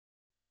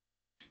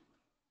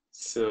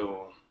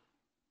So,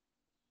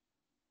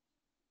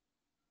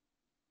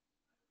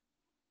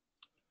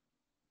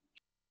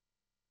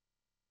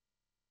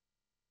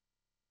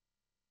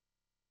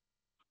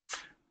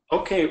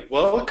 okay,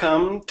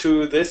 welcome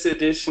to this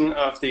edition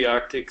of the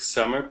Arctic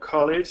Summer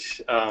College.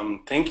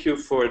 Thank you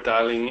for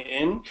dialing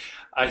in.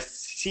 I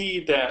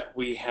see that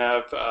we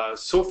have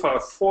so far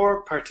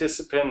 4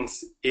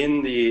 participants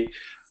in the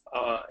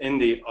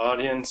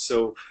audience,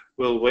 so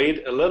we'll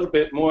wait a little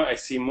bit more. I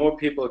see more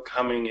people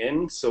coming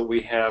in, so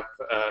we have,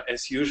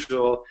 as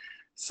usual,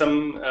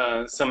 some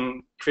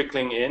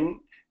trickling in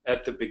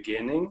at the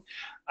beginning.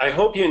 I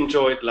hope you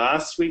enjoyed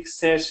last week's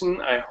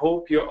session. I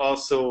hope you're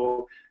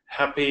also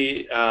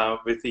happy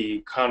with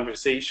the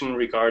conversation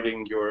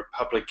regarding your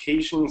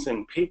publications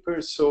and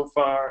papers so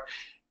far.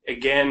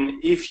 Again,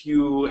 if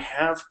you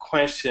have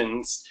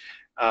questions,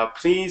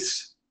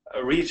 please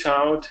reach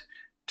out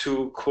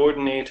to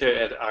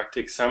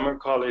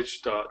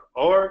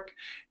coordinator@arcticsummercollege.org,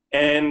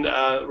 and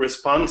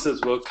responses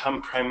will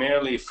come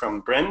primarily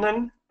from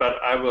Brendan, but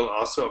I will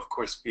also, of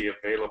course, be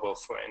available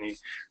for any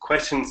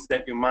questions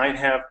that you might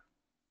have.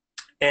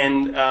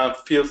 And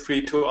feel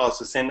free to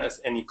also send us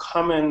any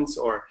comments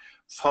or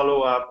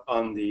follow up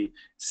on the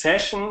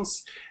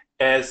sessions,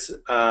 as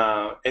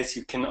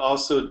you can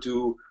also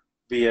do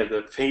via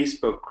the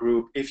Facebook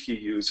group if you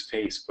use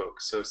Facebook.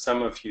 So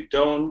some of you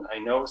don't, I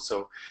know,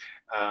 so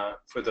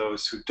for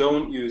those who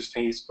don't use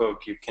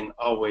Facebook, you can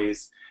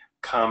always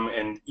come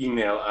and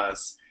email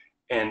us.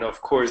 And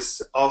of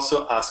course,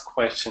 also ask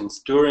questions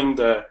during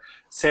the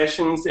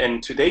sessions.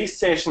 And today's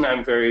session,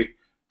 I'm very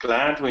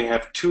glad we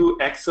have 2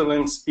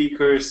 excellent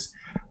speakers.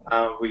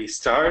 We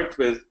start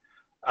with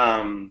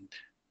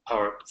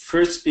our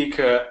first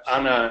speaker,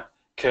 Anna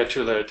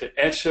Kerttula de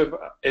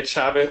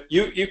Echave.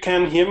 You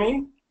can hear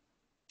me?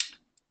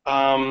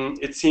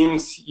 It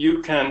seems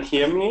you can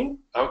hear me.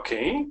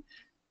 Okay.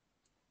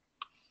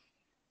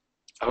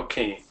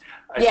 Okay.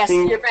 Yes,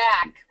 you're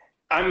back.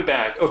 I'm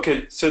back.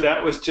 Okay, so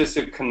that was just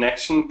a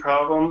connection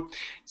problem.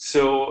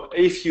 So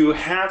if you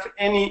have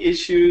any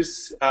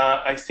issues,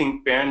 I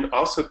think Bernd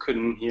also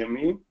couldn't hear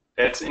me.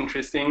 That's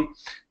interesting.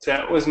 So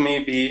that was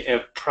maybe a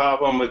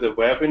problem with the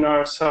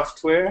webinar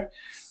software.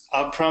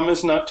 I'll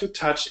promise not to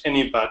touch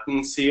any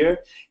buttons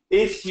here.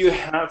 If you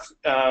have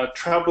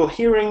trouble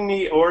hearing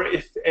me, or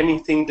if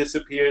anything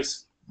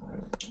disappears,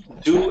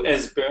 do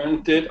as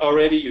Bernd did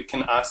already. You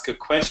can ask a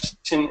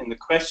question in the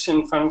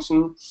question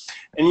function,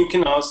 and you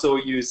can also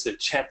use the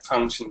chat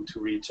function to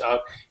reach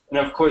out. And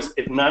of course,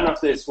 if none of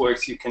this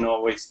works, you can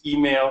always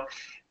email.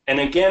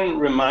 And again,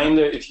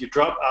 reminder, if you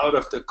drop out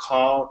of the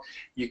call,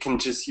 you can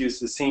just use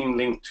the same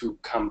link to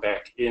come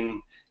back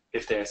in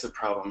if there's a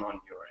problem on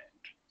your end.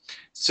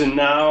 So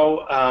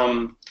now,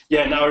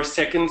 and our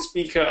second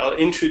speaker, I'll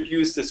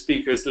introduce the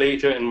speakers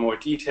later in more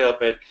detail,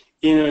 but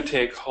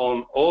Inuuteq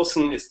Holm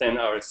Olsen is then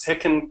our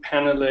second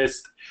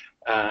panelist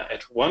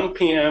at 1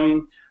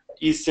 p.m.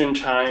 Eastern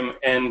Time,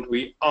 and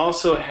we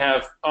also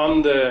have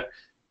on the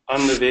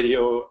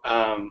video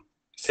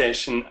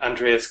session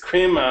Andreas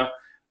Kremer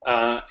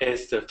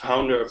as the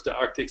founder of the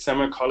Arctic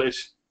Summer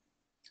College.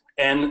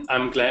 And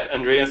I'm glad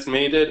Andreas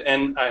made it,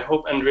 and I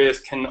hope Andreas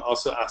can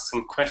also ask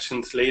some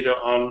questions later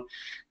on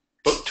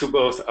to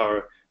both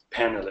our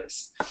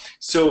panelists.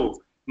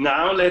 So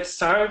now let's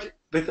start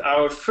with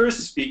our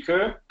first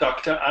speaker,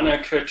 Dr. Anna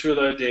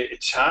Kerttula de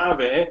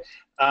Echave.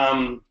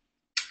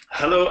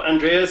 Hello,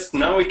 Andreas.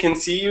 Now we can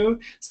see you.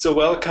 So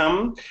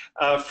welcome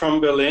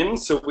from Berlin.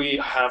 So we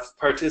have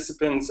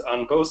participants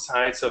on both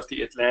sides of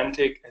the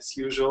Atlantic, as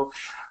usual.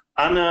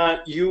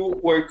 Anna, you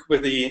work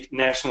with the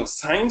National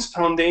Science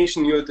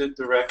Foundation. You're the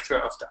director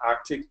of the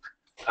Arctic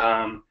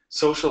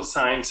Social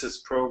Sciences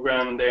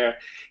program there.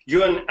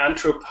 You're an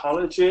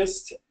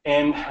anthropologist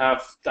and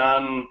have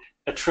done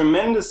a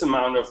tremendous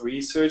amount of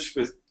research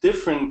with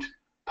different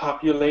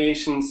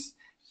populations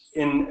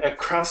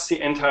across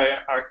the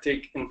entire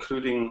Arctic,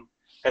 including,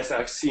 as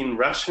I've seen,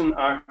 Russian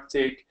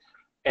Arctic,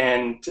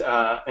 and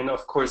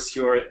of course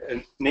you're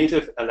a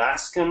native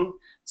Alaskan,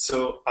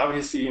 so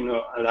obviously you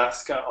know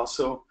Alaska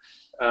also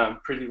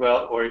pretty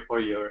well, or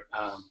you're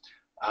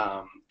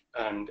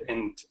and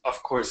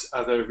of course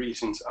other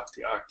regions of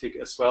the Arctic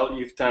as well.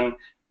 You've done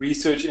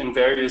research in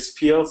various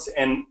fields,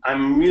 and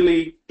I'm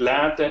really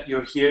glad that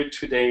you're here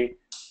today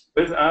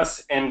with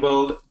us and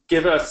will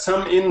give us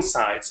some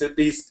insights. At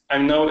least I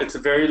know it's a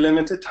very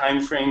limited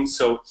time frame,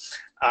 so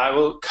I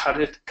will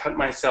cut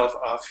myself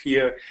off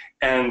here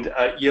and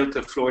yield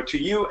the floor to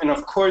you. And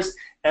of course,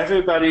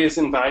 everybody is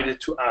invited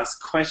to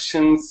ask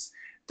questions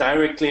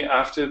directly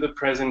after the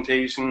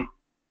presentation.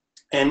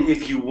 And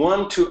if you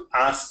want to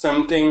ask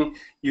something,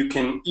 you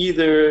can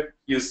either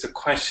use the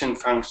question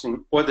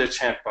function or the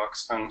chat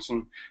box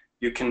function.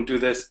 You can do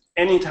this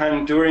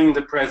anytime during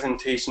the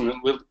presentation,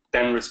 and we'll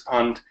then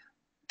respond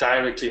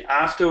directly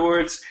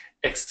afterwards,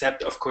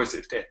 except of course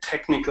if there are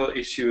technical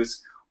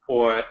issues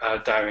or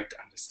direct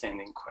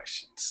understanding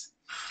questions.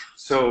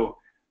 So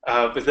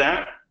with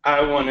that,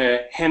 I want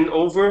to hand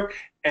over,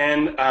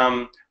 and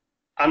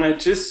Anna,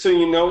 just so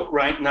you know,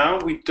 right now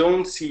we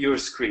don't see your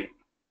screen,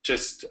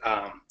 just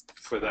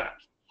for that.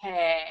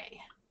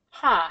 Hey.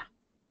 Huh.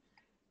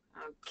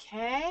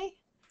 Okay.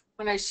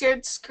 When I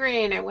shared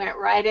screen, it went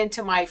right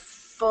into my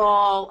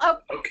full. Oh,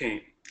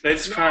 Okay,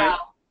 let's try. now.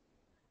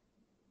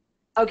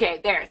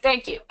 Okay, there.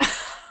 Thank you.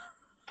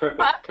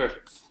 Perfect,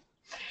 perfect.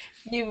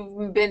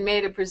 You've been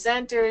made a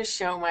presenter.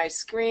 Show my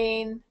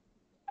screen.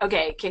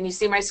 Okay, can you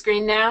see my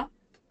screen now?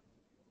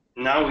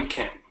 Now we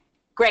can.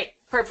 Great,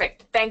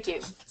 perfect. Thank you.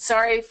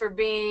 Sorry for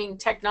being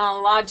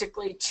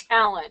technologically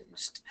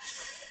challenged.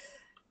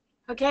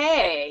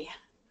 Okay,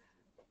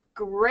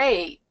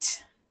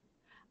 great.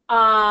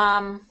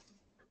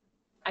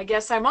 I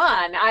guess I'm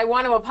on. I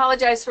want to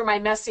apologize for my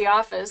messy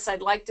office.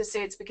 I'd like to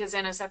say it's because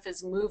NSF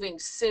is moving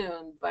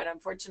soon, but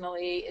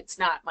unfortunately it's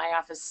not. My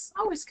office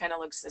always kind of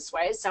looks this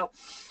way. So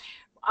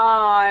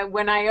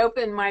when I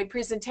open my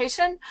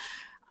presentation,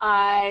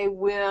 I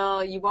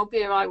will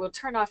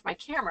turn off my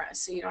camera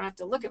so you don't have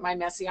to look at my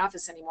messy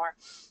office anymore.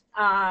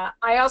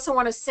 I also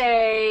want to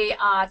say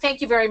thank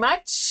you very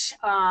much.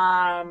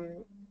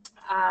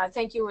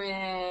 Thank you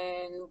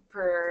in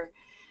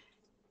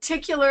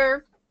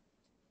particular,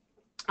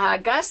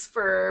 Gus,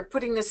 for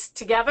putting this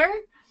together.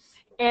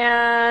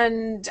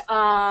 And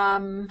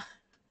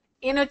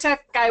Inuuteq,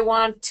 I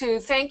want to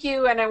thank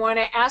you, and I want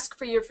to ask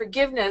for your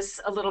forgiveness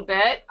a little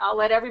bit. I'll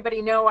let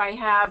everybody know I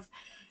have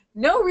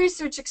no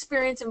research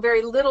experience and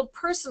very little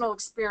personal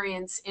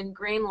experience in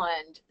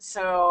Greenland.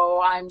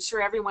 So I'm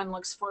sure everyone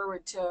looks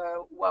forward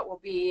to what will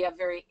be a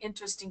very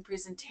interesting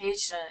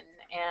presentation.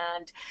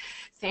 And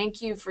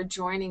thank you for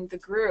joining the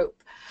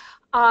group.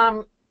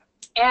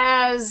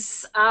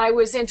 As I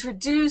was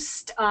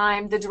introduced,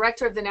 I'm the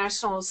director of the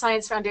National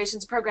Science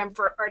Foundation's Program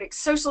for Arctic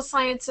Social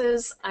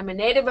Sciences. I'm a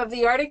native of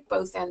the Arctic,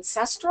 both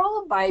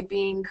ancestral by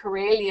being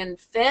Karelian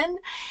Finn,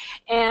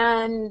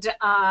 and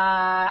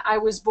I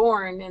was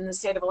born in the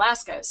state of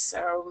Alaska,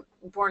 so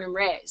born and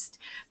raised.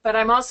 But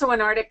I'm also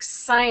an Arctic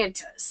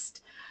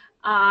scientist.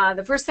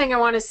 The first thing I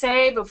want to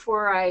say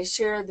before I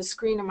share the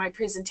screen of my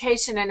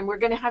presentation, and we're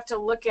going to have to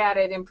look at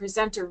it in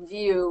presenter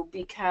view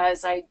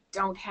because I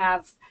didn't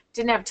have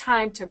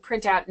time to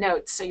print out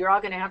notes, so you're all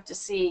going to have to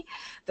see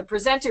the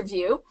presenter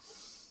view.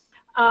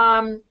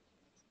 I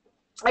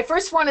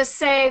first want to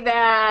say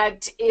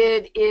that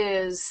it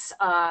is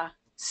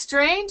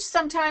strange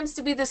sometimes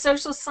to be the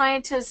social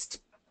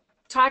scientist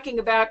talking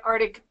about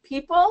Arctic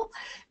people,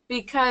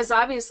 because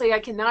obviously I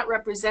cannot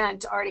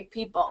represent Arctic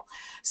people.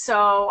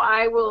 So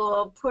I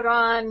will put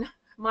on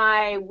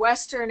my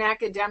Western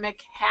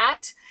academic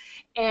hat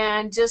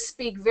and just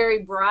speak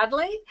very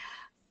broadly.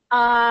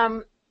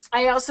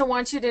 I also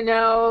want you to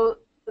know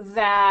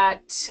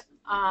that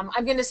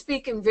I'm going to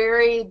speak in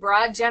very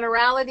broad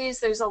generalities.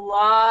 There's a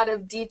lot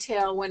of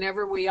detail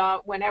whenever we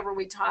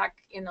talk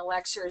in the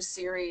lecture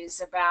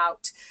series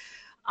about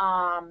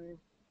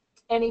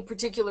any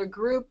particular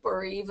group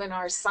or even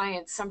our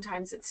science.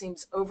 Sometimes it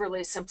seems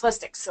overly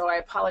simplistic, so I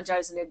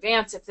apologize in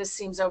advance if this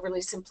seems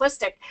overly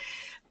simplistic.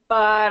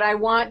 But I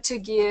want to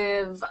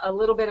give a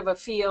little bit of a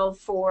feel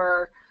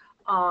for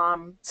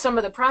some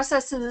of the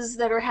processes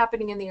that are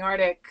happening in the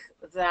Arctic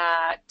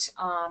that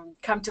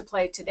come to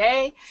play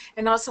today.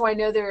 And also I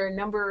know there are a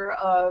number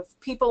of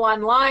people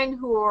online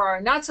who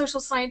are not social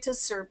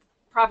scientists or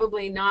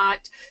probably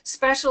not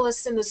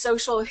specialists in the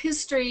social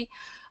history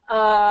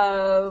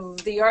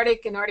of the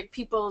Arctic and Arctic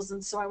peoples,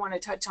 and so I want to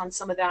touch on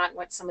some of that and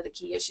what some of the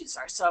key issues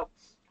are. So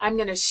I'm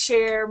going to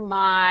share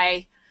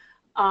my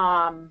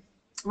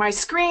my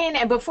screen,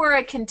 and before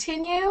I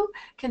continue,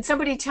 can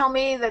somebody tell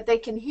me that they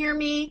can hear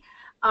me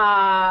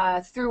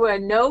through a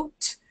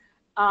note?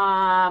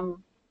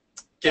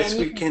 Yes,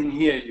 we can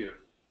hear you.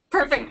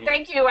 Perfect,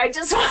 thank you. I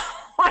just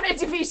wanted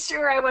to be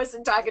sure I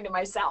wasn't talking to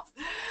myself.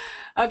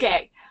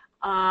 Okay,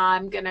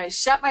 I'm gonna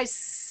shut my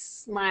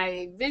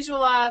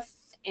visual off,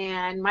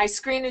 and my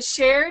screen is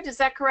shared. Is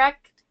that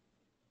correct?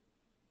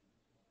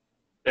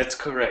 That's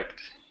correct.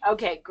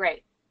 Okay,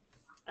 great.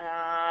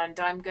 And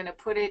I'm gonna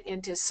put it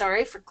into,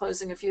 sorry for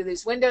closing a few of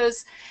these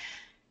windows,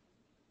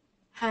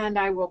 and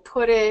I will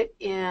put it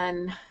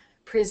in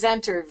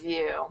presenter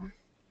view.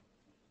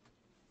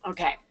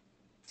 Okay,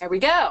 there we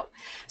go.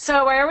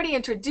 So I already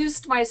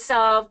introduced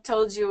myself,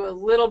 told you a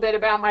little bit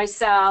about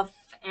myself,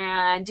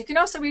 and you can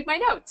also read my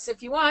notes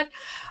if you want.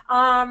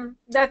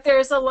 That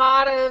there's a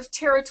lot of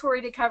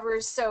territory to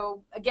cover,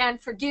 so again,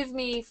 forgive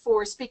me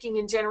for speaking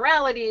in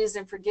generalities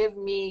and forgive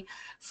me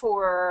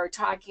for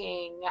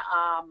talking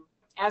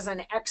as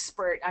an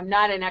expert. I'm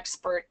not an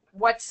expert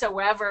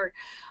whatsoever.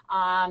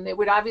 It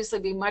would obviously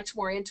be much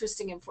more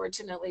interesting, and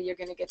fortunately you're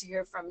going to get to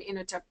hear from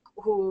Inuuteq,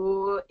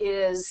 who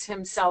is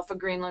himself a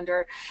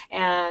Greenlander,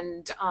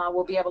 and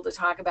we'll be able to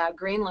talk about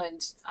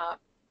Greenland.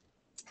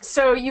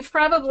 So you've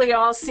probably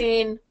all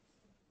seen,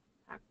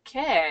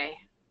 okay,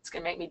 it's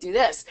going to make me do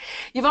this.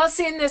 You've all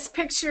seen this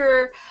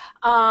picture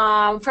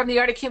from the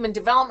Arctic Human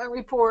Development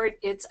Report.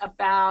 It's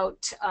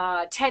about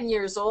 10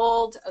 years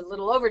old, a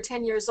little over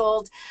 10 years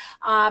old,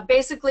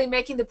 basically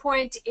making the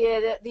point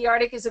the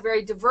Arctic is a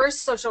very diverse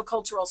social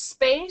cultural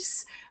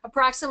space.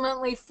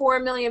 Approximately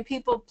 4 million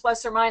people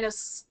plus or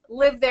minus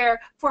live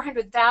there.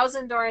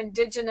 400,000 are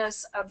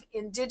indigenous. Of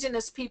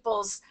indigenous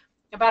peoples,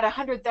 about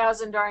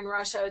 100,000 are in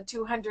Russia,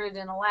 200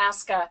 in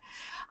Alaska,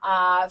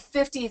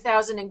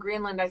 50,000 in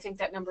Greenland. I think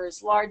that number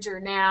is larger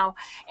now,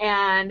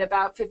 and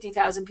about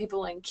 50,000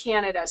 people in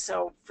Canada.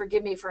 So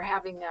forgive me for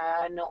having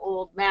an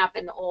old map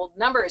and old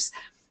numbers.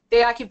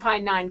 They occupy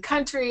 9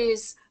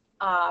 countries,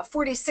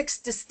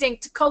 46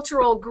 distinct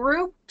cultural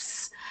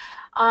groups,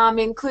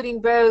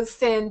 including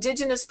both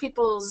indigenous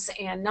peoples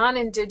and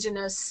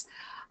non-indigenous,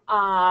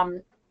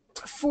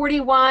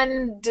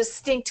 41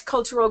 distinct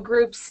cultural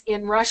groups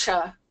in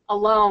Russia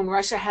alone.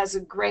 Russia has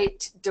a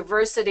great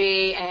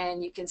diversity,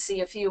 and you can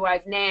see a few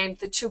I've named: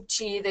 the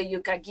Chukchi, the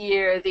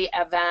Yukagir, the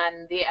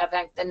Evan, the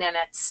Evenk, the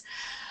Nenets,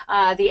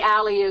 the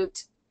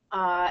Aleut,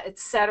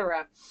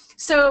 etc.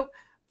 So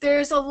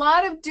there's a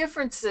lot of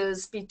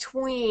differences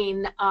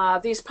between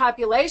these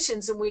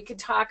populations, and we could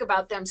talk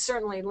about them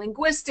certainly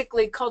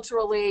linguistically,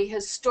 culturally,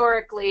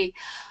 historically,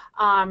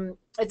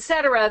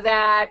 etc.,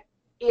 that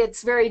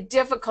it's very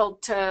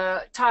difficult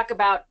to talk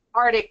about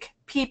Arctic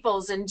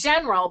peoples in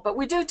general, but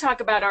we do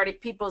talk about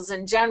Arctic peoples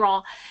in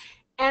general.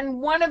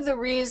 And one of the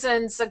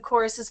reasons, of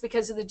course, is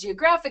because of the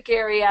geographic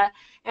area,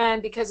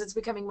 and because it's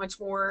becoming much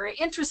more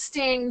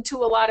interesting to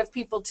a lot of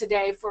people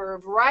today for a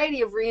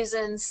variety of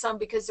reasons. Some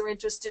because they're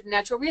interested in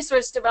natural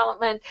resource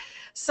development,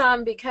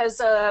 some because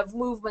of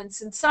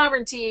movements in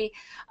sovereignty,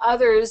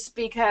 others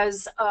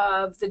because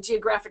of the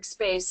geographic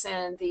space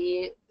and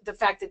the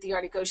fact that the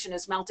Arctic Ocean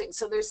is melting.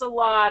 So there's a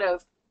lot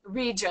of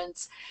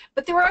regions,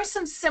 but there are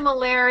some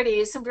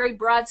similarities, some very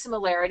broad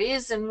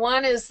similarities, and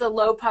one is the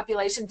low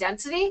population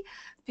density.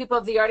 People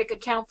of the Arctic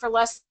account for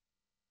less.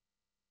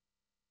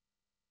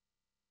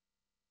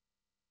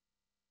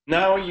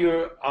 Now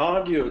your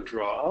audio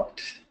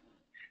dropped.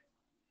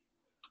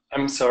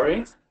 I'm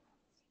sorry.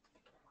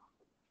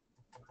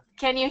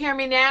 Can you hear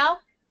me now?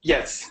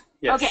 Yes,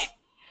 yes. Okay.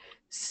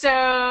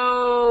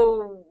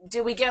 So,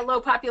 do we get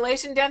low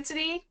population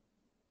density?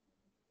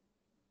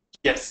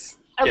 Yes.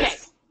 Okay.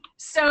 Yes.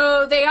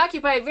 So they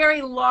occupy a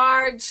very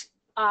large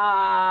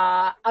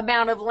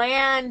amount of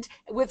land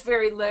with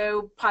very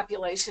low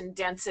population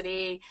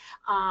density,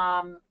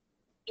 from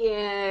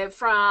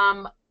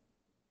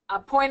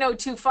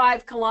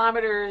 0.025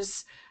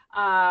 kilometers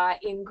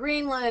in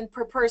Greenland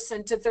per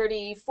person to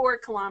 34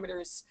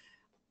 kilometers.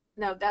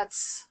 No, that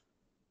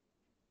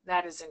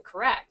is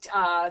incorrect.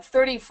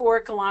 34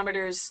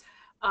 kilometers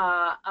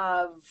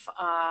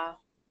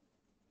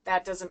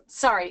that doesn't,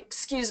 sorry,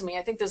 excuse me,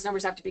 I think those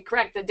numbers have to be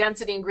correct. The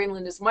density in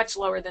Greenland is much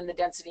lower than the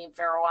density in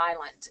Faroe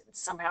Island.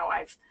 Somehow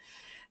I've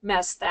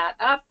messed that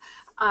up.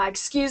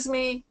 Excuse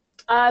me.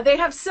 They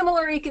have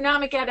similar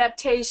economic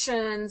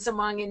adaptations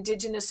among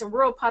indigenous and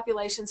rural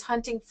populations: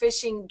 hunting,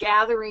 fishing,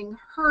 gathering,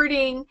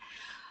 herding.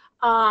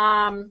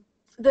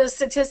 The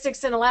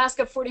statistics in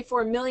Alaska: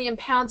 44 million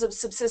pounds of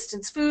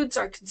subsistence foods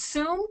are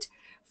consumed.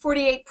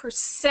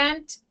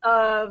 48%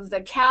 of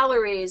the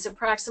calories,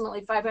 approximately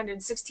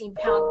 516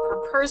 pounds per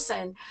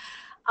person,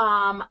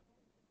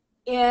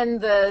 in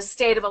the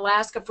state of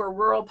Alaska for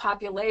rural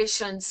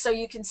populations. So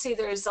you can see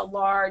there's a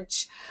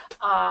large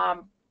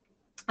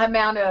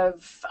amount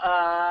of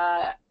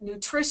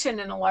nutrition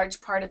in a large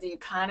part of the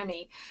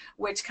economy,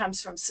 which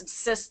comes from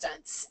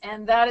subsistence.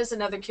 And that is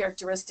another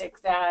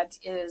characteristic that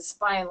is,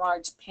 by and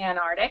large,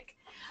 pan-Arctic.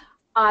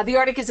 The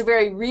Arctic is a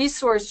very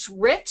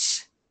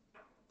resource-rich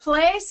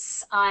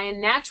place in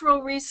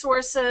natural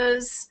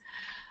resources,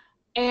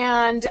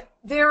 and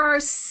there are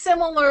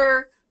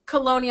similar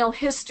colonial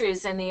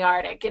histories in the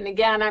Arctic. And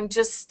again, I'm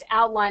just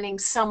outlining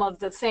some of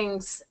the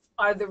things,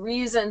 are the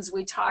reasons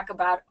we talk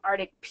about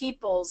Arctic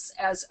peoples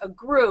as a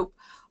group,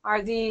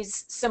 are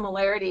these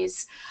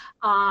similarities.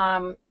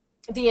 The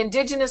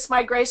indigenous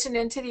migration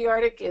into the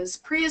Arctic is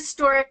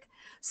prehistoric.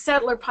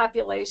 Settler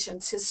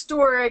populations: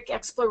 historic,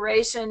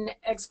 exploration,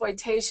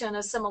 exploitation,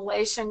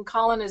 assimilation,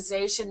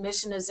 colonization,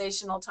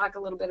 missionization. I'll talk a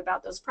little bit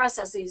about those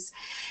processes.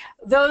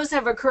 Those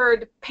have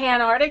occurred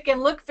pan-Arctic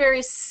and look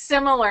very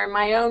similar. In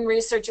my own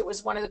research, it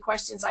was one of the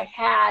questions I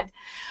had.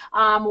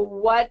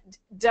 What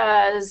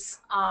does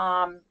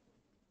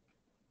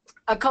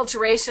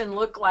acculturation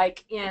look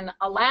like in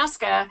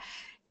Alaska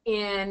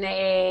in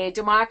a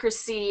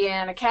democracy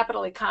and a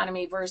capital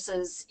economy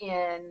versus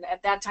in,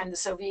 at that time, the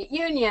Soviet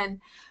Union?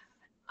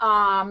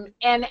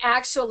 And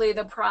actually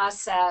the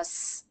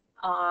process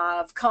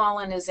of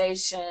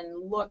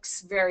colonization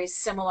looks very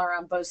similar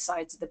on both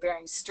sides of the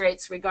Bering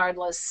Straits,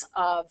 regardless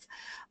of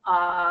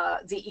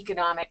the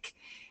economic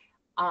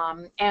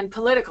and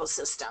political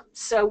system.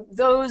 So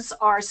those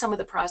are some of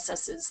the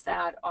processes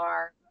that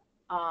are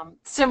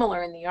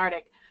similar in the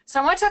Arctic. So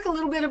I want to talk a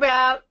little bit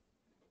about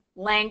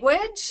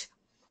language.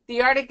 The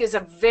Arctic is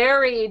a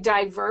very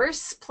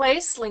diverse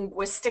place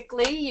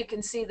linguistically. You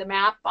can see the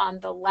map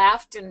on the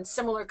left, and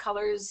similar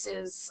colors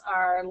is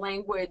our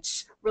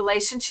language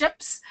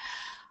relationships.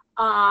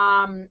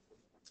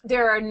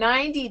 There are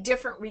 90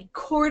 different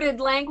recorded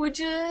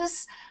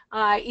languages,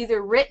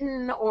 either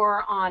written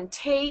or on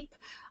tape.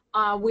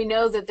 We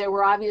know that there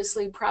were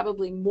obviously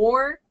probably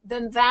more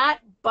than that,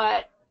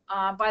 but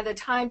by the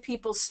time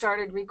people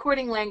started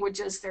recording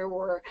languages, there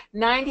were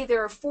 90.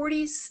 There are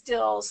 40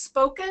 still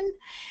spoken,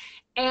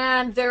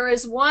 And there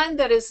is one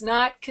that is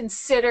not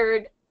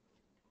considered,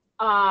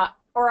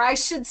 or I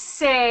should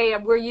say,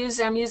 I'm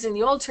using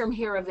the old term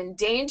here of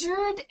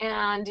endangered,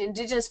 and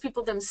Indigenous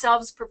people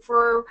themselves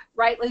prefer,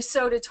 rightly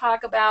so, to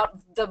talk about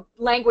the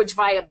language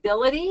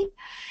viability.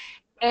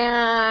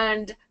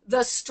 And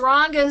the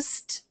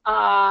strongest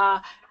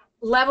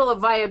level of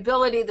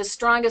viability, the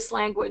strongest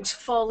language,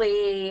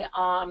 fully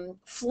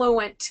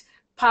fluent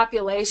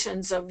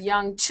populations of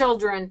young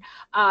children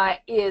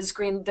is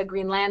the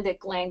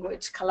Greenlandic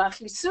language,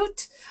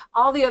 Kalaallisut.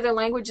 All the other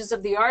languages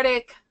of the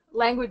Arctic,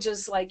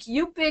 languages like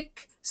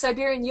Yupik,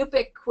 Siberian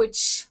Yupik,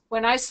 which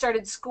when I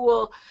started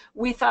school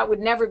we thought would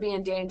never be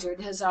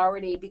endangered, has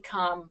already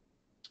become,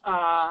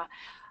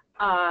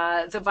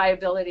 the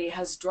viability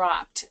has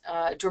dropped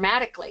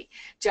dramatically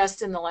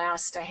just in the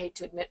last, I hate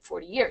to admit,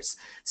 40 years.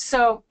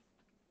 So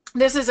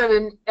this is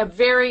a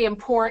very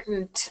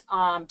important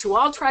to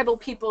all tribal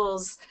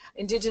peoples.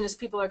 Indigenous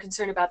people are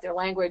concerned about their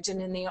language,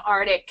 and in the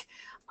Arctic,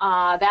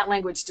 that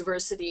language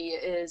diversity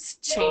is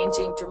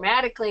changing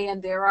dramatically,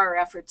 and there are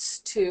efforts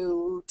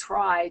to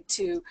try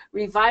to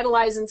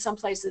revitalize in some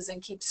places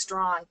and keep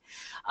strong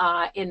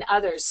in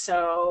others.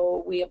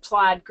 So we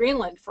applaud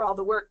Greenland for all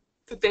the work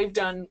that they've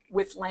done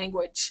with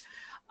language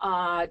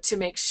to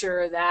make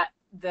sure that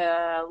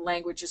the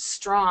language is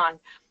strong.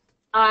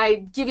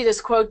 I give you this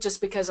quote just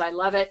because I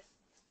love it.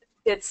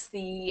 It's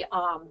the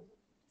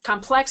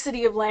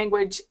complexity of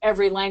language.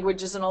 Every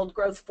language is an old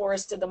growth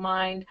forest of the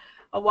mind,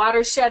 a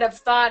watershed of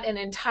thought, an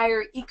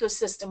entire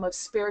ecosystem of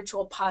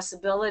spiritual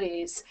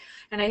possibilities.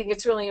 And I think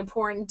it's really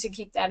important to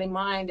keep that in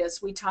mind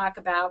as we talk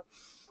about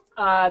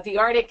the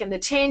Arctic and the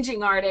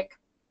changing Arctic.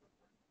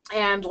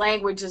 And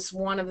language is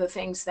one of the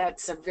things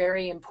that's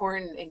very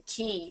important and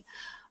key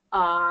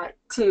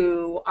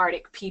to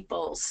Arctic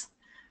peoples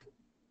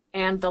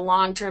and the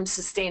long-term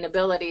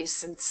sustainability,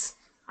 since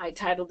I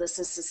titled this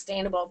as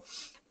sustainable.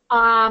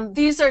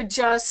 These are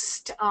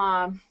just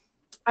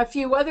a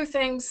few other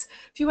things,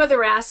 a few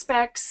other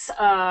aspects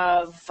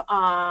of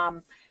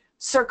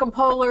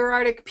circumpolar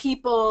Arctic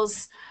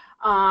peoples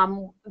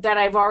that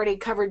I've already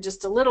covered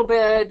just a little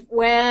bit.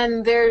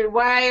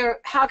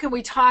 How can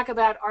we talk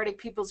about Arctic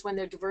peoples when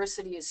their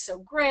diversity is so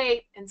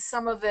great? And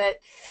some of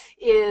it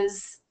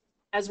is,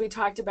 as we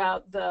talked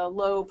about, the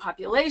low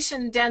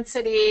population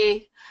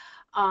density.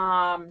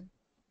 I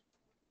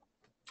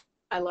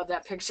love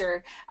that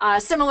picture.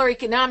 Similar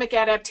economic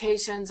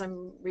adaptations,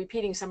 I'm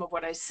repeating some of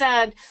what I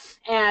said,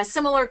 and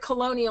similar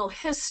colonial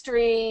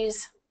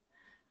histories.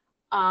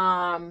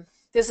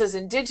 This is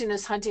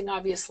indigenous hunting,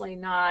 obviously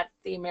not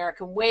the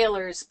American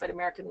whalers, but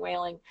American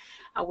whaling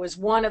was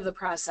one of the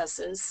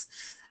processes.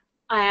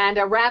 And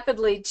a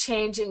rapidly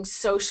changing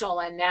social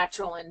and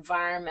natural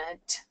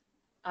environment.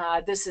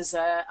 This is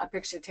a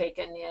picture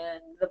taken in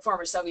the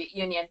former Soviet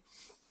Union,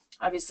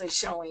 obviously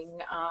showing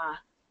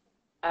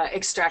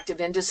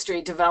extractive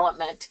industry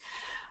development.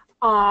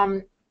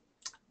 I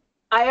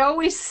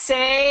always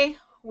say,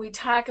 we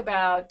talk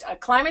about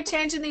climate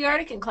change in the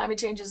Arctic, and climate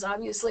change is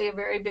obviously a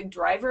very big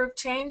driver of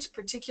change,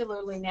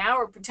 particularly now,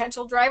 or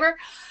potential driver.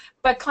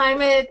 But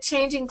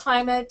changing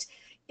climate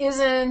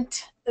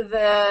isn't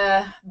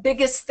the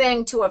biggest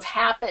thing to have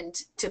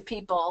happened to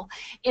people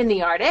in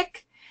the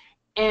Arctic.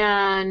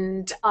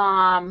 And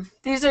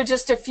these are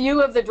just a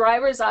few of the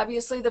drivers.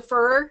 Obviously, the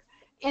fur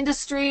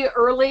industry,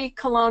 early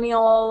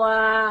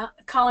colonial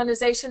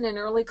colonization and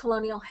early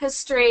colonial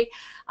history,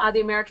 the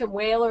American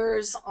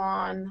whalers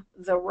on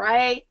the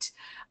right.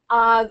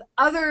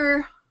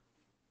 Other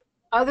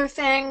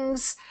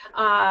things,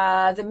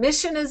 the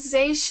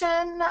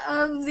missionization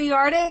of the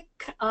Arctic.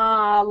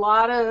 A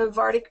lot of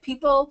Arctic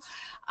people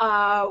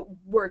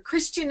were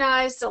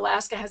Christianized.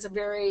 Alaska has a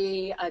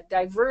very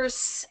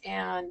diverse,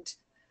 and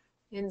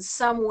in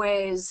some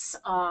ways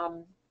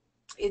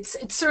it's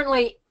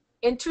certainly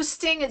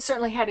interesting. It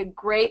certainly had a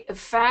great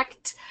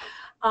effect.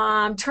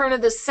 Turn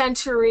of the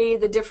century,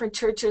 the different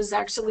churches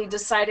actually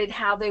decided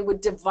how they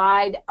would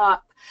divide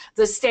up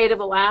the state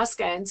of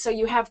Alaska. And so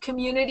you have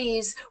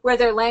communities where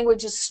their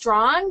language is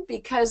strong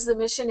because the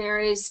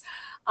missionaries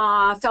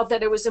felt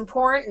that it was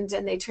important,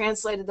 and they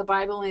translated the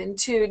Bible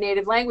into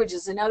native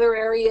languages. In other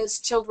areas,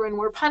 children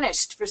were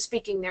punished for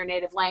speaking their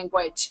native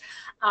language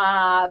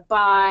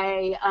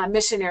by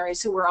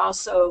missionaries who were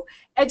also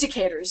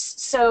educators.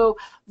 So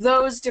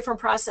those different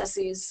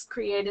processes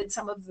created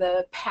some of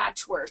the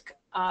patchwork,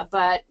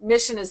 but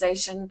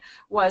missionization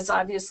was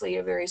obviously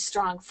a very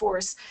strong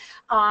force.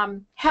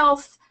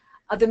 Health,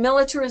 the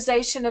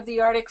militarization of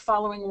the Arctic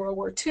following World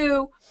War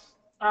II,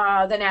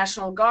 the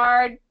National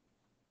Guard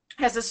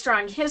has a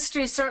strong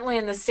history, certainly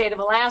in the state of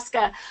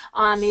Alaska.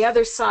 On the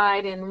other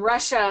side, in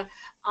Russia,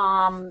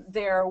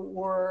 there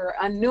were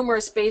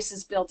numerous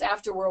bases built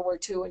after World War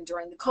II and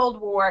during the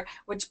Cold War,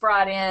 which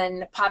brought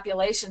in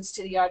populations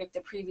to the Arctic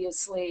that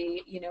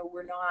previously,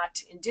 were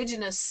not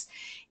indigenous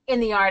in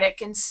the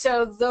Arctic. And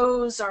so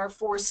those are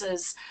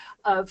forces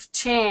of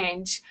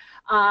change.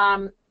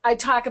 I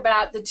talk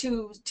about the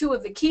two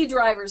of the key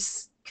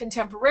drivers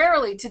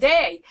contemporarily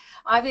today.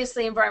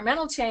 Obviously,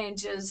 environmental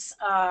change is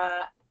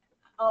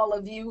all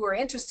of you who are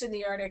interested in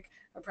the Arctic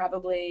are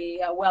probably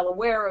well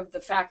aware of the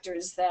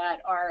factors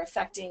that are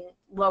affecting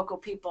local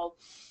people,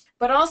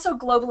 but also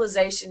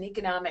globalization,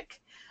 economic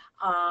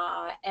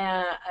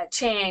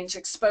change,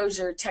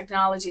 exposure,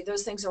 technology.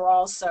 Those things are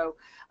also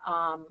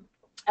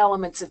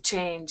elements of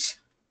change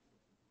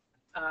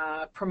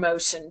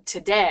promotion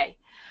today.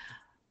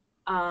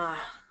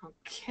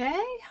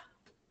 Okay.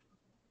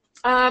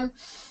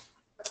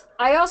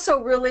 I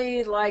also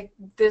really like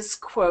this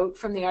quote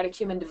from the Arctic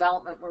Human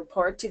Development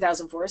Report,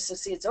 2004. So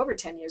see, it's over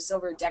 10 years,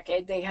 over a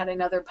decade. They had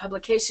another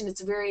publication.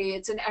 It's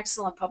an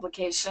excellent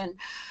publication.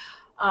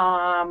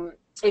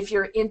 If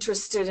you're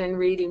interested in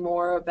reading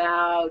more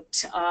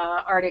about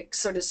Arctic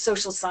sort of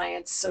social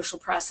science, social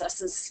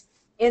processes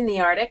in the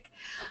Arctic.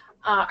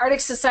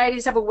 Arctic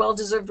societies have a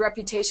well-deserved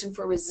reputation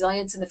for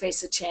resilience in the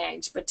face of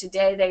change, but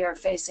today they are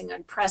facing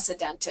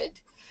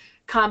unprecedented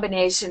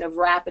combination of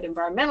rapid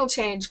environmental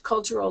change,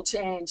 cultural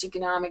change,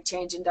 economic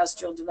change,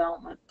 industrial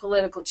development,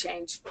 political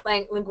change,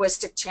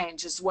 linguistic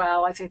change as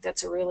well. I think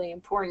that's a really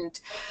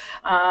important.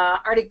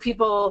 Arctic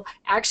people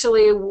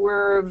actually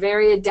were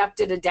very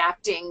adept at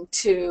adapting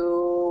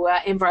to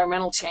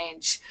environmental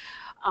change,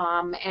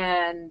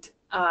 and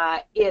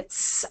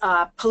its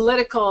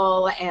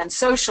political and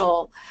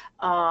social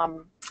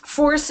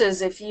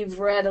forces. If you've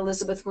read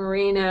Elizabeth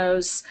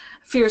Moreno's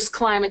Fierce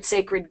Climate,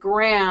 Sacred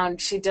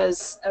Ground, she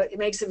does, it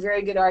makes a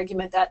very good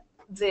argument that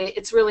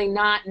it's really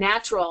not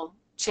natural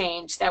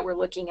change that we're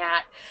looking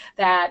at,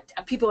 that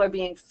people are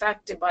being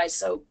affected by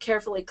so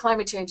carefully.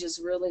 Climate change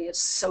is really a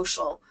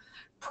social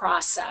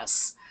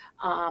process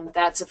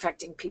that's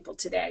affecting people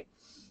today.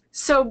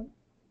 So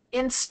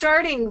in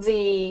starting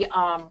the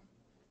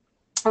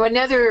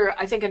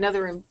I think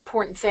another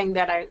important thing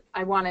that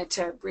I wanted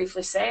to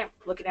briefly say, I'm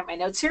looking at my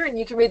notes here and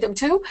you can read them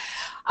too,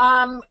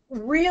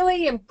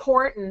 really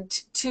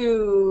important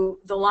to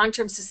the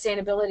long-term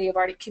sustainability of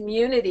Arctic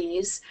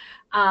communities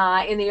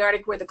in the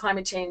Arctic, where the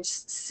climate change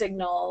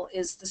signal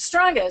is the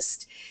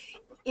strongest,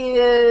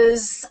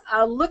 is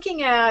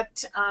looking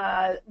at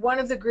one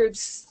of the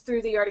groups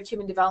through the Arctic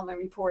Human Development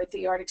Report,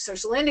 the Arctic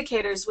Social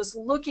Indicators, was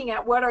looking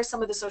at what are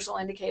some of the social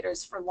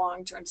indicators for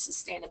long-term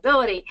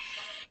sustainability.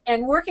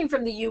 And working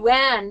from the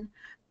UN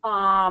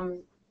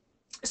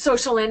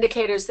social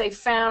indicators, they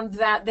found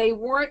that they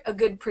weren't a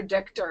good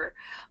predictor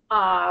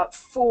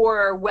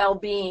for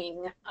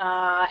well-being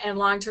and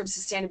long-term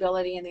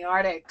sustainability in the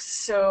Arctic.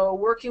 So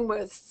working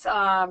with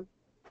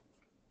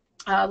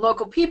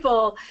local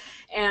people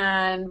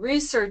and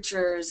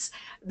researchers,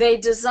 they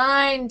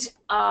designed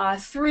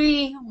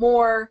 3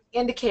 more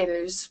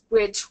indicators,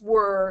 which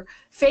were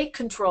fate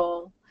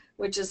control,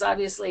 which is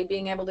obviously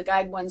being able to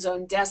guide one's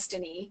own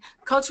destiny,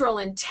 cultural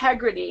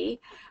integrity,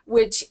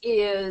 which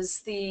is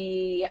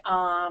the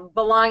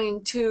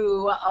belonging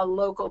to a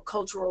local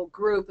cultural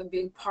group and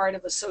being part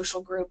of a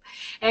social group,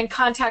 and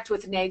contact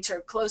with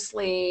nature,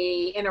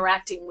 closely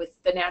interacting with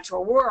the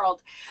natural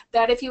world.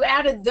 That if you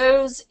added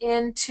those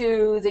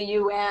into the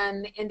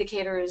UN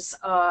indicators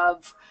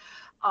of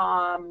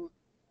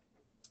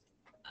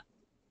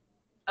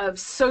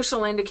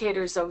social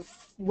indicators of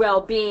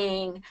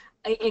well-being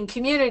in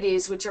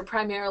communities, which are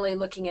primarily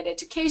looking at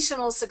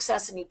educational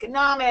success and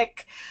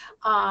economic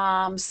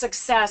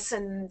success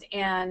and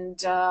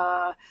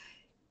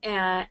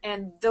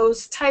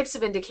those types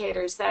of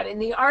indicators, that in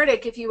the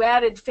Arctic, if you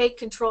added fate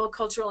control,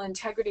 cultural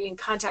integrity, and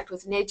contact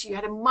with nature, you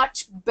had a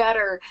much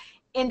better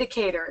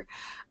indicator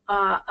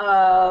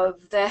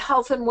of the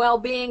health and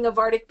well-being of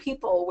Arctic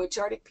people, which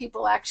Arctic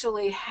people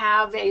actually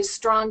have a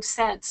strong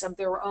sense of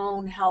their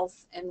own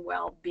health and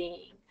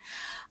well-being.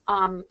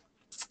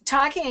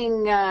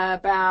 Talking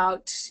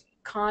about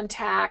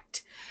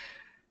contact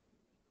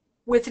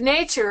with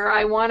nature,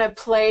 I want to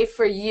play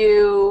for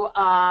you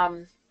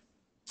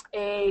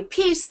a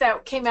piece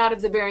that came out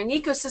of the Bering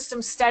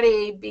Ecosystem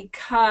Study,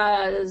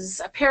 because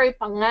Perry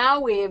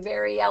Pangawi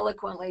very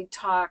eloquently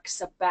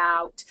talks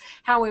about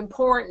how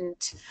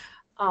important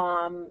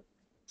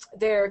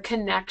their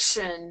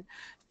connection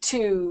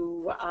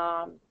to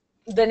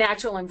the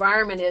natural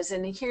environment is.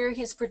 And here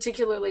he's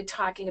particularly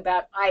talking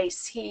about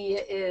ice. He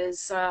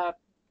is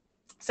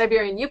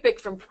Siberian Yupik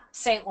from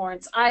St.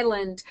 Lawrence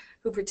Island,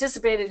 who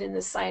participated in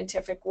this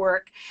scientific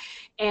work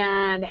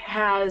and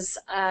has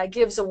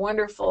gives a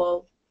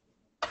wonderful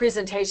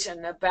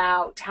presentation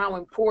about how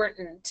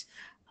important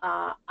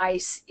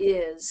ice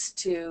is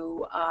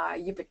to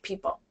Yupik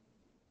people.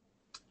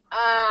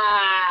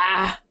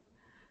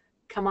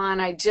 Come on,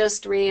 I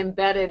just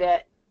re-embedded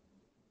it.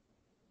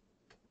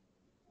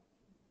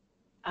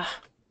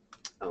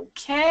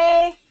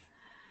 Okay,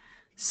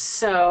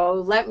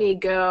 so let me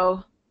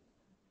go.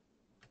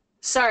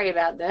 Sorry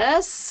about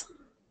this.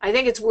 I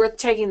think it's worth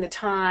taking the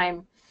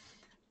time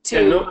to...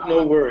 Yeah,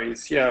 no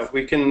worries. Yeah,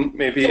 we can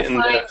maybe in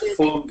the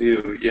full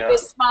view, yeah.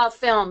 This small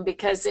film,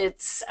 because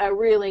it's a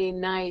really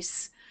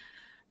nice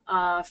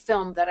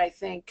film that I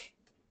think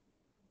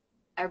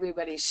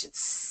everybody should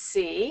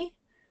see.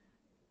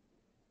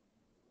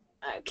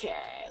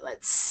 Okay,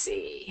 let's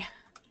see.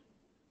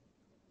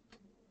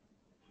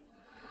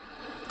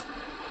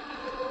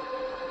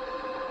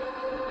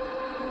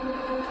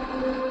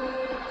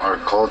 our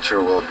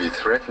culture will be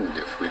threatened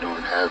if we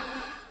don't have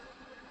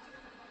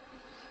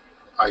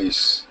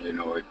ice. You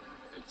know,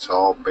 it's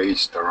all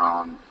based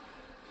around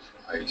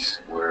ice.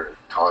 We're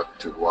taught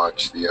to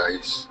watch the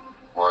ice,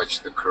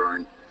 watch the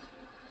current,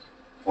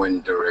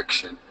 wind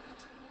direction,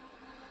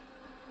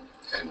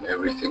 and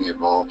everything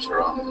evolves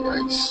around the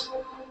ice.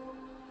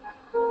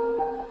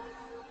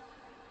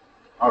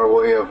 Our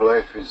way of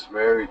life is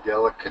very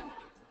delicate.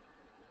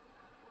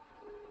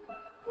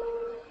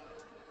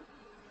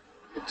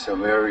 It's a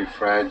very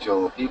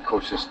fragile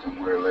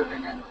ecosystem we're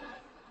living in.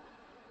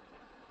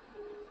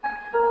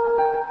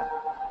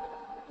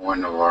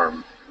 One of our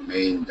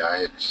main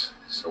diets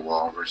is the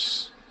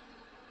walrus.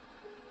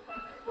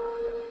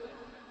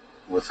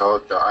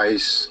 Without the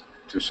ice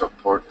to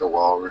support the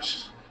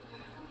walrus,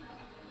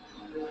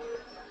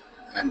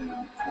 and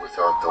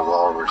without the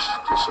walrus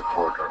to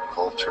support our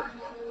culture,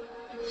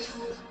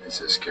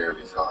 it's a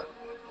scary thought.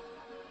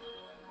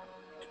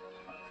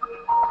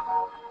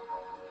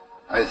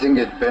 I think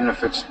it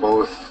benefits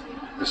both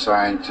the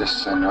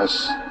scientists and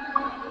us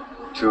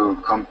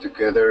to come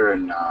together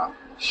and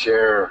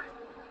share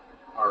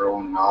our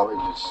own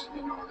knowledges.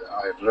 You know,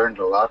 I've learned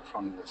a lot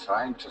from the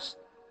scientists.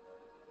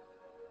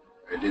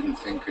 I didn't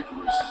think it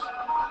was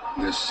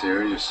this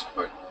serious,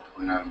 but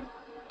when I'm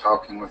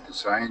talking with the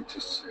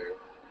scientists,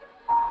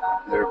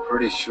 they're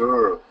pretty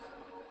sure of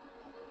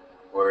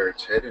where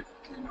it's headed.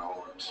 You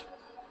know,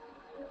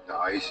 the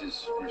ice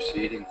is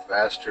receding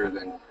faster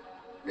than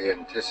they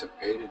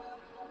anticipated,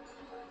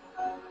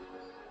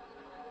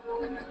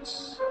 and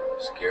it's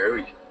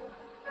scary.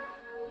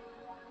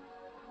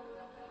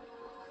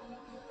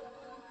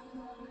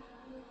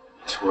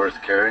 It's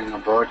worth caring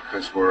about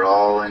because we're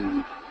all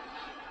in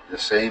the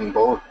same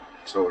boat,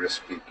 so to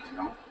speak, you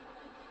know.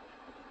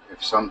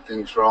 If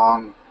something's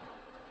wrong,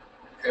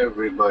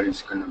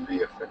 everybody's going to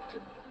be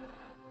affected.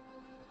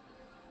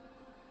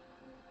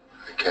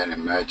 I can't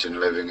imagine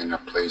living in a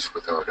place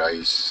without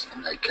ice,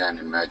 and I can't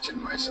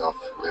imagine myself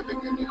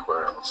living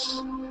anywhere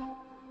else.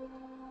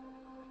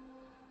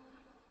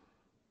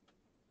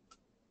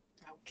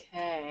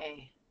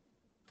 Okay.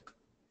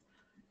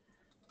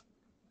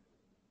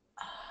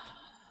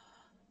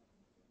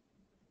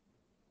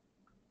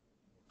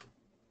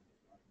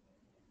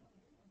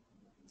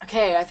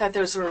 Okay, I thought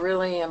those were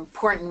really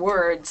important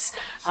words.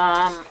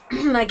 I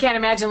can't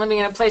imagine living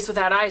in a place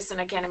without ice,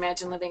 and I can't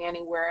imagine living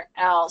anywhere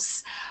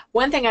else.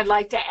 One thing I'd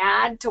like to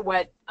add to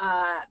what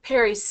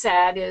Perry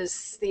said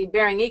is the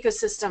Bering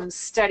Ecosystems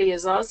study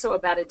is also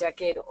about a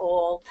decade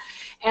old,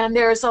 and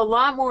there's a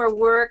lot more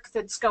work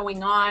that's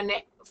going on.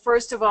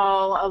 First of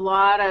all, a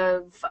lot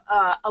of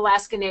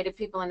Alaska Native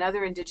people and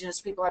other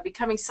indigenous people are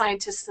becoming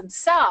scientists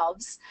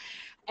themselves,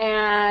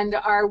 and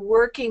are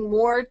working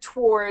more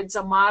towards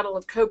a model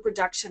of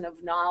co-production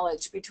of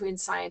knowledge between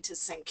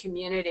scientists and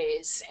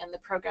communities. And the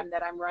program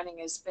that I'm running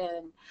has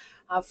been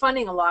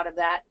funding a lot of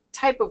that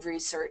type of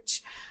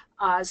research.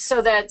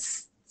 So that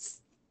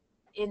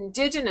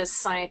indigenous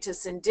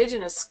scientists,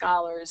 indigenous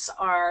scholars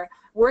are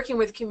working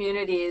with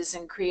communities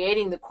and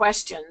creating the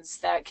questions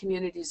that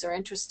communities are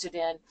interested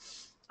in.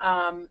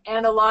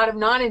 And a lot of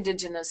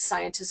non-indigenous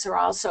scientists are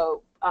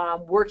also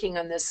working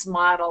on this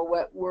model,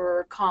 what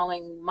we're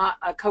calling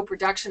a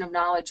co-production of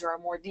knowledge, or a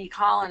more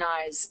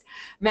decolonized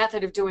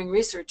method of doing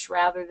research,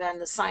 rather than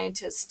the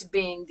scientist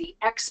being the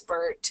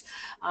expert,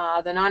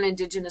 the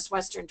non-indigenous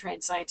Western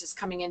trained scientist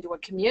coming into a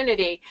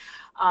community.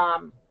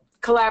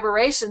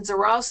 Collaborations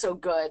are also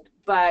good,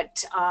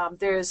 but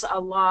there's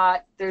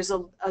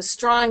a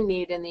strong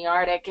need in the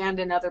Arctic and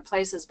in other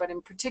places, but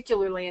in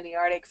particularly in the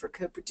Arctic, for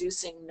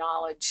co-producing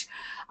knowledge,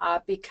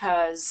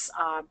 because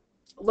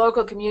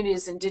local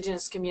communities,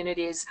 indigenous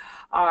communities,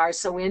 are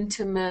so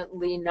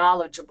intimately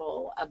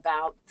knowledgeable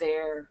about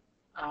their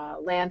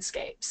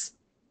landscapes.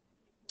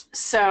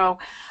 So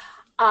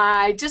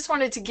I just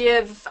wanted to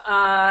give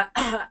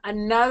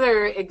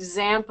another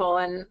example,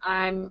 and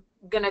I'm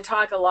going to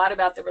talk a lot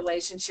about the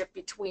relationship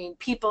between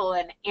people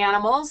and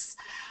animals,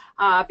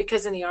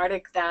 because in the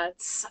Arctic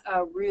that's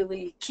a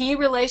really key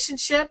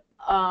relationship.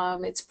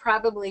 It's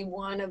probably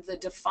one of the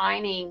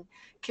defining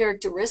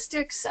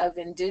characteristics of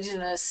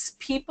indigenous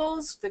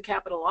peoples, the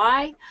capital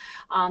I,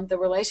 the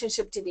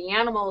relationship to the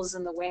animals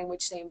and the way in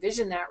which they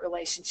envision that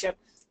relationship.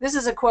 This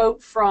is a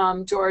quote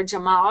from George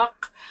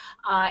Amalek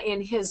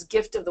in his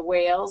Gift of the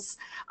Whales.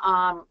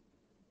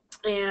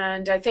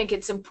 And I think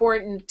it's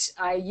important,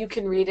 you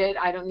can read it,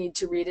 I don't need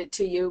to read it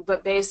to you,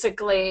 but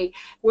basically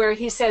where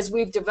he says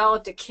we've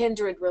developed a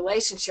kindred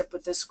relationship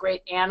with this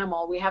great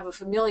animal. We have a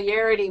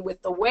familiarity with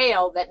the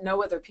whale that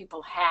no other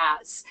people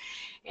has.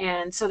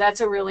 And so that's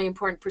a really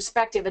important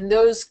perspective. And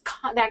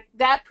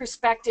that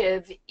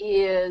perspective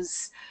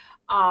is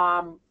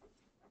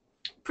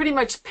pretty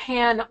much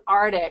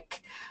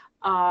pan-Arctic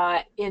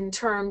in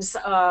terms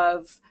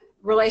of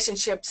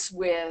relationships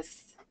with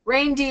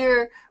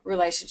reindeer,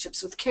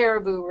 relationships with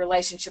caribou,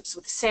 relationships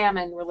with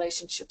salmon,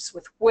 relationships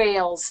with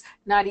whales.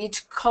 Not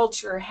each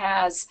culture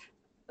has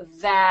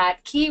that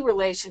key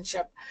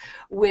relationship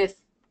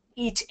with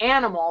each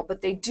animal, but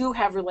they do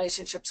have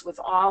relationships with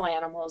all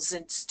animals.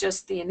 It's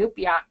just the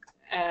Inuuteq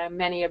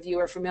many of you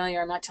are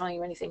familiar. I'm not telling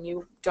you anything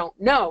you don't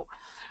know.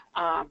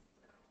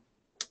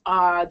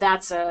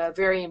 That's a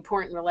very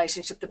important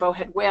relationship, the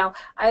bowhead whale.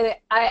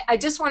 I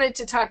just wanted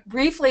to talk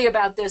briefly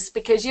about this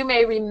because you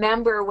may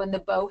remember when the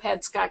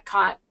bowheads got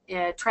caught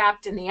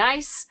trapped in the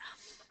ice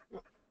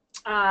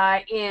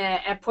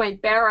at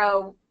Point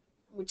Barrow,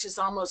 which is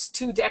almost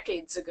 2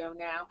 decades ago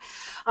now.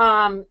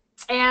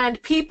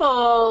 And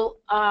people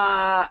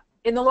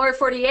in the lower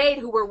 48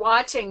 who were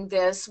watching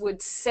this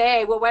would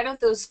say, well, why don't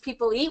those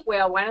people eat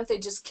whale? Why don't they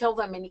just kill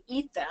them and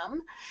eat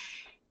them?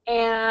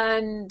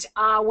 And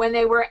when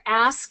they were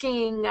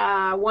asking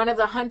one of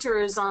the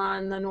hunters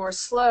on the North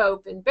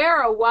Slope in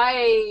Barrow,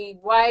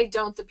 why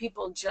don't the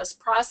people just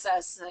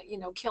process,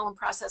 kill and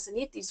process and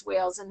eat these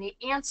whales? And the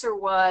answer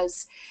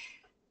was,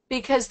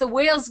 because the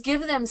whales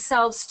give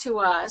themselves to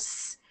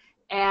us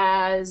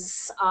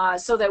as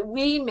so that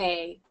we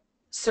may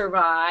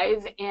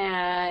survive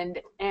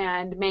and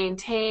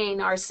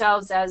maintain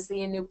ourselves as the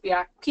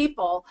Inuuteq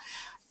people.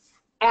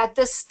 At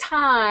this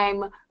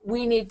time,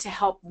 we need to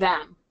help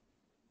them.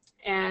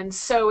 And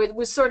so it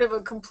was sort of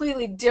a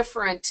completely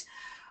different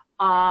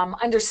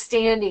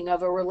understanding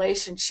of a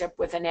relationship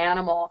with an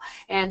animal.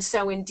 And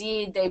so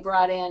indeed they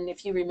brought in,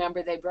 if you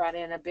remember, they brought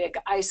in a big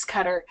ice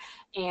cutter,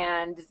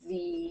 and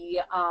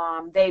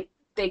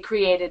they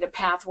created a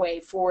pathway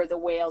for the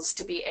whales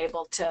to be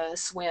able to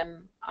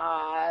swim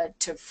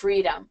to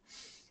freedom.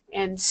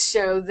 And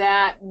so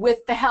that,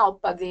 with the help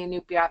of the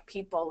Inuuteq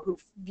people who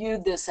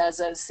viewed this as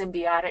a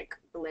symbiotic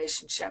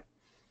relationship.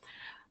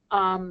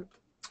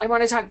 I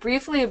want to talk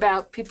briefly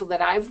about people that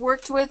I've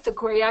worked with, the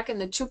Koryak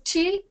and the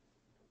Chukchi.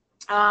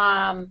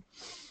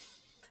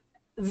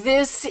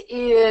 This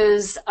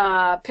is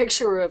a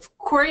picture of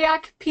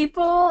Koryak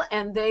people,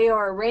 and they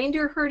are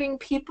reindeer herding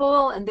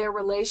people, and their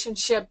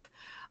relationship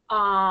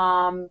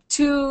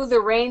to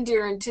the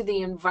reindeer and to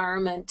the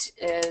environment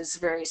is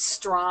very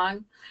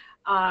strong.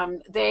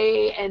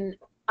 They and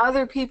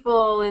other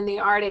people in the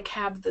Arctic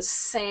have the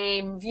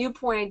same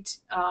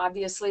viewpoint.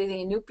 Obviously,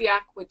 the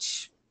Inuuteq,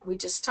 which we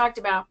just talked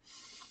about,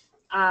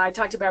 I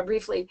talked about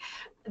briefly,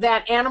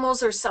 that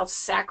animals are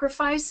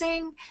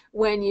self-sacrificing.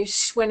 When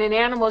an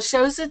animal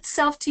shows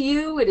itself to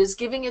you, it is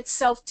giving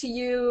itself to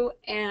you,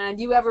 and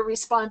you have a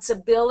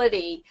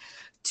responsibility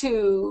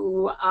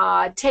to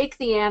take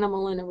the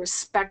animal in a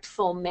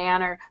respectful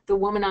manner. The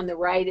woman on the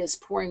right is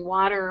pouring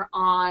water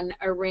on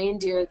a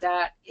reindeer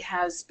that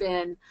has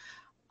been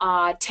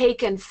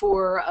taken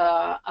for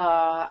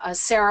a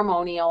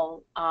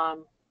ceremonial,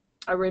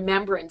 a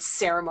remembrance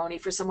ceremony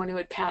for someone who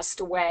had passed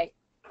away.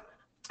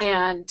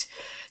 And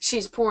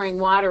she's pouring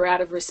water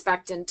out of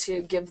respect and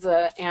to give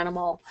the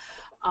animal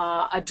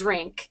a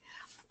drink.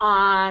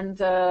 On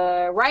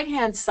the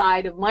right-hand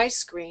side of my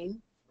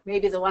screen,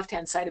 maybe the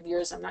left-hand side of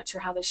yours, I'm not sure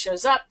how this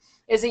shows up,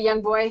 is a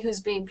young boy who's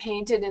being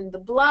painted in the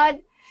blood.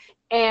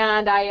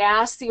 And I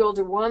asked the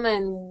older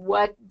woman,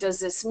 what does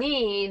this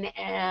mean?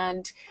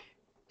 And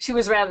she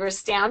was rather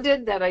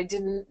astounded that I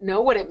didn't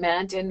know what it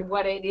meant. And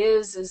what it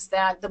is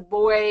that the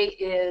boy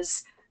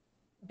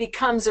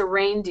becomes a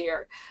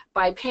reindeer.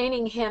 By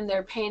painting him,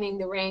 they're painting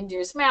the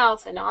reindeer's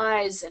mouth and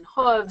eyes and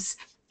hooves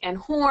and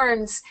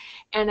horns.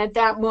 And at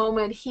that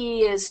moment,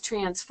 he is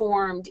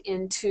transformed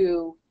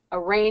into a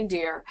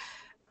reindeer.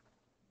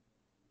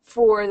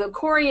 For the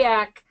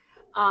Koryak,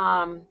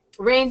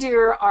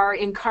 reindeer are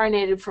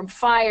incarnated from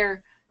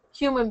fire.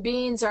 Human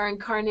beings are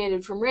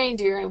incarnated from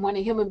reindeer. And when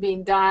a human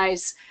being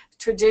dies,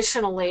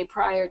 traditionally,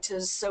 prior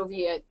to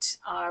Soviet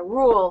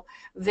rule,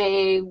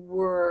 they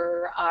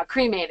were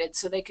cremated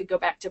so they could go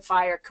back to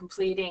fire,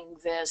 completing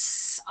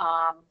this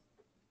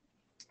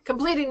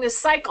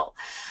cycle.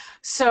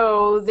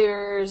 So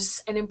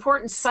there's an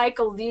important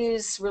cycle.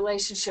 These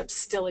relationships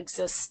still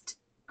exist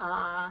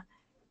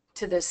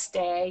to this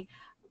day.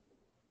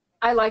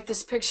 I like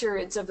this picture.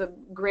 It's of a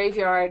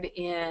graveyard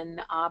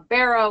in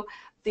Barrow.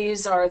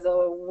 These are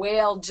the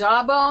whale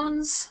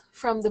jawbones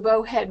from the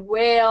bowhead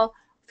whale,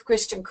 with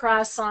Christian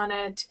cross on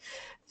it.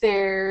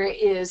 There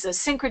is a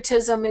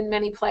syncretism in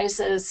many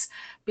places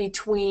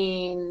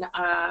between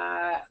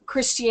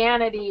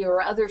Christianity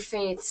or other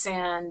faiths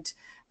and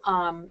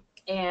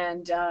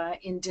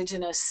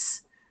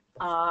indigenous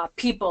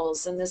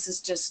peoples, and this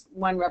is just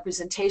one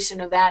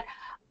representation of that.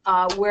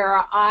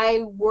 Where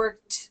I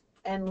worked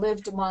and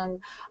lived among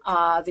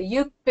the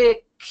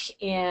Yupik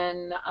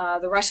in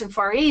the Russian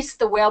Far East,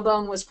 the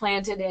whalebone was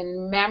planted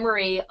in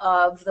memory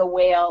of the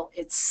whale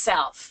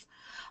itself.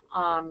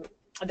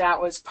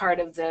 That was part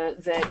of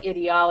the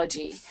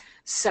ideology.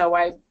 So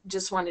I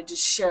just wanted to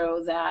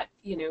show that,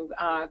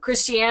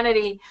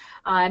 Christianity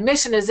and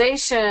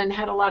missionization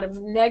had a lot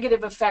of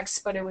negative effects,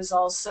 but it was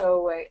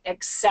also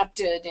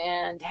accepted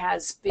and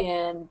has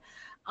been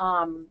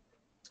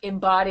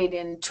embodied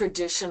in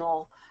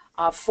traditional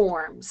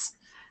forms.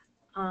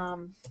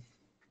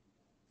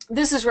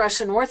 This is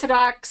Russian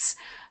Orthodox.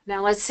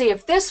 Now let's see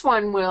if this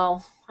one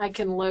I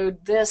can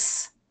load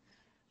this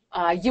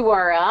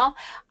URL.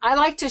 I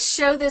like to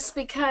show this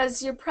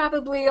because you're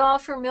probably all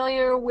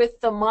familiar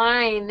with the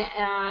mine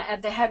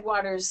at the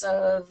headwaters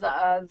of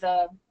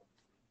the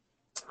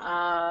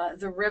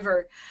the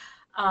river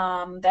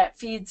that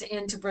feeds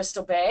into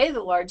Bristol Bay,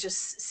 the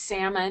largest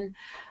salmon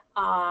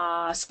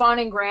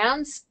spawning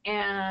grounds,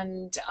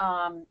 and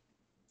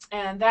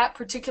that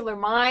particular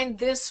mine,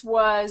 this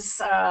was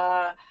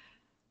a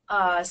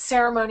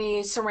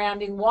ceremony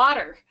surrounding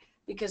water,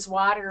 because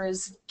water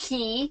is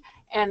key.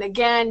 And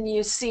again,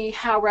 you see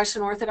how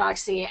Russian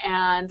Orthodoxy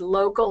and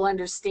local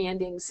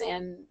understandings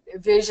and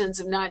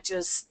visions of not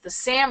just the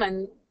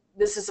salmon,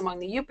 this is among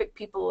the Yupik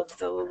people of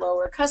the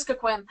lower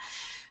Kuskokwim,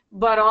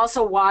 but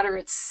also water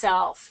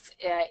itself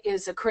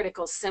is a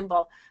critical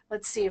symbol.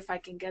 Let's see if I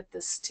can get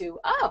this to,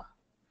 oh,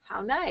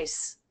 how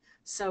nice.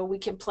 So we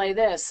can play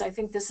this. I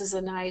think this is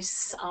a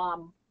nice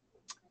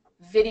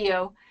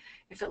video,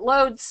 if it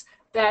loads,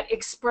 that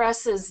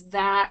expresses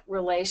that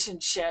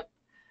relationship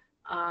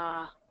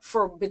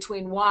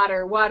between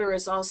water. Water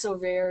is also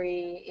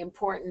very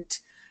important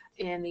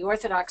in the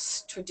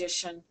Orthodox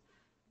tradition.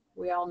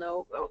 We all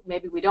know,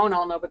 maybe we don't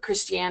all know, but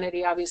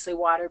Christianity, obviously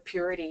water,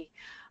 purity.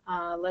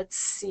 Let's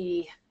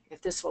see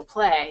if this will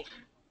play.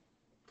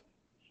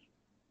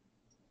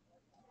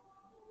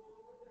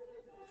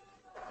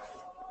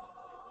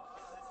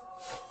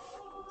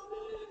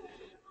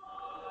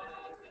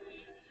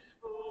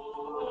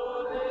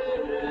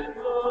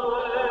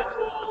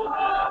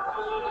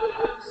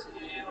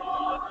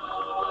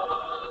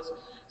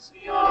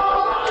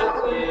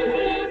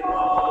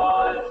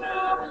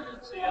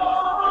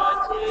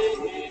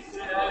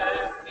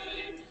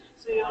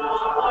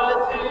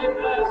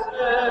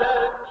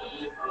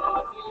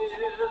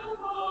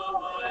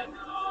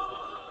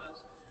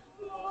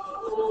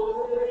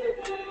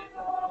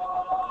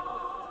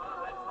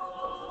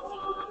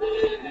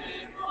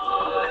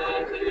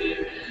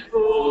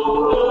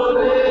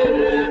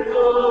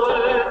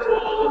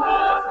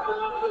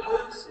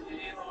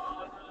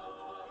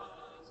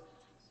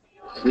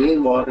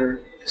 Clean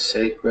water is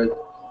sacred,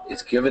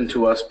 it's given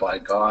to us by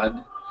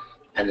God,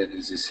 and it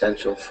is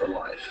essential for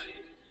life.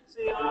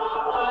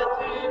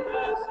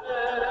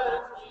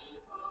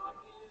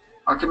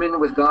 Our communion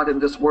with God in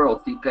this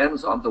world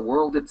depends on the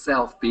world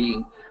itself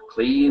being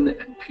clean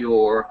and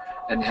pure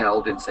and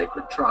held in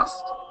sacred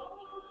trust.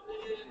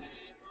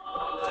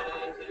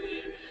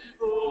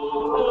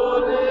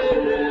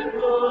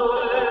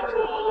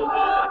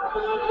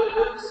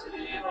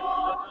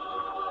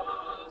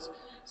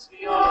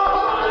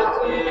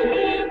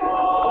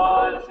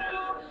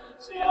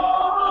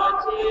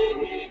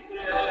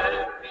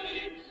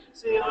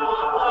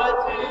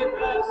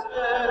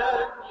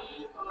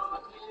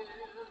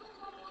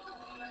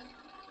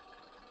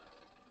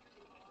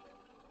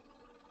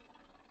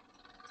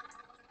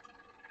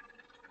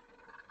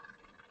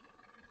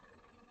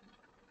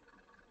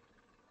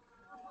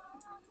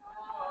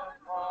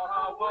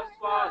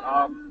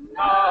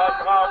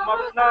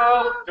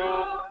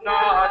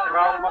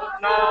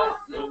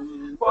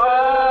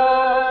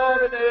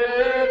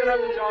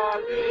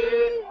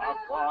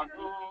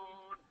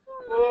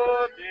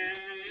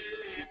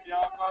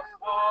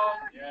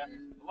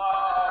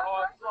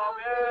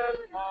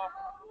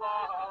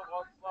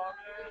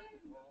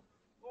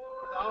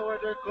 Thou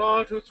art our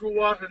God, who through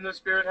water and the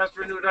Spirit hast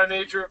renewed our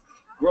nature,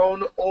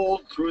 grown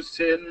old through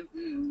sin.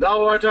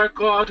 Thou art our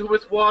God, who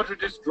with water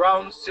didst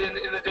drown sin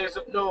in the days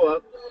of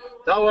Noah.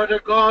 Thou art our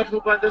God, who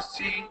by the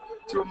sea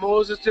through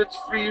Moses didst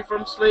free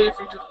from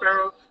slavery to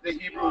Pharaoh the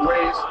Hebrew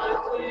race.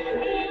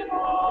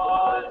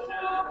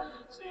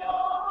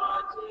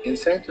 In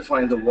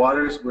sanctifying the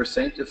waters, we're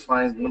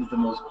sanctifying one of the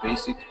most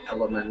basic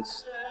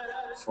elements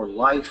for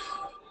life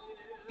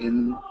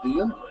in the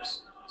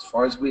universe. As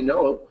far as we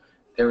know,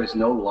 there is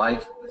no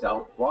life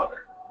without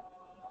water.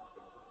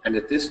 And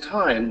at this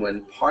time,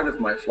 when part of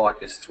my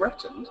flock is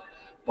threatened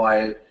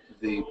by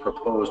the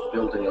proposed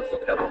building of the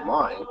Pebble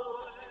Mine,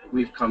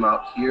 we've come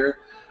out here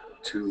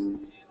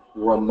to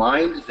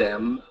remind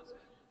them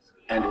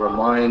and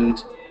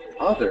remind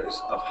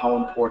others of how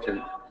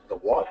important the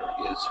water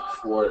is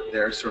for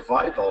their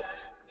survival.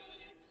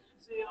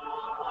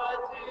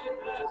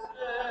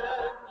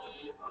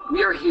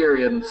 We are here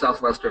in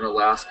southwestern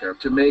Alaska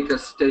to make a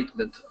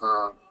statement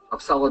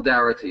of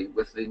solidarity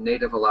with the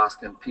Native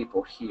Alaskan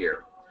people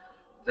here,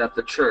 that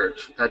the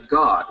Church, that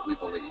God, we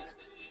believe,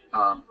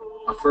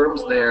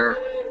 affirms their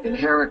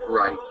inherent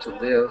right to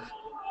live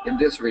in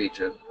this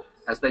region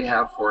as they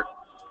have for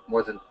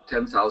more than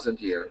 10,000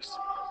 years.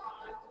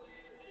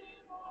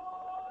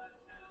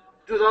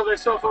 Do thou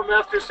thyself, O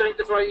Master,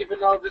 sanctify even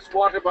now this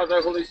water by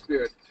thy Holy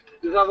Spirit.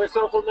 Do thou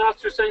thyself, O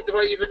Master,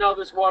 sanctify even now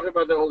this water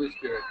by thy Holy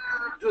Spirit.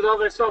 Do thou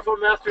thyself, O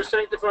Master,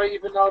 sanctify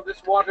even now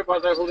this water by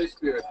thy Holy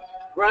Spirit.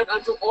 Grant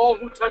unto all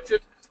who touch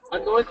it,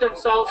 anoint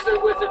themselves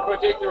therewith and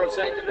partake thereof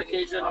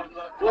sanctification,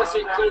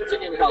 blessing,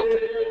 cleansing, and health.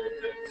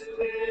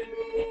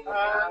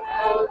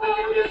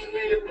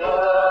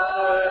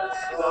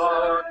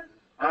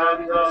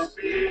 And the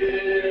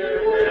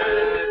Spirit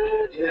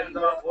in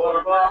the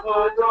form of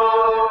a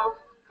dove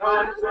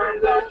confirm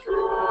the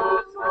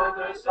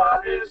truthfulness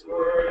of His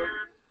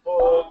word.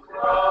 O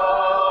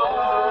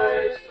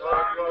Christ,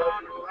 our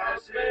God, who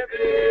has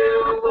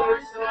revealed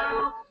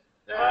thyself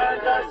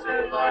and has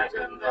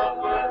enlightened the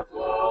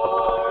world.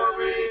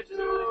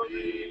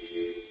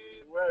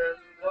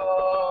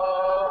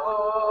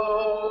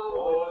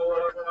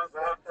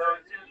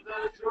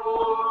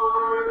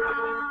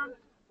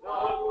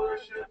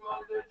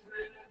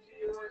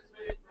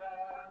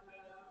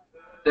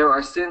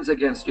 are sins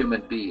against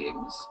human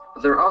beings.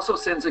 There are also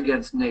sins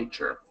against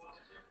nature.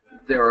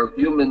 There are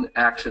human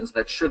actions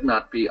that should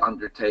not be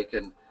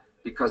undertaken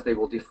because they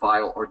will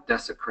defile or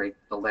desecrate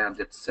the land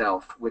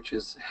itself, which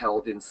is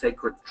held in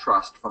sacred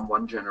trust from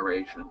one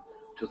generation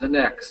to the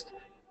next.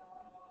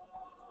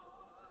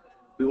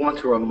 We want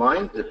to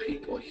remind the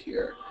people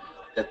here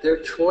that their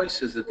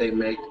choices that they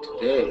make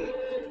today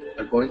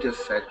are going to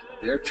affect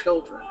their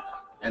children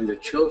and their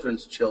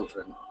children's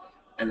children,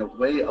 and a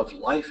way of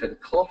life and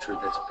culture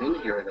that's been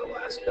here in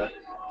Alaska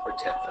for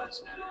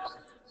 10,000 years.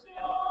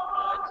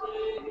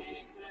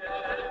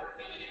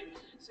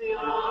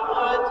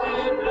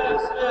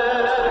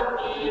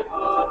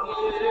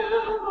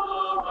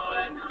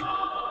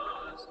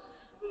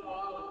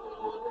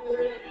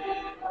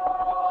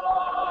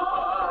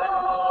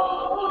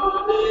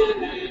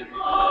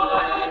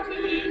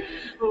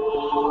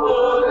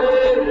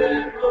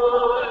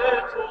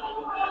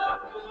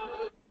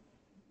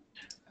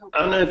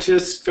 Anna,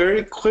 just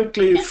very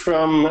quickly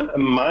from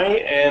my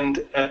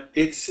end,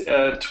 it's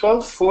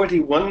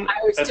 12:41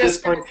 at this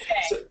point.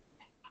 So,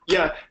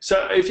 yeah,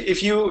 so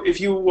if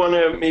you want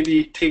to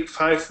maybe take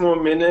 5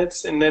 more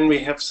minutes, and then we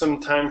have some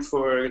time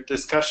for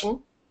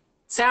discussion.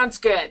 Sounds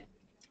good.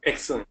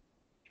 Excellent.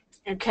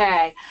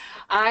 Okay,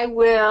 I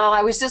will.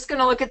 I was just going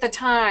to look at the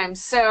time,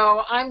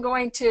 so I'm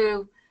going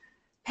to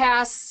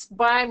pass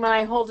by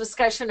my whole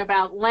discussion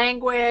about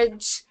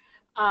language.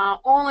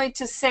 Only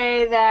to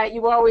say that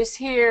you always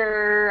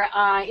hear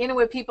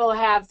Inuit people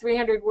have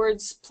 300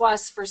 words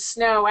plus for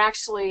snow.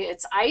 Actually,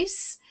 it's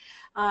ice,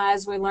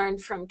 as we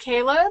learned from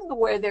Caleb,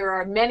 where there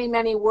are many,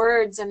 many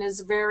words and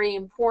is very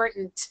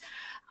important.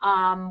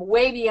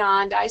 Way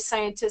beyond, ice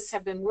scientists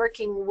have been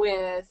working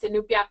with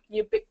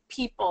Inuuteq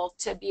people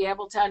to be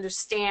able to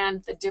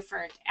understand the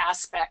different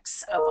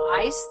aspects of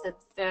ice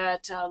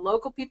that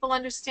local people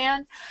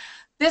understand.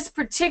 This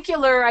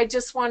particular, I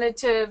just wanted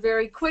to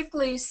very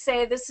quickly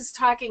say, this is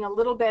talking a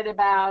little bit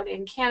about,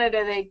 in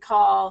Canada they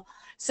call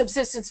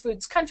subsistence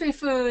foods country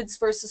foods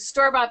versus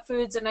store-bought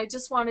foods, and I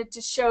just wanted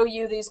to show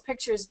you these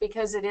pictures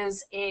because it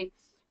is a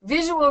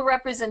visual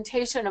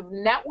representation of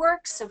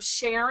networks of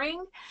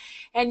sharing,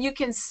 and you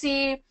can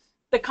see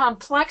the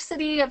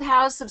complexity of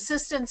how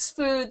subsistence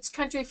foods,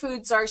 country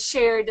foods are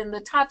shared in the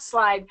top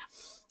slide,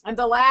 and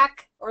the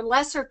lack or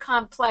lesser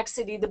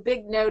complexity, the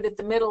big note at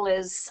the middle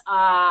is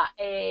a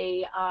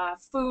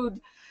food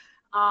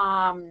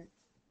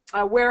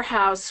a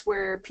warehouse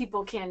where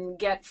people can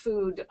get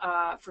food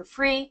for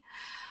free.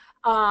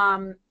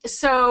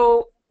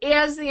 So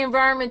as the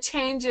environment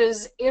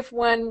changes, if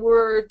one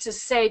were to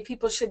say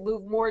people should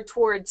move more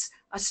towards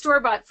a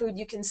store-bought food,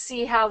 you can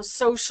see how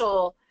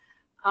social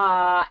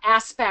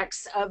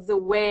aspects of the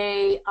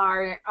way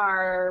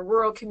our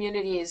rural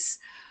communities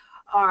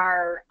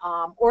are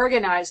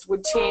organized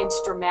would change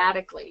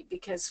dramatically,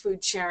 because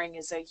food sharing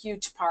is a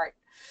huge part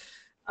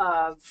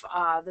of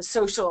the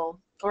social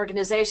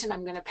organization.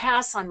 I'm going to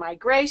pass on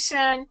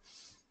migration.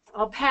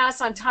 I'll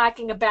pass on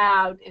talking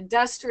about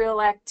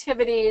industrial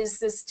activities.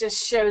 This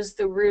just shows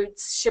the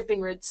routes, shipping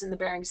routes in the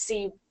Bering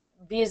Sea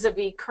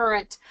vis-a-vis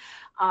current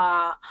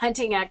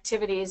hunting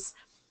activities.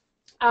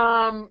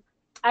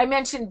 I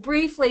mentioned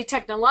briefly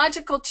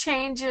technological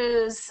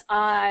changes.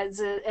 As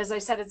I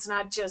said, it's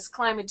not just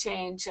climate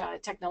change.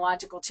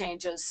 Technological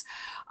changes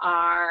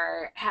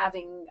are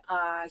having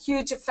a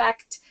huge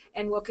effect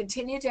and will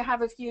continue to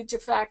have a huge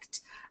effect.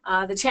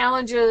 The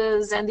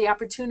challenges and the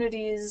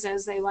opportunities,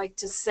 as they like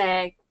to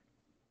say,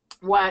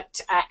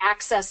 what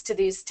access to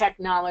these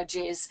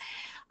technologies.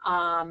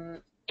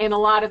 In a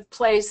lot of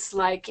places,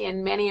 like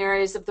in many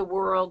areas of the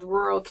world,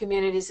 rural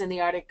communities in the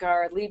Arctic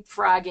are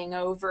leapfrogging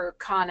over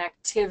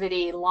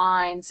connectivity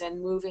lines and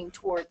moving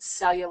towards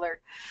cellular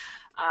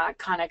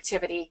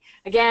connectivity.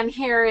 Again,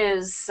 here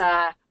is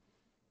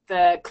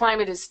the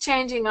climate is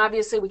changing.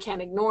 Obviously, we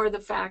can't ignore the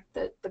fact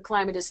that the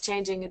climate is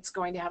changing. It's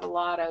going to have a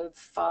lot of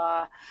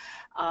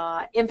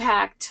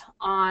impact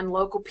on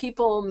local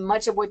people,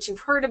 much of what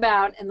you've heard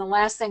about. And the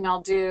last thing I'll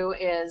do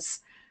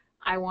is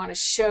I want to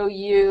show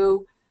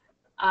you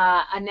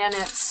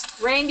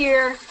Inuuteq's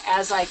reindeer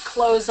as I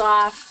close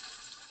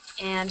off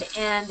and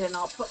end, and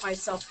I'll put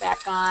myself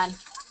back on.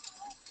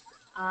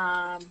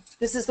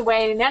 This is the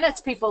way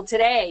Inuuteq's people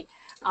today,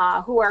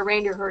 who are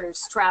reindeer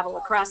herders, travel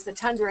across the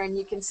tundra, and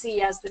you can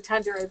see as the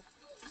tundra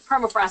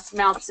permafrost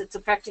melts, it's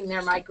affecting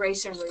their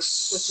migration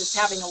routes, which is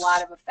having a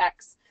lot of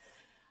effects.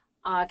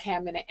 Okay,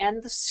 I'm going to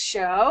end the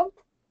show.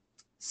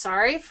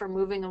 Sorry for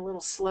moving a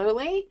little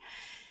slowly,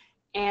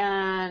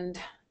 and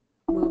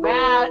move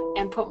out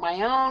and put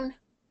my own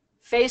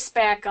face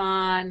back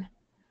on,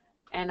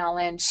 and I'll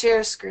end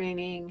share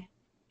screening.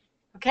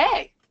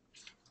 Okay.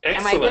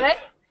 Excellent. Am I good?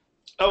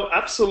 Oh,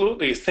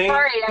 absolutely. Thank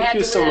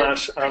you so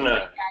much,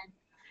 Anna.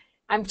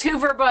 I'm too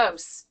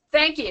verbose.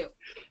 Thank you.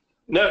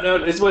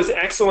 No, this was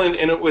excellent,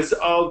 and it was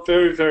all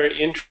very,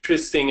 very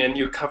interesting, and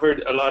you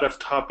covered a lot of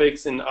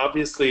topics, and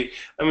obviously,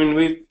 I mean,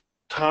 we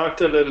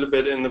talked a little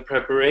bit in the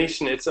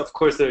preparation. It's, of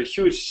course, a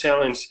huge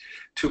challenge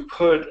to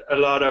put a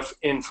lot of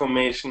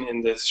information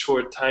in this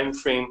short time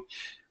frame.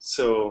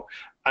 So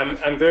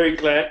I'm very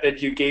glad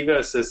that you gave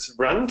us this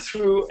run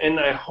through, and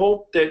I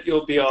hope that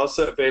you'll be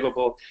also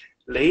available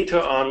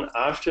later on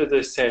after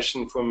this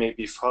session for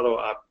maybe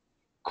follow-up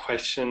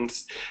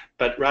questions.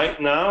 But right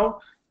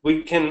now,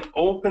 we can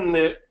open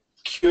the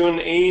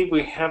Q&A.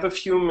 We have a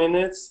few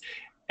minutes,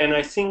 and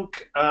I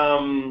think,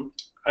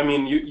 I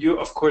mean, you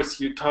of course,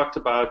 you talked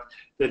about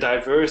the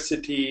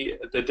diversity,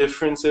 the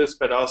differences,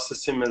 but also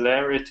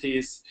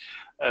similarities.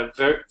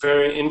 Very,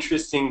 very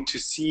interesting to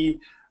see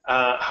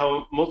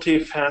how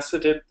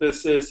multifaceted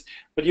this is.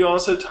 But you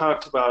also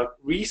talked about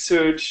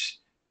research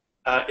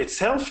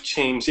itself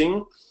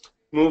changing,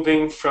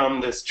 moving from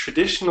this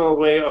traditional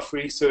way of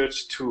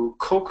research to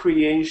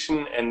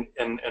co-creation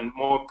and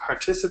more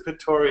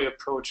participatory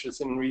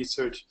approaches in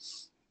research.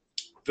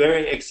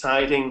 Very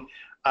exciting,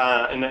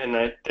 and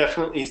I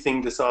definitely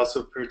think this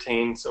also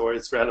pertains or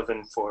is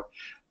relevant for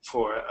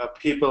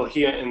people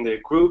here in the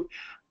group.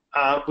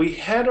 We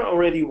had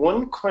already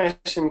one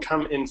question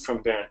come in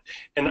from Bernd,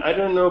 and I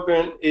don't know,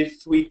 Bernd,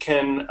 if we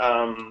can,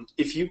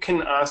 if you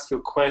can ask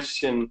your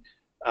question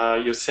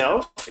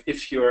yourself,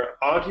 if your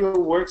audio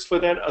works for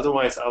that.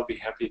 Otherwise, I'll be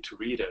happy to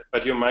read it.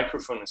 But your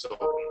microphone is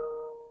open.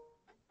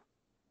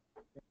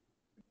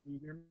 Can you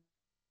hear me?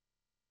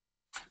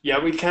 Yeah,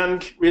 we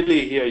can't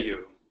really hear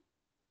you.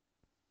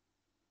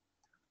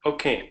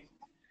 Okay.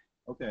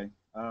 Okay.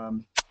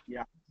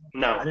 Yeah.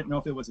 No. I didn't know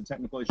if it was a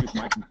technical issue with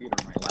my computer.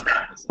 My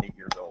laptop is 8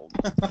 years old.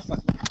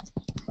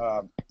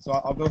 So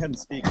I'll go ahead and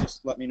speak.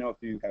 Just let me know if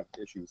you have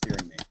issues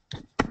hearing me.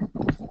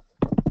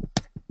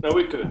 No,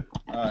 we're good.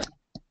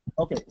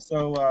 Okay,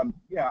 so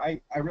yeah,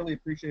 I really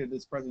appreciated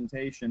this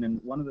presentation,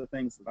 and one of the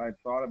things that I've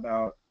thought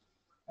about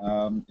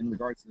in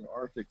regards to the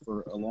Arctic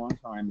for a long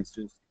time is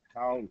just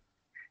how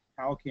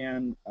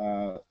can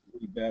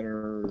we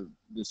better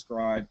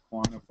describe,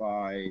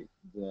 quantify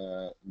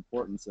the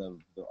importance of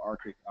the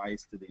Arctic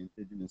ice to the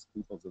indigenous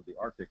peoples of the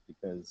Arctic,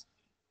 because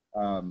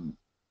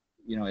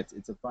you know,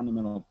 it's a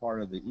fundamental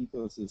part of the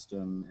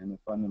ecosystem and a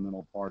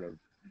fundamental part of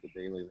the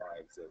daily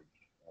lives of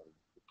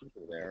the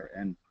people there.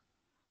 And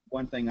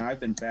one thing I've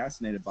been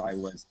fascinated by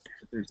was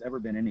if there's ever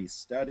been any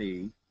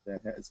study that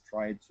has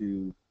tried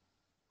to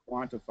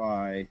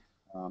quantify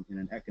in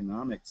an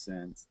economic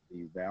sense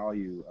the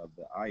value of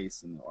the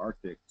ice in the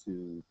Arctic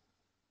to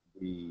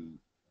the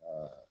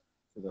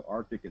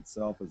Arctic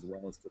itself, as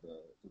well as to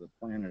the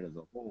planet as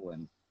a whole.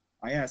 And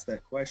I asked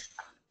that question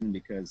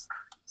because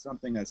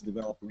something that's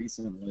developed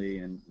recently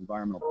in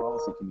environmental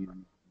policy community,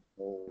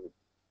 the whole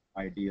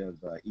idea of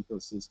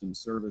ecosystem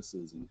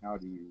services, and how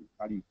do you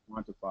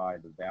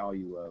quantify the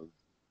value of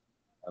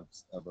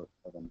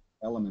an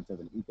element of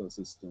an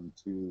ecosystem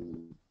to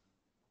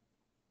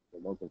the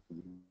local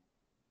community?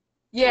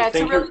 Yeah, it's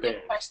a really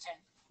good question.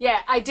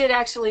 Yeah, I did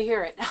actually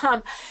hear it.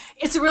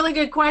 It's a really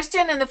good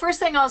question, and the first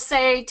thing I'll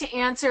say to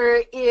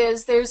answer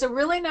is there's a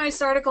really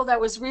nice article that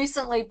was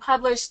recently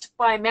published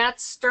by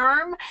Matt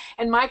Sturm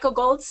and Michael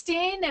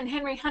Goldstein and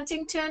Henry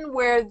Huntington,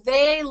 where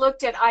they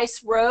looked at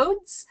ice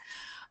roads.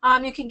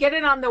 You can get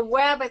it on the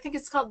web. I think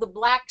it's called the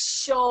Black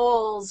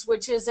Shoals,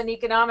 which is an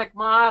economic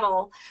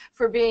model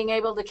for being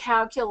able to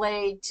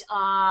calculate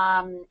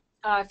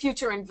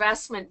future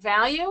investment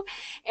value.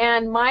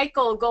 And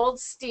Michael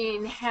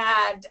Goldstein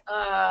had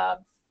a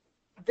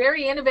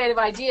very innovative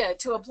idea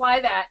to apply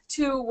that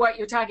to what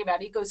you're talking about,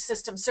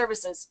 ecosystem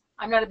services.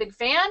 I'm not a big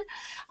fan.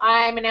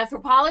 I'm an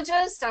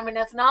anthropologist. I'm an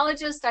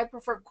ethnologist. I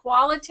prefer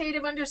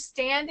qualitative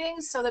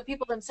understanding so that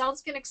people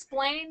themselves can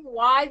explain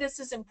why this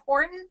is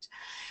important.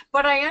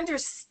 But I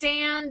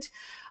understand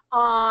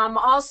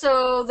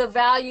also the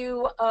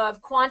value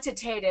of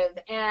quantitative.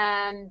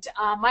 And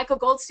Michael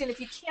Goldstein,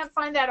 if you can't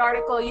find that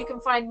article, you can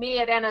find me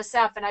at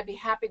NSF, and I'd be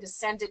happy to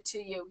send it to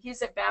you.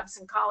 He's at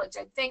Babson College.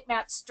 I think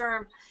Matt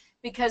Sturm,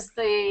 because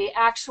the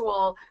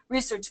actual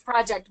research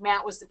project,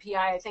 Matt was the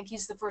PI. I think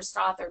he's the first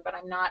author, but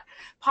I'm not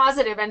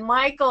positive. And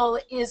Michael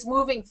is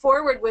moving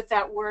forward with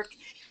that work.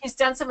 He's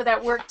done some of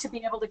that work to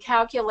be able to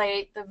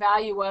calculate the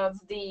value of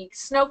the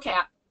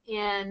snowcap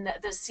in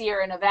the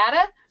Sierra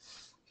Nevada.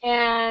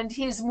 And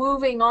he's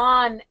moving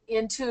on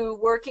into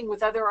working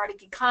with other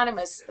Arctic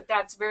economists, but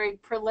that's very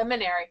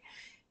preliminary.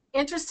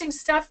 Interesting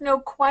stuff, no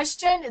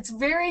question. It's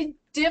very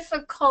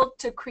difficult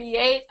to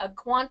create a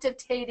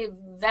quantitative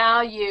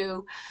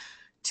value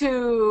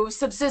to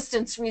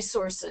subsistence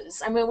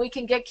resources. I mean, we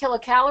can get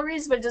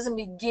kilocalories, but it doesn't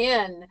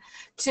begin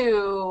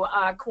to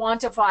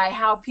quantify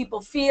how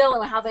people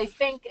feel and how they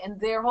think and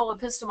their whole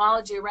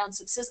epistemology around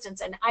subsistence.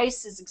 And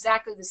ice is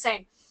exactly the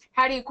same.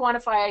 How do you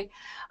quantify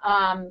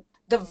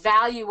the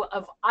value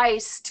of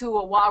ice to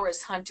a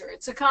walrus hunter?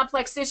 It's a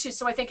complex issue,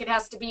 so I think it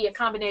has to be a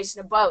combination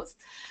of both.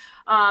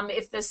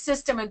 If the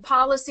system and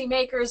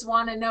policymakers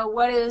want to know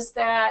what is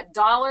that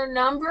dollar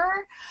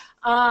number,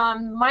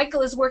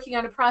 Michael is working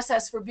on a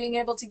process for being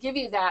able to give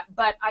you that.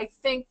 But I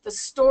think the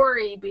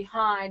story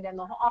behind and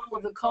all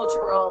of the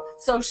cultural,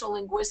 social,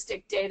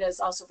 linguistic data is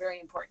also very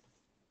important.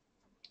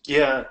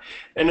 Yeah,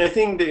 and I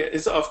think there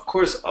is, of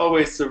course,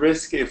 always the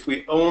risk if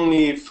we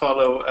only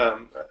follow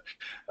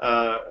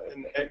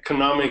an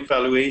economic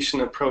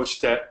valuation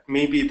approach that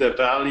maybe the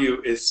value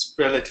is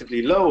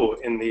relatively low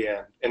in the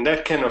end. And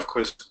that can, of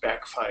course,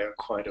 backfire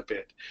quite a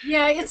bit.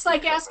 Yeah, it's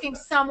like asking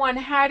someone,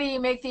 how do you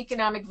make the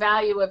economic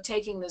value of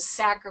taking the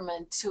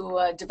sacrament to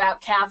a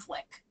devout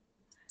Catholic?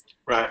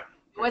 Right.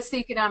 What's the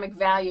economic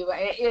value?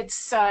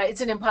 It's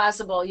an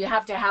impossible. You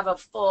have to have a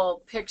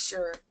full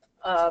picture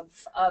of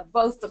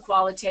both the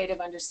qualitative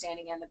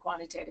understanding and the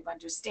quantitative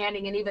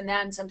understanding. And even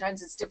then,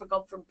 sometimes it's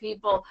difficult for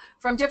people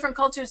from different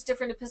cultures,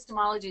 different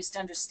epistemologies to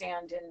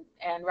understand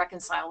and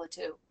reconcile the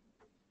two.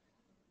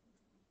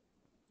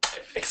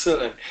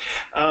 Excellent.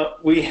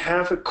 We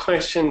have a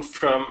question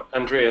from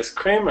Andreas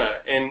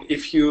Kramer. And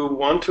if you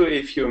want to,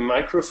 if your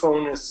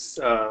microphone is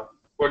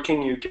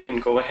working, you can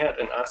go ahead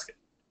and ask it.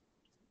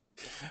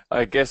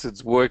 I guess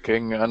it's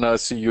working, and I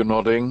see you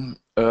nodding.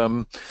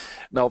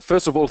 Now,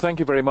 first of all, thank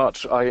you very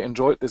much. I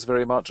enjoyed this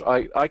very much.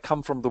 I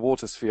come from the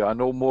water sphere. I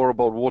know more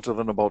about water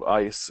than about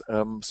ice,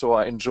 so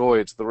I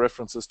enjoyed the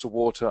references to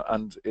water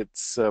and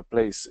its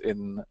place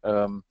in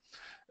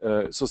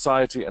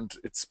society and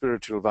its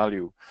spiritual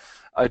value.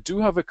 I do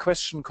have a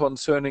question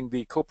concerning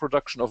the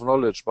co-production of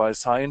knowledge by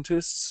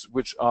scientists,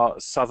 which are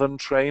Southern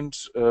trained,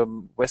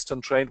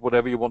 Western trained,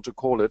 whatever you want to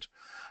call it,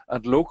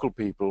 and local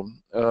people.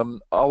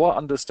 Our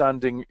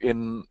understanding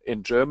in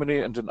Germany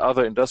and in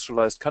other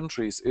industrialized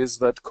countries is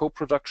that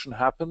co-production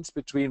happens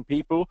between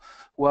people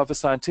who have a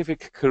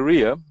scientific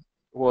career,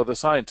 who are the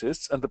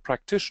scientists, and the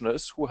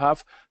practitioners who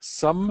have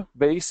some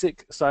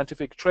basic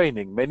scientific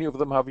training. Many of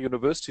them have a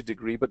university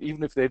degree, but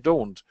even if they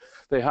don't,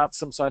 they had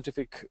some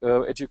scientific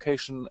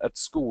education at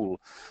school.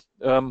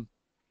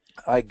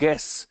 I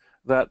guess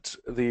that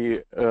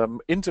the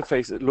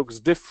interface, it looks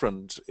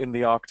different in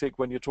the Arctic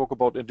when you talk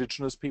about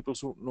indigenous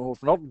peoples who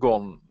have not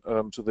gone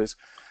to this,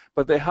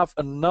 but they have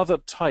another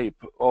type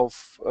of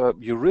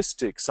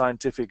heuristic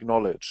scientific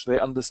knowledge. They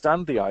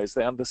understand the ice,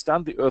 they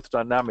understand the earth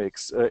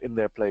dynamics in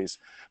their place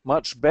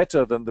much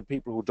better than the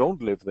people who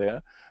don't live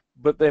there,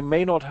 but they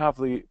may not have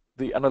the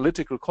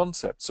analytical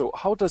concept. So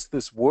how does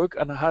this work,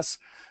 and has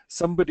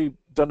somebody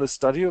done a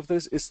study of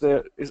this?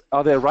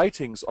 Are there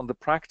writings on the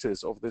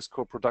practice of this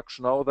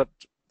co-production now that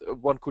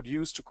one could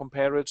use to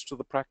compare it to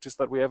the practice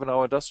that we have in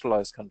our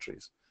industrialized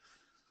countries?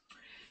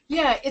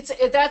 Yeah,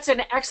 that's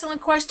an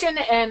excellent question,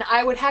 and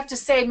I would have to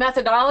say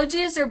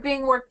methodologies are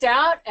being worked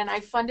out, and I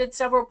funded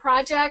several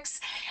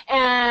projects.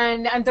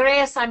 And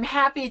Andreas, I'm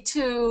happy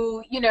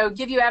to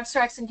give you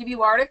abstracts and give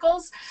you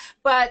articles,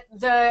 but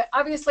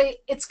obviously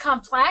it's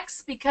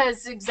complex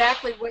because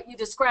exactly what you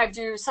described,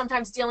 you're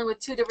sometimes dealing with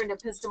two different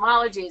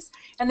epistemologies,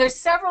 and there's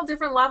several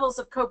different levels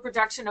of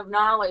co-production of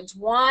knowledge.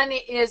 One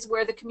is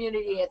where the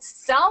community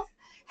itself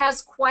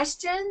has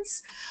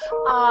questions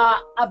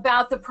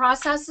about the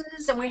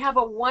processes, and we have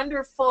a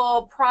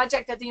wonderful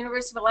project at the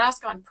University of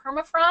Alaska on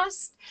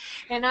permafrost,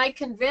 and I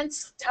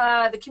convinced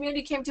the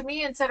community came to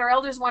me and said our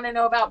elders want to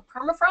know about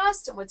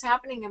permafrost and what's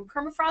happening in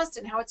permafrost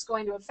and how it's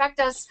going to affect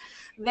us.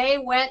 They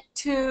went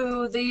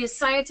to the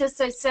scientists.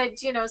 I said,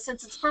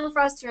 since it's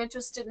permafrost, you're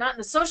interested not in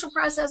the social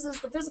processes,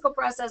 the physical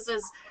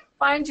processes.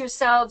 Find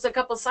yourselves a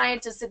couple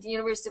scientists at the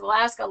University of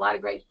Alaska, a lot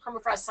of great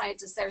permafrost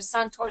scientists there,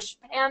 Santosh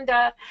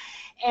Panda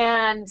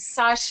and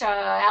Sasha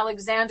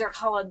Alexander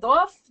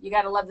Khaladov. You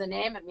got to love the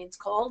name, it means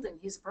cold, and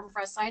he's a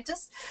permafrost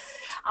scientist.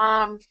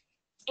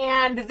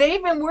 And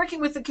they've been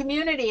working with the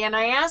community, and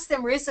I asked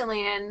them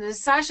recently, and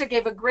Sasha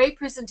gave a great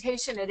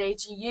presentation at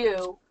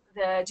HEU,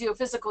 the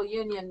Geophysical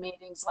Union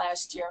meetings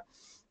last year.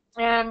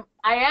 And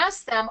I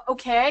asked them,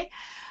 okay,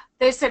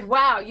 they said,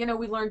 wow,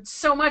 we learned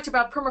so much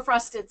about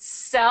permafrost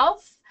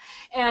itself,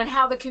 and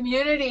how the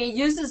community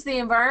uses the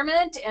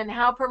environment and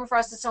how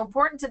permafrost is so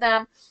important to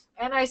them.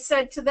 And I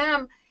said to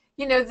them,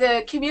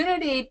 the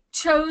community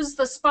chose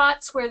the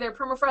spots where their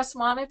permafrost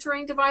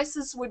monitoring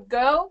devices would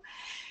go.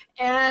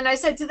 And I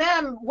said to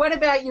them, what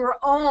about your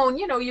own,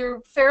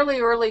 your fairly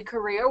early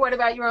career? What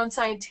about your own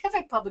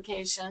scientific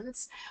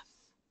publications?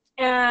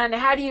 And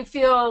how do you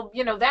feel,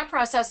 that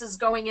process is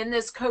going in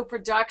this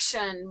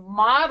co-production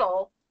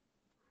model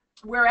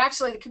where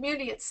actually the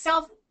community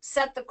itself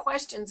set the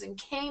questions and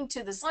came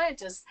to the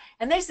scientists,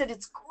 and they said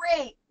it's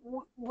great.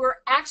 We're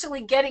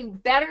actually getting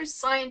better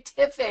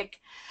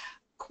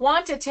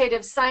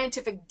quantitative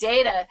scientific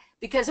data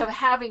because of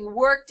having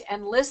worked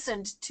and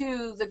listened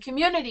to the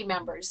community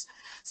members.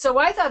 So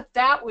I thought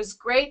that was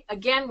great.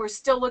 Again, we're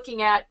still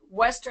looking at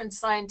Western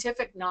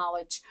scientific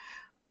knowledge.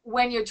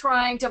 When you're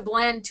trying to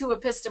blend two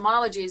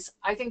epistemologies,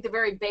 I think the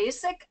very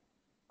basic,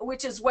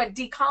 which is what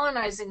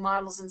decolonizing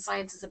models in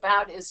science is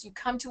about, is you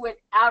come to it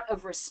out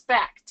of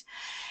respect.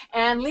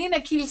 And Lena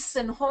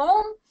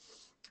Kielsen-Holm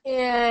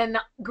in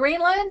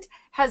Greenland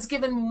has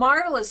given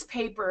marvelous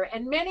paper,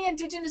 and many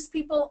indigenous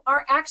people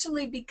are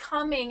actually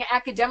becoming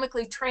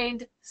academically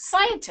trained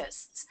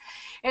scientists.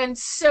 And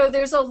so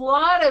there's a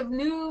lot of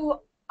new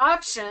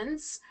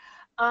options.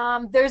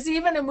 There's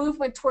even a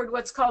movement toward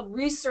what's called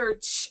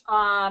research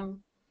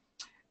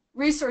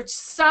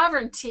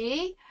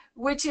sovereignty,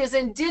 which is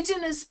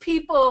indigenous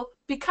people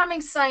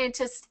becoming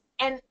scientists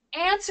and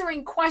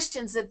answering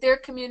questions that their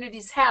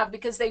communities have,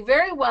 because they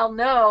very well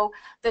know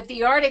that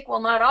the Arctic will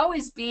not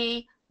always be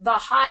the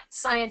hot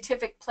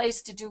scientific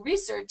place to do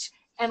research,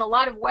 and a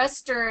lot of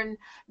Western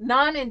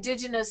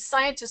non-Indigenous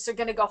scientists are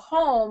going to go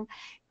home,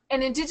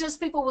 and Indigenous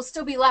people will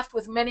still be left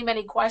with many,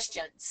 many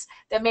questions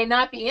that may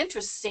not be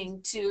interesting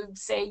to,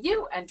 say,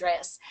 you,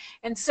 Andreas.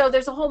 And so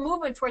there's a whole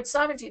movement towards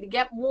sovereignty to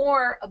get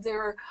more of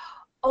their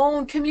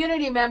own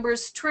community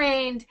members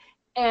trained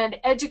and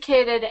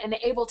educated and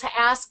able to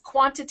ask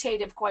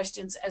quantitative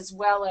questions as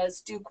well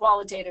as do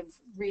qualitative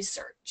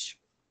research.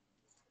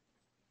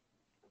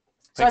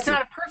 So it's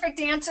not a perfect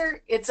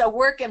answer. It's a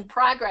work in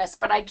progress,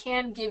 but I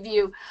can give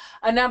you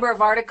a number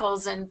of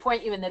articles and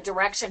point you in the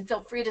direction.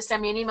 Feel free to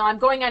send me an email. I'm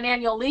going on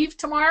annual leave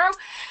tomorrow,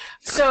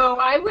 so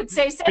I would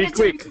say send it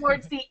to me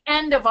towards the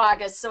end of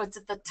August, so it's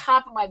at the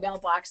top of my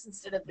mailbox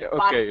instead of the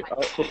bottom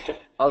of my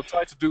I'll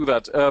try to do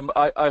that.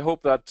 I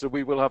hope that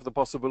we will have the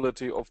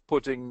possibility of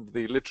putting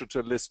the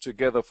literature list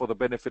together for the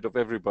benefit of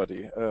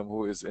everybody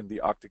who is in the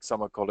Arctic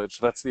Summer College.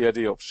 That's the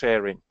idea of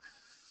sharing.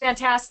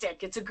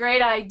 Fantastic. It's a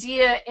great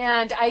idea.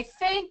 And I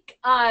think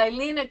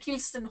Lena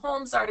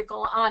Kielsten-Holm's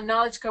article on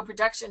knowledge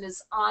co-production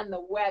is on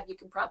the web. You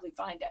can probably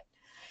find it.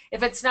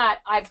 If it's not,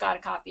 I've got a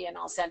copy and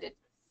I'll send it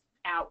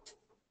out.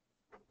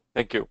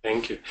 Thank you.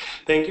 Thank you.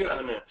 Thank you,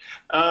 Anna.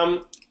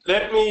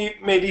 Let me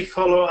maybe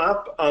follow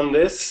up on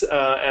this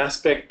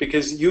aspect,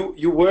 because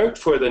you worked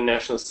for the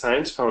National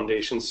Science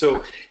Foundation.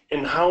 So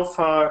in how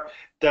far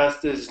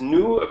does this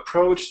new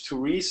approach to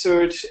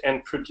research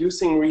and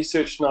producing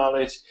research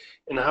knowledge,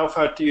 and how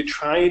far do you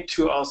try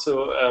to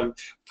also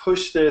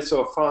push this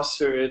or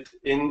foster it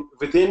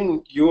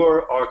within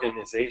your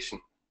organization?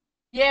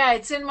 Yeah,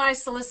 it's in my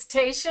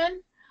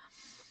solicitation,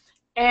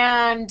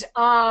 and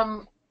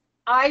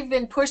I've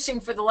been pushing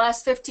for the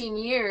last 15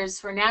 years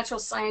for natural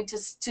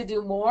scientists to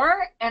do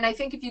more. And I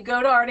think if you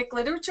go to Arctic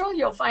literature,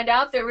 you'll find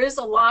out there is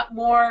a lot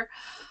more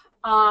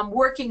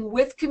working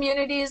with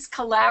communities,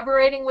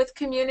 collaborating with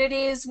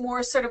communities,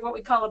 more sort of what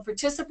we call a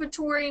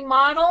participatory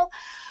model.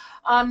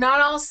 Not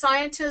all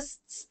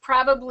scientists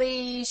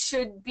probably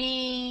should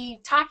be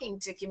talking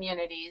to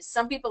communities.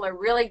 Some people are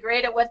really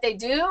great at what they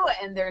do,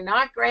 and they're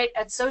not great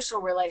at social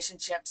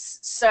relationships.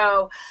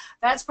 So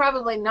that's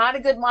probably not a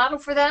good model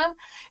for them.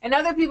 And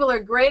other people are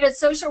great at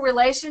social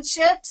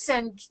relationships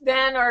and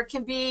then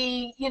can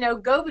be, you know,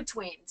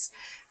 go-betweens.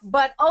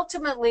 But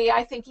ultimately,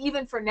 I think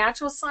even for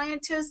natural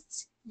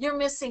scientists, you're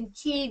missing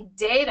key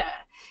data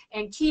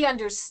and key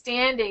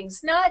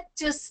understandings, not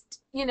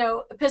just, you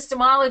know,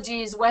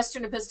 epistemologies,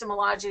 Western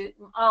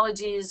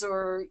epistemologies,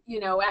 or, you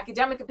know,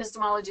 academic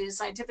epistemologies,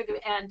 scientific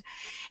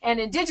and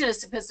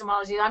indigenous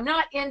epistemology. I'm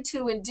not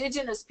into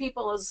indigenous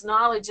people's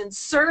knowledge and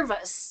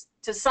service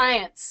to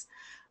science.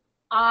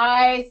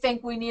 I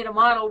think we need a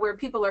model where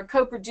people are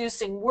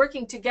co-producing,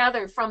 working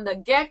together from the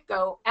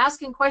get-go,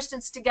 asking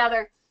questions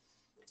together,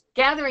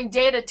 gathering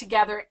data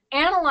together,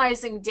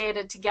 analyzing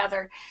data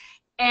together,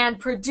 and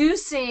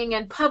producing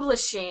and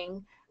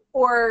publishing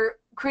or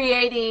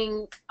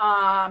creating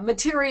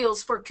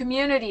materials for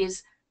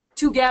communities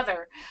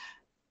together.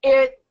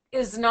 It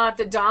is not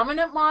the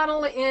dominant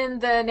model in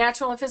the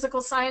natural and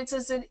physical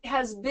sciences. It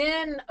has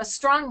been a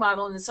strong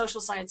model in the social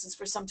sciences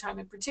for some time,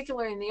 and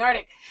particularly in the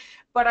Arctic.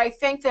 But I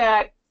think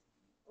that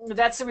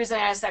that's the reason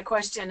I asked that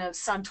question of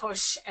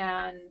Santosh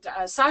and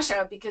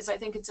Sasha, because I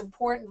think it's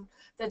important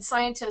that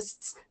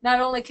scientists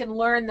not only can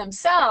learn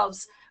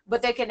themselves,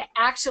 but they can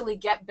actually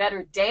get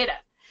better data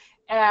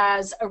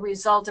as a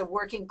result of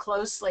working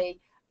closely.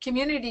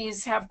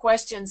 Communities have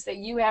questions that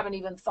you haven't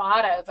even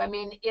thought of. I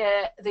mean,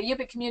 the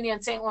Yupik community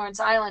on St.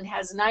 Lawrence Island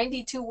has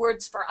 92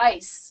 words for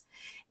ice,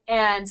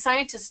 and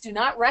scientists do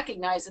not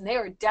recognize, and they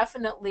are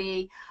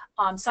definitely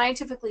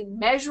scientifically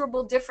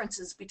measurable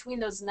differences between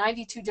those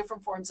 92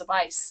 different forms of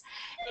ice.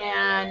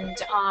 And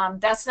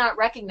that's not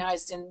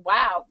recognized, and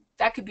wow,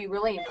 that could be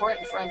really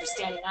important for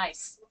understanding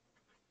ice.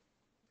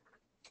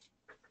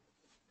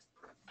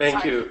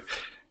 Thank you.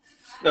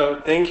 No,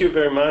 thank you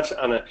very much,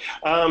 Anna.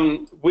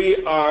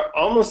 We are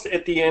almost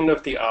at the end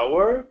of the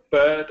hour,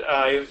 but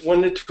I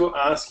wanted to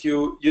ask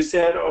you, you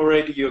said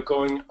already you're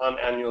going on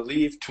annual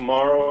leave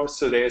tomorrow,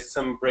 so there's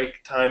some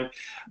break time.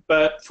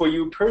 But for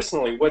you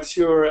personally, what's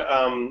your,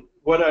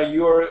 what are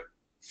your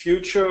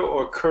future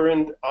or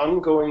current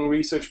ongoing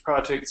research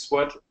projects?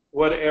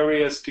 What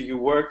areas do you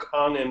work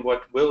on, and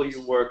what will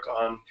you work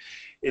on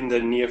in the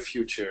near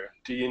future?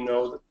 Do you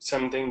know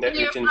something that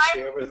you can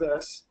share with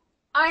us?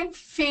 I'm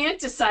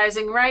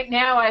fantasizing right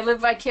now. I live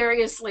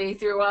vicariously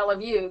through all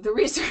of you, the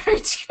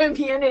research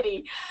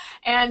community.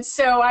 And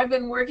so I've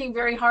been working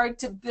very hard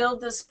to build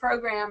this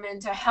program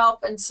and to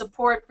help and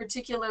support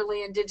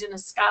particularly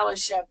Indigenous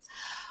scholarship.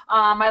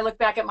 I look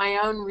back at my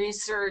own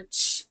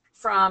research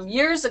from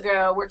years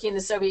ago working in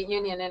the Soviet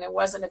Union, and it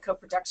wasn't a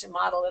co-production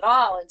model at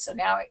all. And so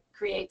now it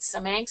creates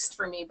some angst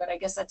for me, but I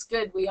guess that's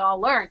good. We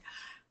all learn.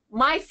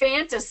 My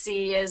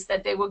fantasy is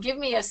that they will give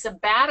me a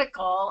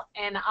sabbatical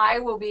and I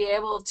will be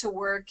able to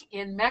work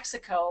in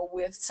Mexico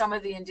with some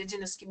of the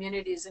indigenous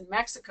communities in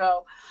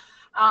Mexico,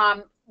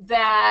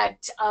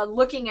 that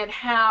looking at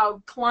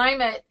how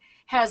climate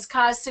has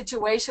caused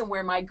situation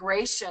where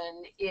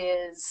migration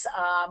is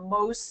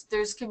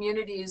there's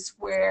communities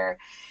where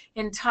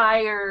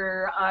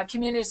entire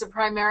communities are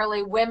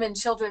primarily women,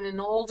 children,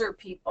 and older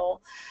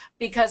people,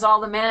 because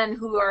all the men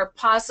who are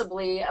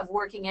possibly of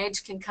working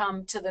age can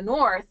come to the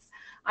north.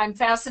 I'm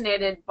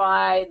fascinated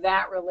by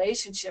that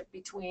relationship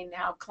between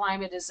how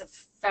climate is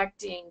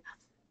affecting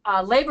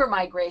labor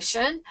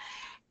migration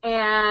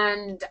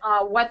and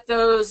what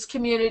those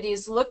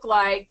communities look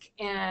like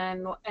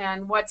and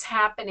what's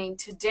happening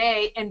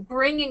today, and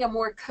bringing a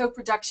more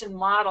co-production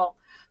model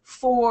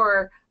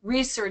for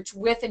research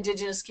with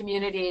indigenous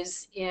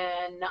communities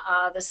in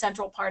the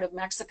central part of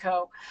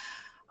Mexico.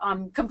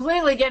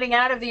 Completely getting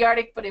out of the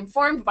Arctic, but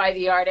informed by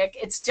the Arctic.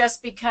 It's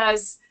just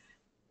because,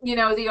 you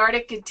know, the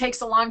Arctic, it takes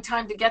a long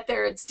time to get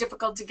there. It's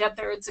difficult to get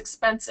there. It's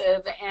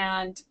expensive.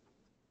 And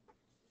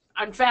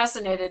I'm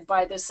fascinated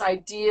by this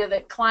idea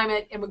that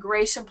climate,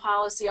 immigration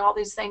policy, all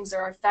these things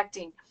are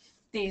affecting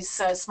these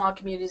small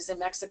communities in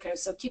Mexico.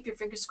 So keep your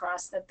fingers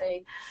crossed that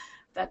they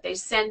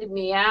send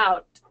me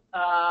out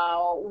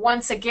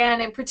once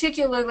again, and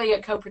particularly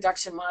a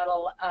co-production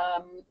model.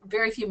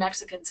 Very few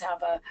Mexicans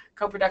have a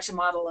co-production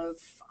model of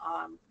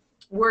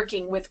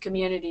working with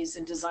communities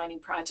and designing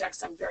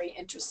projects. I'm very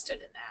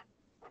interested in that.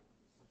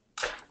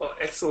 Well,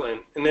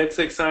 excellent. And it's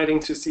exciting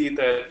to see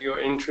that your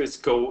interests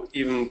go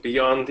even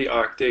beyond the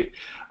Arctic.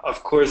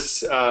 Of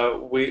course,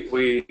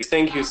 we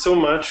thank you so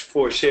much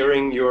for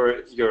sharing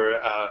your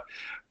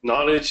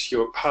knowledge,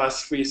 your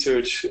past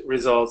research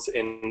results,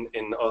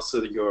 and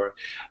also the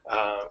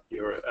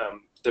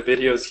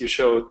videos you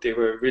showed. They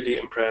were really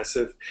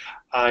impressive.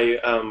 I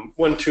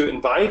want to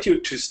invite you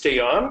to stay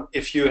on.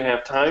 If you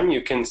have time,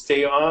 you can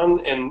stay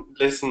on and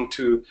listen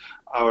to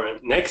our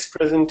next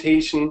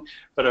presentation.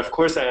 But of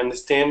course, I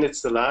understand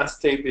it's the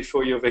last day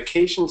before your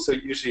vacation, so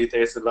usually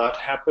there's a lot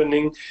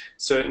happening.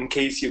 So in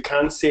case you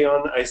can't stay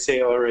on, I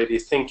say already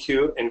thank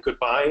you and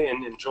goodbye,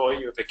 and enjoy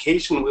your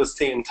vacation. We'll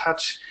stay in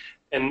touch.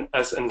 And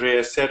as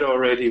Andrea said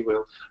already,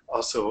 we'll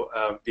also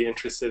be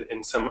interested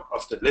in some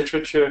of the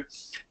literature.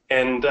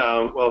 And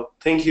well,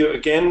 thank you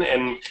again.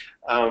 And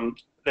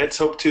let's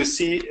hope to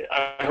see,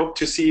 I hope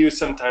to see you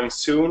sometime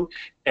soon.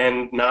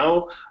 And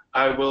now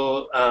I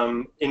will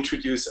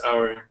introduce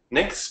our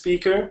next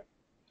speaker.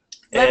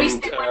 Let me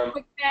say one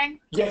quick thing.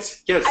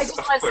 Yes, yes. I just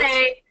want to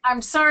say, I'm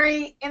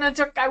sorry,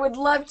 Inuuteq, I would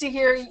love to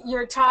hear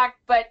your talk,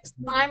 but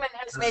Simon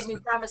has made me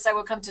promise I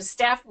will come to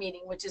staff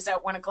meeting, which is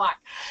at 1 o'clock.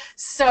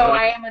 So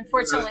I am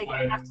unfortunately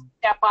going to have to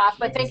step off,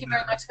 but thank you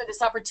very much for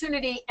this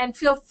opportunity. And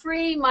feel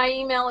free, my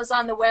email is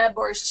on the web,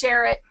 or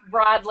share it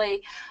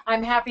broadly.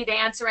 I'm happy to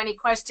answer any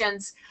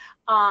questions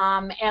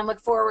and look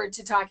forward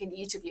to talking to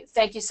each of you.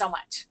 Thank you so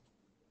much.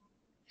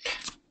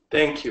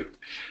 Thank you.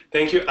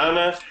 Thank you,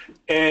 Anna.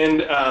 And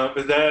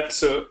with that,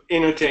 so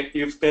Inuuteq,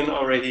 you've been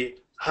already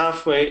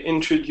halfway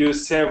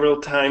introduced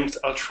several times.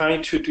 I'll try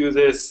to do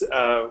this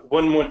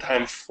one more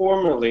time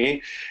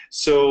formally.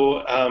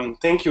 So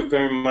thank you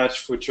very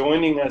much for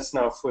joining us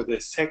now for the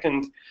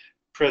second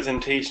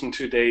presentation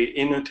today,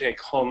 Inuuteq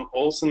Holm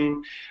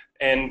Olsen.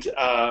 And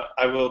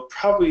I will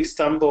probably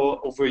stumble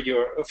over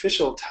your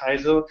official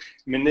title,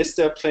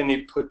 Minister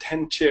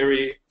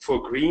Plenipotentiary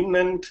for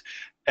Greenland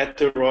at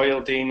the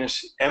Royal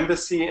Danish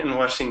Embassy in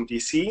Washington,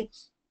 D.C.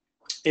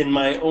 In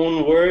my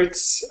own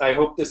words, I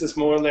hope this is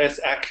more or less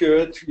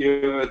accurate.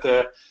 You're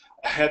the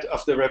head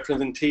of the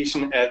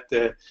representation at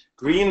the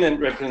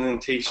Greenland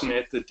representation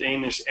at the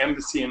Danish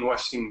Embassy in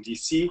Washington,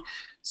 D.C.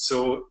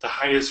 So the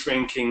highest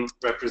ranking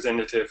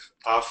representative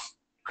of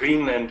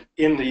Greenland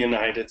in the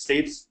United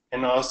States,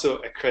 and also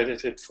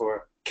accredited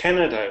for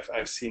Canada, if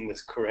I've seen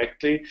this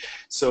correctly.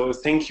 So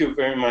thank you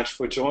very much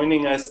for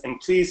joining us, and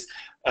please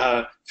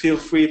feel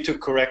free to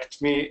correct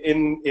me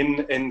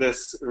in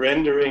this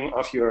rendering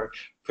of your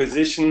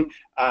position.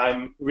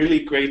 I'm really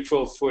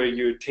grateful for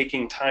you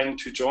taking time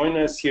to join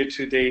us here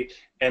today,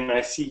 and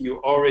I see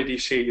you already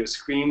share your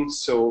screen,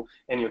 so,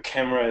 and your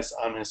camera is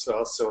on as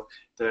well. So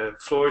the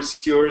floor is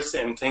yours,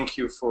 and thank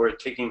you for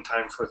taking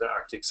time for the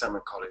Arctic Summer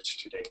College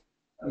today.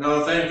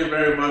 No, thank you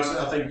very much.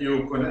 I think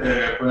you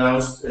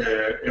pronounced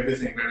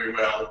everything very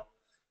well.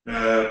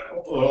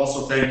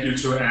 Also, thank you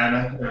to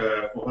Anna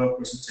for her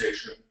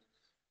presentation.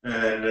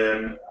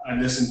 And I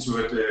listened to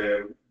it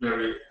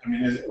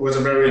it was a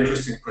very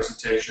interesting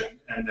presentation.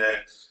 And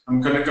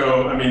I'm going to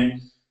go,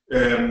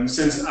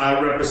 since I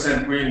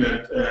represent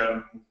Greenland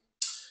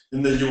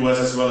in the US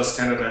as well as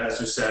Canada,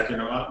 as you said,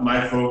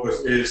 my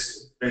focus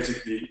is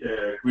basically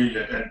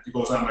Greenland. And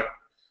because I'm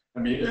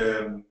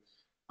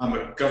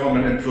a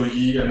government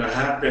employee, and I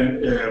have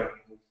been,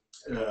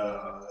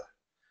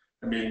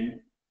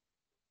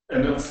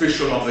 an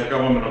official of the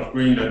government of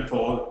Greenland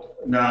for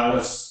now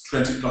is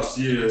 20+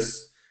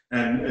 years,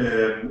 and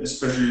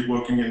especially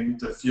working in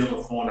the field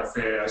of foreign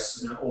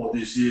affairs all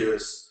these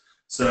years.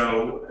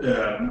 So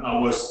I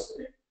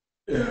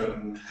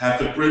had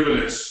the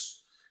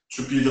privilege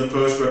to be the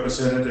first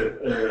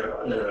representative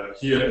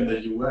here in the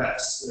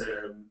US.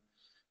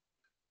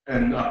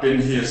 and I've been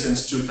here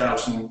since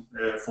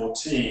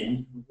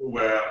 2014,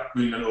 where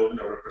Greenland opened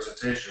a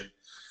representation.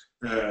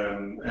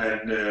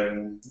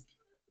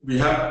 We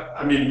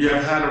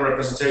have had a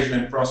representation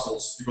in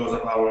Brussels because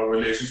of our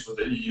relations with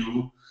the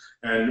EU,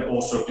 and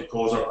also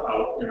because of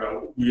our,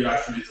 we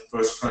actually the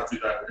first country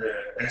that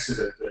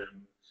exited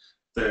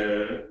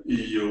the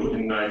EU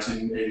in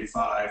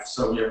 1985.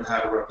 So we have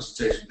had a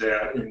representation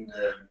there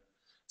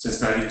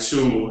since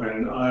 '92,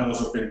 and I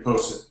also been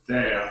posted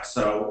there.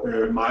 So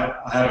I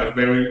have a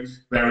very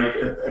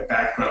varied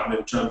background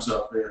in terms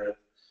of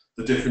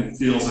the different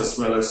fields as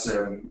well as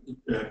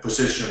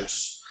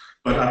positions.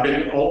 But I've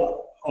been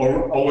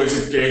always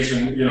engaged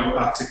in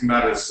Arctic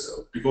matters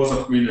because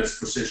of Greenland's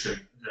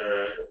position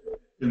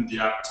in the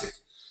Arctic,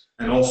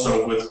 and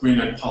also with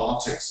Greenland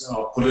politics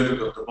or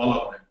political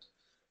development.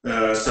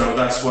 So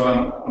that's what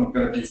I'm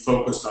going to be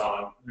focused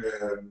on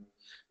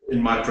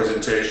in my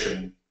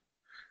presentation.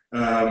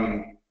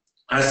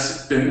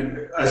 As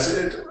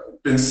it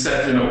been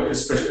said,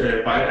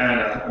 especially by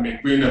Anna,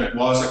 Greenland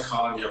was a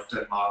colony of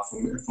Denmark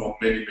for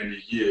many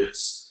years.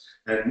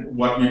 And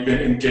what we've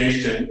been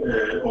engaged in,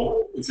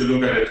 or if you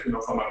look at it,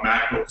 from a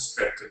macro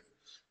perspective,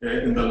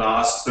 in the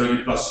last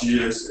 30+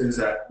 years, is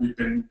that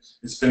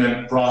it's been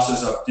a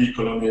process of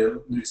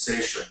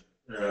decolonialization,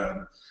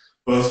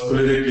 both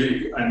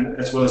politically and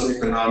as well as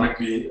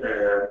economically,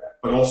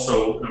 but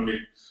also,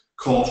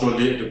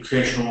 culturally,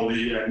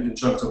 educationally, and in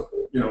terms of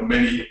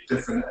many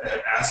different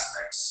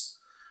aspects.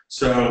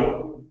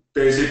 So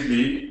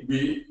basically,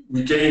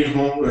 we gained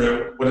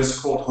what is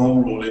called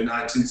home rule in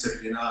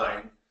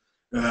 1979.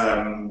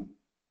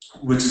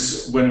 Which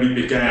is when we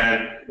began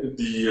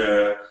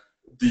the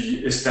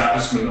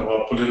establishment of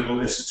our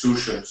political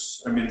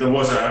institutions. There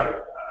was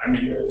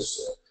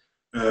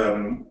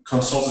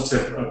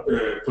consultative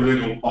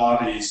political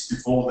bodies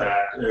before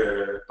that,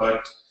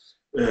 but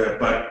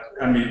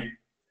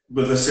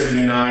with the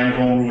 '79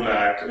 Home Rule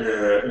Act,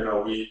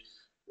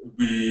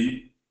 we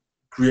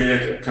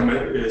created,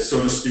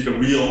 so to speak, a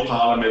real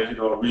parliament,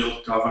 a real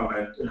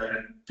government,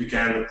 and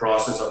began the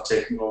process of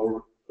taking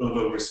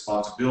over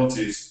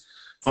responsibilities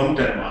from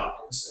Denmark.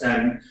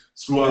 And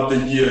throughout the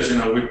years,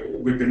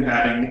 we've been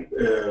adding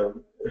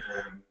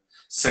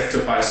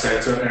sector by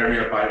sector,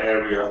 area by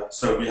area.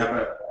 So we have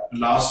a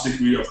large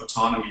degree of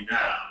autonomy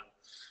now,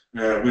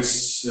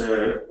 which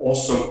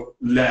also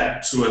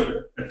led to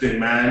a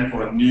demand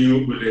for a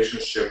new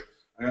relationship,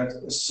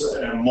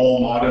 a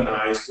more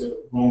modernized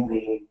home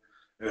rule,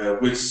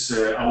 which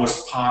I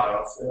was part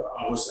of.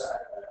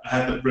 I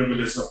had the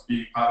privilege of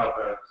being part of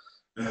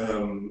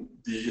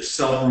the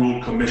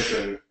Self-Rule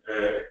Commission,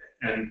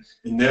 and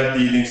in their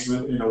dealings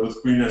with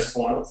Greenland's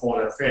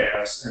foreign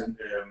affairs,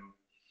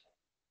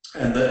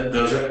 and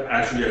there's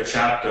actually a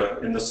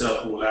chapter in the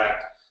Self-Rule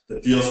Act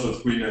that deals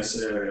with Greenland's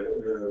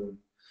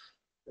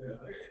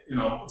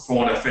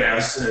foreign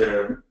affairs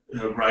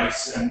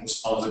rights and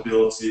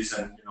responsibilities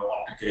and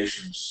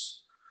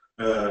obligations.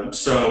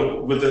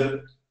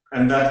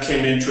 And that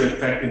came into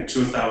effect in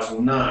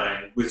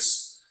 2009,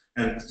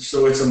 and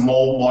so it's a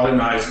more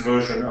modernized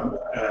version of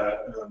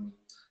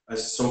a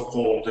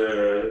so-called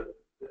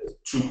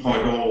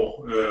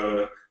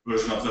 2.0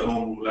 version of the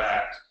Home Rule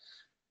Act.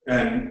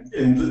 And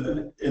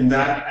in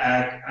that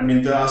act,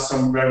 there are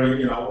some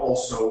very,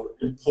 also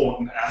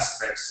important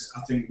aspects, I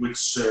think,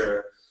 which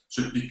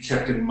should be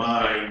kept in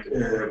mind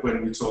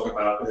when we talk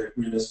about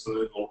Greenland's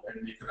political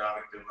and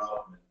economic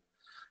development.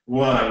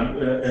 One,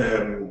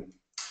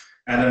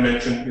 Anna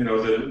mentioned,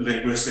 the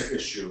linguistic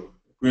issue.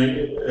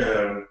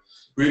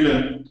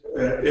 Greenland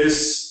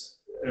is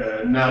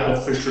now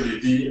officially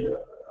the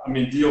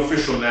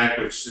official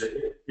language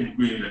in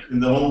Greenland. In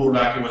the Home Rule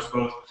Act, it was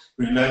both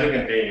Greenlandic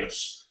and Danish,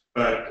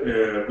 but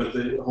with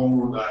the Home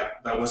Rule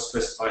Act, that was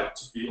specified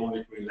to be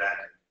only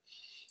Greenlandic.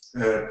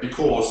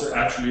 Because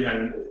actually,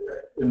 and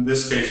in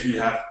this case, we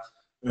have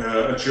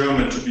a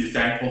German to be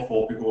thankful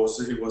for, because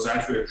it was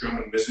actually a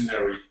German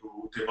missionary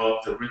who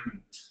developed the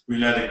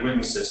Greenlandic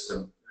written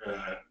system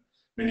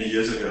many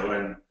years ago,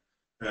 and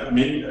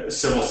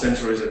several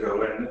centuries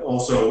ago. And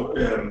also,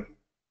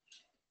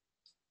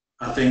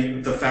 I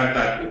think the fact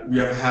that we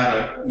have had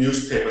a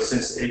newspaper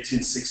since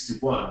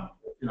 1861,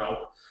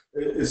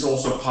 is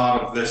also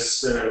part of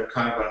this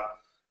kind of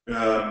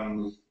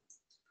a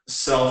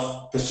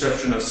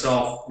self-perception of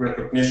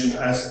self-recognition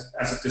as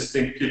a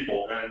distinct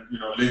people, and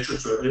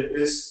literature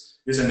is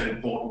an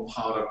important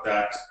part of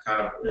that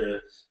kind of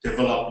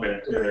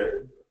development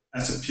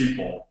as a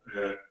people.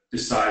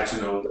 Besides,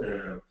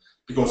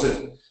 because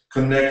it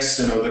connects,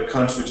 the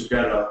country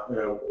together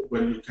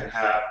when you can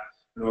have,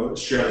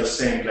 share the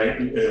same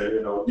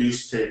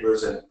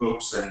newspapers and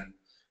books and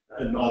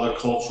other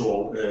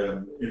cultural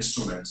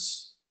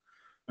instruments.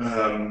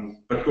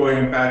 But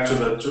going back to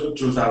the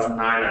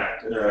 2009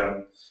 Act,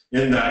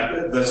 in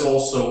that there's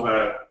also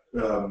a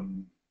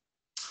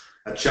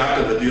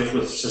chapter that deals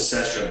with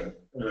secession,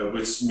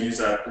 which means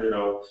that it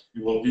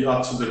will be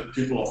up to the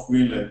people of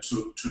Greenland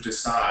to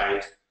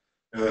decide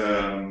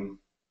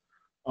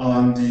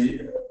on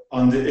the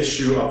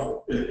issue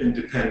of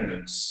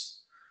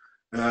independence.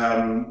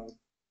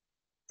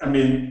 I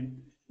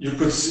mean, you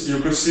could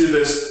see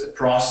this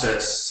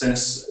process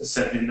since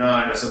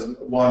 '79 as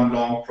one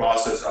long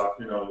process of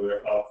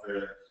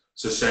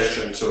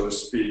secession, so to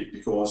speak,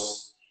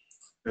 because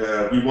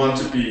we want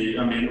to be.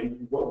 I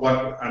mean,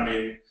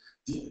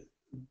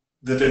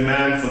 the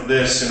demand for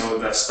this,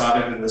 that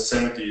started in the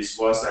 '70s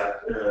was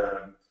that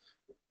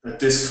a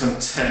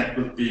discontent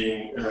with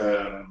being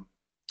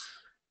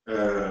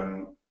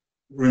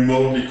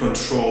remotely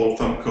controlled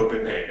from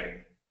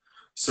Copenhagen.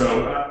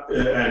 So,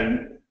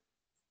 and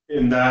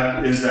in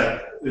that is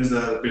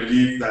the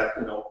belief that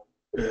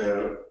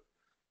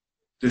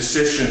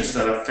decisions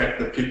that affect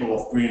the people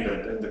of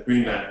Greenland and the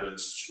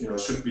Greenlanders,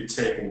 should be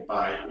taken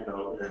by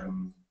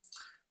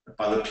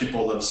the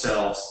people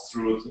themselves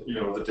through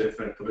the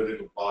different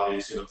political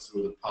bodies,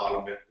 through the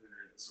parliament,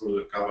 through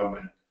the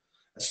government,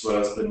 as well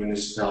as the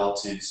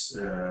municipalities.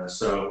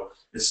 So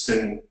it's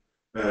been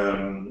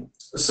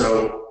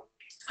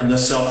and the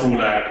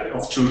Self-Rule Act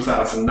of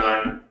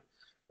 2009,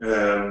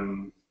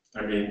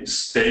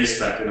 states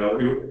that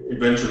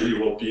eventually it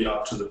will be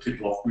up to the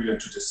people of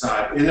Greenland to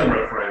decide in a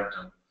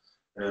referendum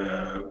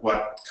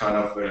what kind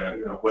of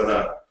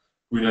whether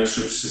Greenland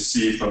should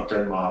secede from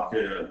Denmark,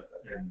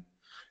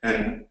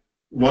 and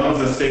one of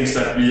the things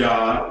that we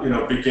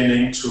are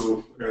beginning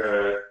to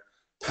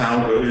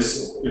ponder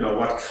is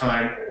what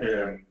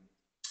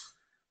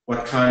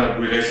kind of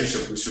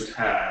relationship we should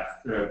have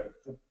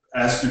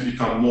as we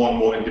become more and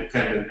more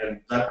independent,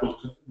 and that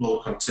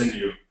will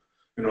continue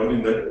in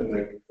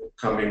the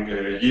coming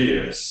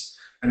years.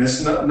 And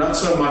it's not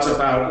so much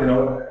about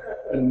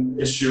an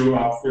issue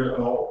of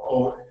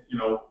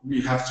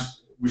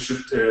we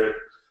should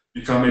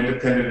become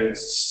independent in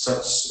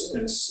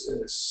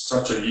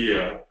such a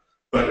year,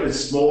 but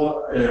it's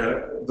more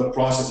the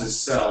process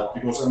itself,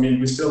 because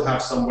we still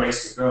have some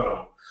ways to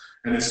go,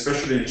 and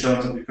especially in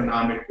terms of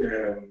economic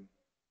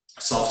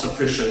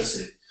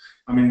self-sufficiency.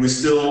 We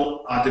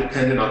still are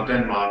dependent on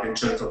Denmark in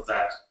terms of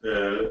that,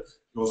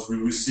 because we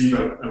receive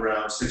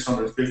around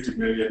 $650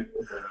 million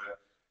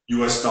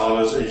US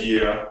dollars a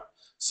year.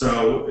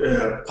 So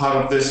part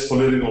of this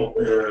political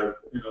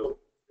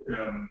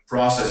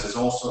process has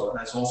also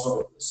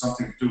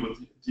something to do with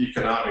the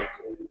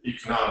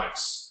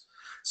economics.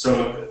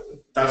 So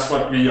that's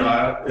what we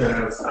are,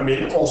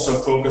 also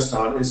focused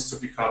on, is to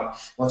become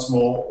much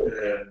more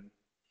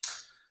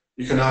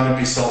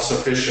economically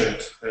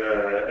self-sufficient,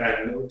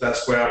 and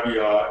that's where we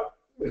are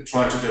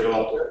trying to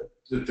develop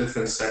the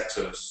different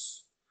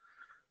sectors.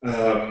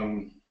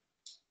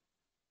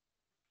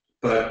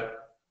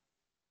 But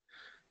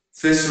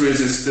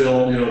fisheries is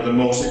still, the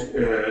most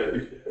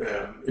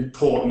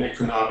important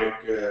economic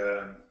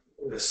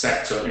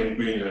sector in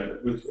Greenland,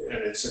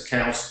 and it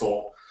accounts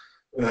for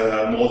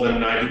more than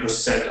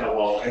 90% of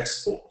our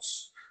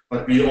exports.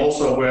 But we are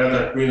also aware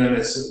that Greenland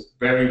is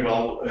very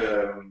well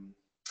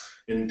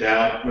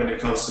endowed when it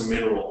comes to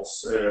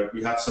minerals.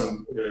 We have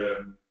some,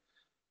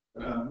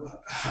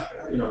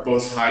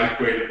 both highly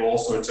graded, but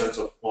also in terms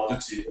of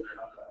quantity,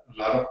 a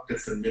lot of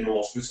different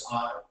minerals which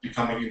are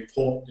becoming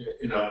important,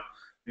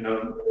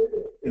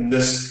 in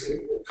this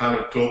kind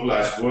of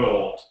globalized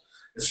world,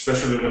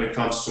 especially when it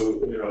comes to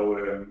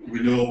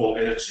renewable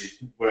energy,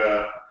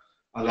 where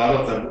a lot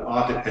of them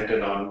are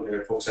dependent on,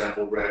 for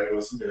example, rare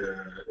earth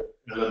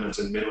elements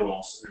and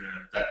minerals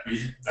that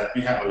we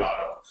have a lot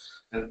of.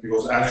 And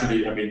because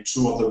actually,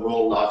 two of the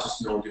world's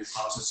largest known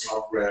deposits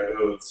of rare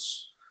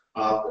earths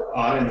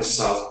are in the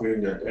South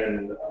Greenland,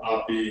 and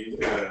are being,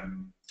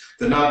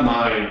 they're not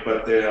mined,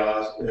 but they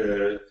are,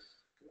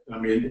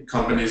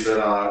 companies that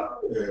are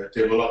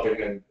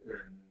developing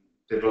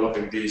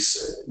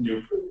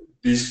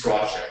these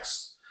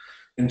projects.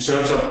 In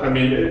terms of,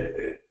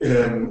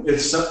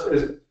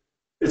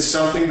 it's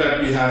something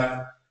that we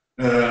have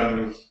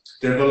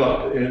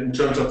developed in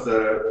terms of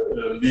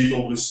the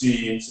legal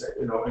regimes,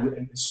 and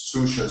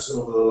institutions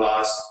over the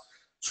last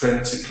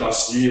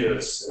 20+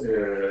 years.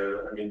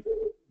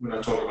 When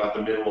I talk about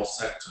the mineral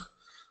sector,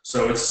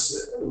 so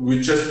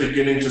we're just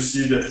beginning to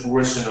see the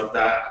fruition of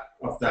that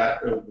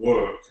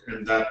work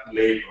and that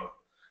labor,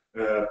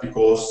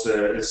 because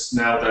it's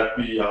now that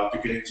we are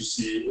beginning to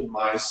see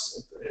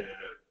mines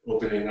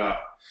opening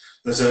up.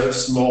 There's a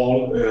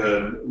small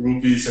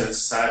rubies and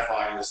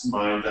sapphires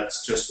mine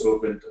that's just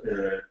opened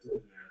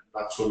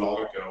not too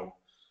long ago,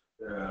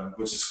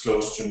 which is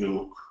close to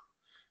Inuuteq.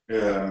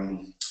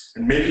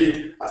 And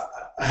maybe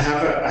I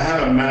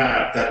have a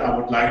map that I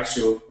would like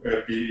to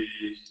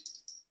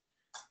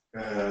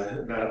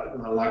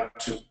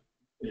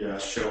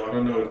show. I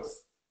don't know if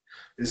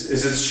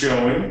is it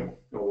showing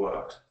or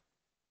what?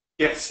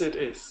 Yes, it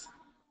is.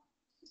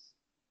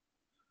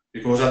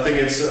 Because I think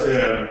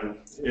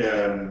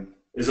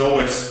it's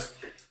always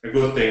a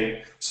good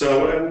thing.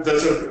 So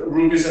there's a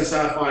rubies and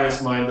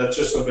sapphires mine that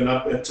just opened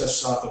up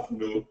just south of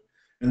Inuuteq,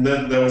 and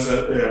then there was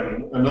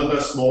another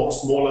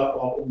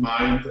smaller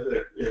mine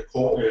that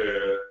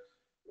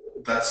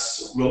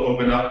will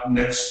open up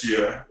next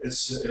year.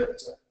 It's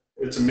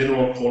a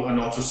mineral called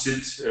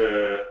anthropology.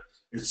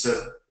 It's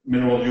a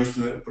mineral used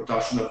in the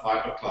production of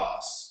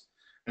fiberglass,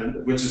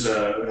 and which is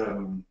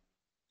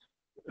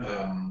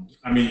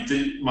I mean,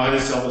 the mine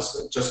itself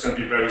is just going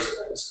to be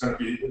it's going to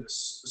be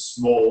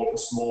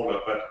smaller,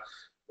 but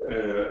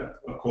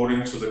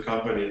according to the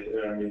company,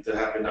 I mean, they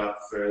have enough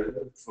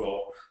to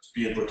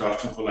be in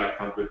production for like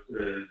 100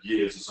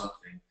 years or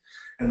something.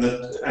 And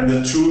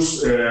the two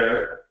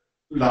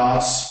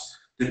large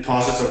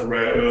deposits of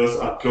rare earth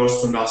are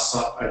close to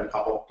Nassau and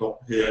Kerttula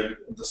here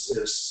in the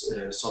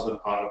southern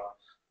part of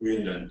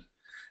Greenland.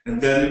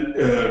 And then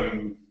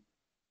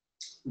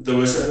there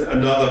was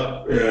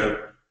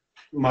another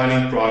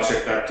mining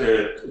project that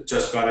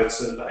just got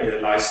its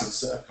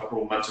license a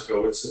couple of months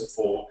ago. It's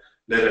for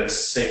lead and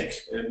zinc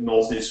in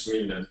northeast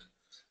Greenland,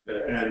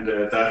 and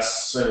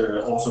that's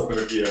also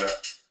going to be a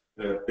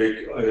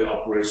big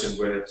operation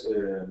when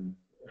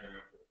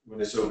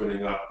it's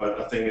opening up.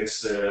 But I think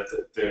it's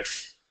they're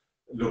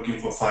looking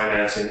for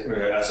financing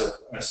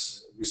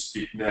as we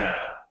speak now.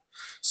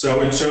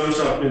 So in terms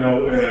of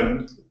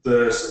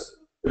the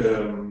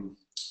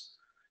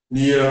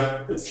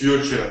near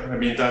future, I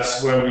mean,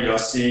 that's where we are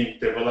seeing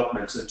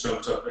developments in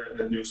terms of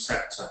a new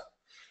sector.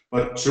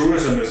 But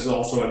tourism is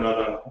also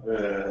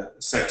another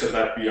sector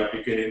that we are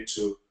beginning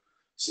to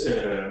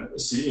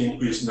see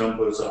increased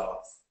numbers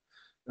of.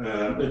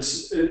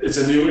 It's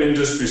a new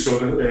industry, so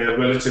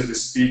relatively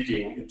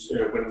speaking,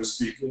 when we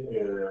speak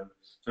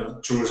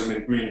of tourism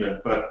in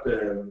Greenland, but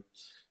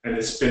and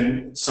it's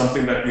been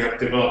something that we have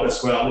developed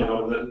as well,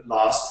 the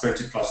last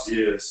 20+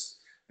 years.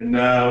 And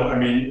now, I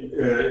mean,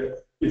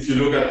 if you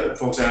look at,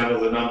 for example,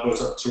 the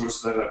numbers of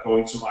tourists that are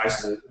going to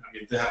Iceland, I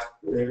mean, they have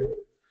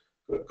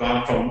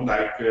gone from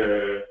like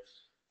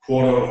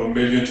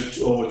 250,000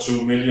 to over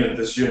 2 million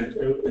this year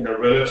in a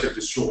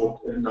relatively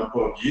short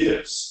number of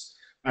years.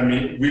 I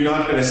mean, we're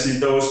not going to see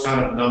those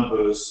kind of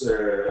numbers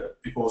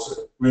because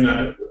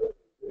Greenland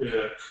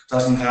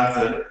doesn't have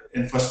the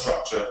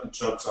infrastructure in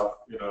terms of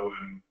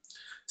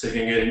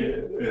taking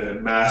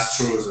in mass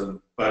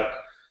tourism. But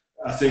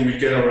I think we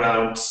get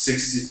around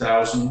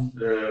 60,000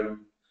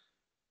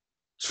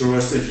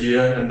 tourists a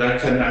year, and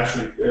that can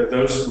actually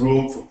there's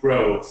room for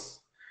growth.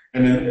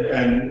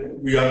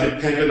 And we are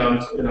dependent on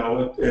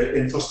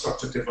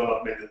infrastructure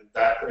development in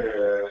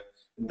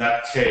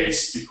that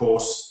case,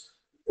 because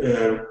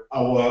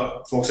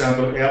our, for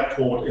example,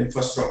 airport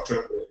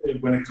infrastructure,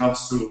 when it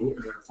comes to,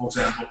 for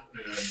example,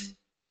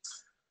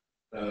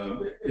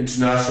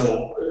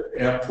 international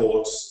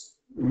airports,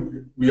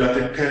 we are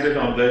dependent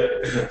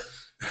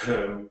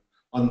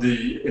on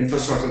the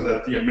infrastructure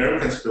that the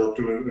Americans built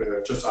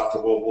during just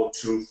after World War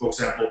II. For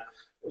example,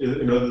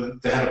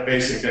 they had a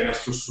base in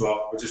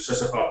Demystifying, which is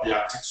just above the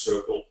Arctic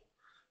Circle,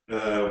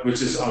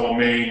 which is our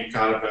main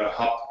kind of a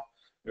hub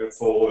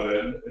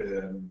for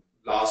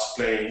large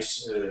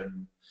planes.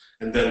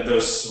 And then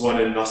there's one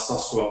in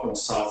Nassau in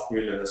South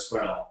Greenland as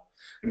well.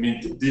 I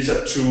mean, these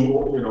are two,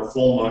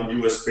 former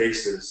U.S.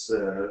 bases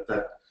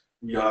that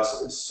we are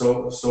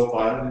so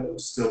far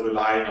still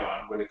relying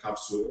on when it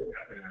comes to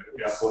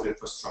airport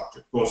infrastructure.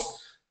 Of course,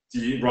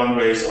 the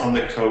runways on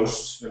the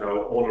coast,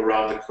 all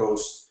around the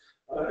coast,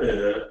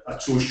 are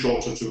too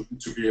short to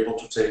be able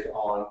to take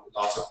on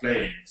larger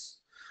planes.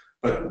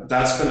 But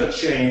that's going to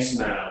change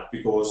now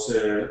because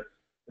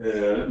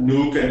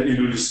Nuuk and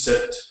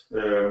Inuuteq,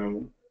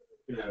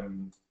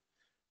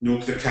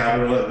 Nuuk the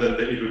capital, and then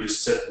the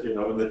Inuuteq,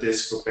 in the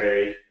Disco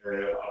Bay,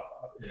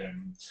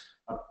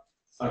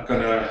 are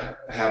going to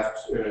have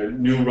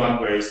new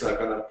runways that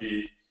are going to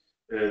be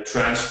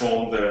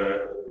transform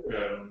the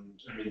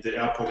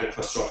airport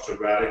infrastructure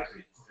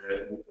radically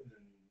in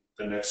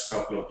the next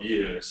couple of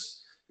years.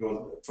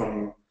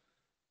 From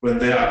when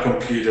they are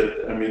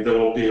completed, I mean, they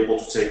will be able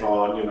to take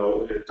on,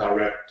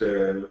 direct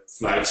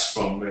flights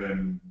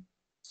from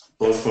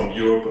both from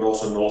Europe but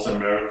also North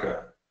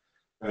America,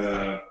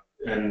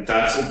 and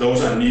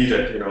those are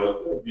needed.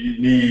 We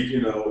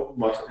need,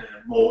 much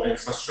more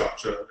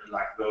infrastructure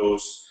like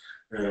those.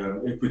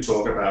 If we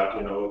talk about,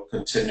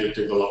 continue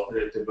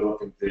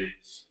developing the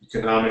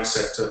economic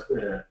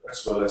sector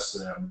as well as,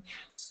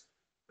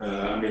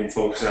 I mean,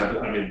 for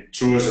example,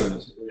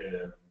 tourism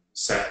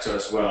sector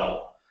as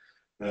well,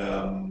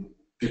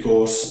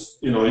 because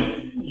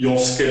you'll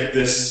skip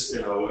this,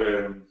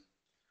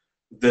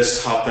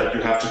 this hub that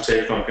you have to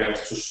take from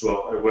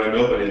Kerttula, where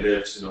nobody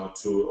lives, to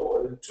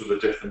the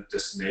different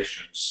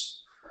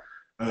destinations.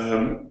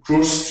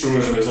 Cruise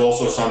tourism is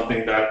also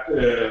something that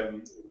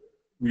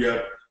we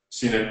have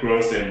seen a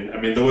growth in. I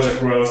mean, there was a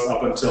growth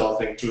up until I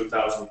think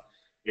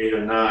 2008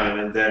 or 9,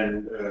 and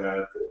then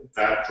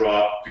that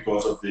dropped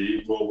because of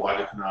the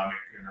worldwide economic,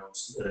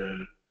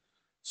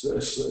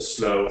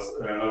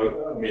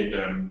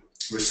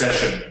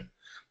 recession.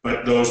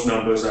 But those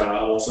numbers are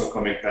also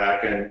coming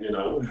back, and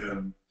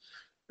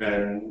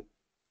and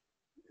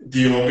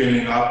the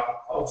opening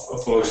up of,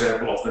 for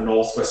example, of the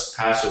Northwest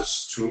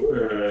Passage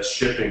to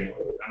shipping,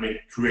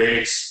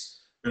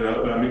 creates,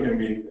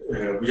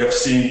 we have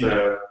seen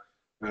the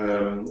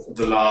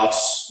large,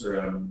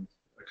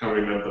 I can't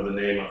remember the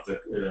name of the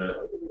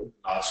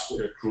large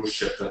cruise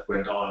ship that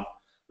went on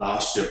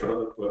last year,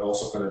 but we're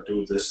also going to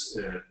do this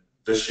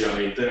this year.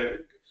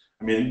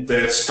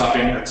 They're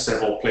stopping at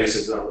several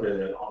places on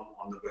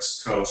on the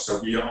west coast. So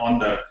we are on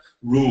the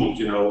route,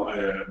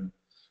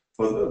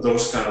 for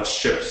those kind of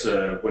ships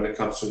when it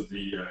comes to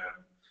the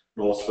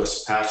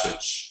Northwest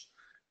Passage,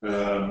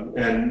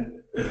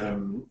 and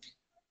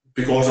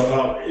because of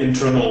our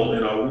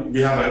internal,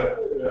 we have a,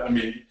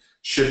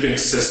 shipping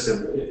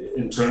system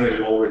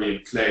internally already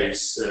in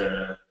place.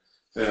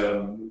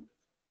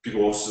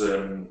 Because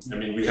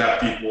we have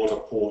deep water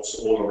ports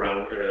all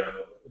around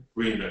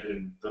Greenland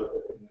in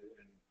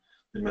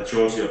the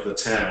majority of the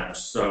towns.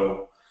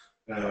 So,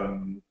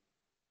 and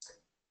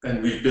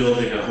we're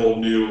building a whole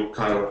new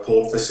kind of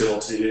port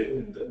facility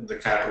in the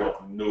capital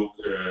of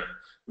Inuuteq,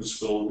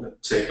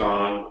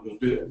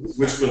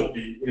 which will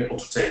be able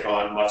to take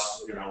on much,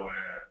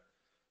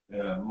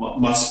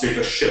 much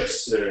bigger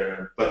ships.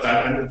 But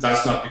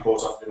that's not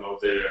because of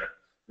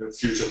the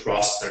future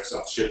prospects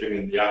of shipping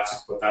in the Arctic,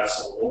 but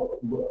that's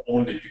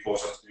only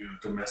because of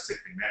domestic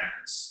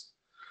demands.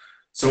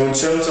 So in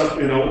terms of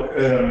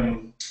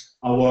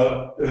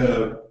our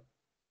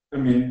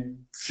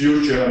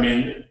future,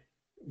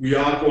 we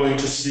are going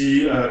to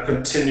see a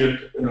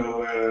continued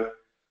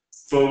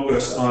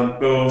focus on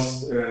both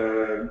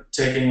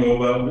taking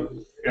over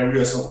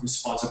areas of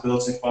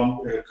responsibility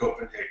from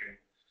Copenhagen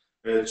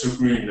to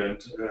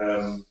Greenland.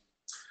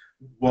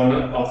 One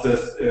of the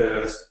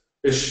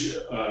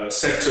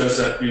sectors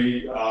that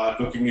we are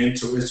looking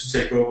into is to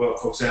take over,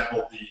 for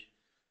example, the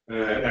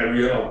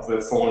area of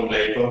foreign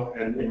labor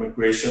and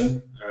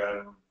immigration.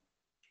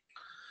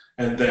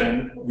 And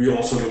then we're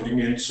also looking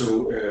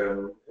into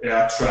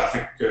air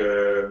traffic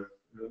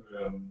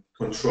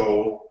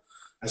control,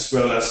 as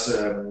well as,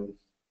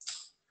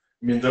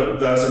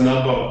 there's a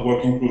number of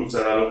working groups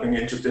that are looking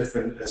into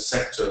different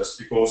sectors,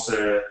 because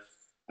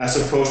as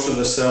opposed to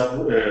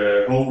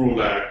the Home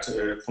Rule Act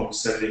from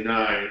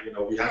 '79,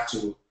 we have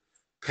to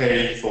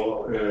pay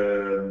for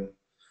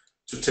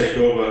to take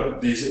over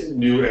these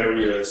new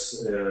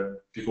areas,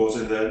 because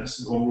in the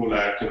Home Rule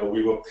Act,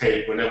 we were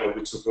paid whenever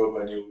we took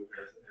over a new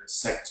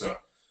sector.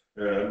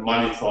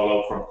 Money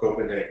followed from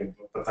Copenhagen,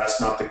 but that's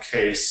not the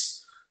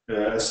case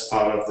as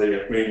part of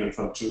the agreement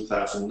from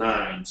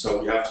 2009. So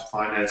we have to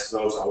finance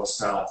those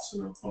ourselves,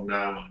 from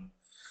now on.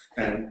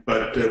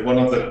 But one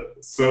of the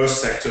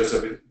first sectors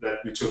that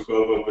we took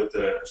over with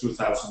the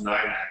 2009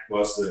 Act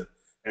was the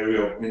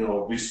area of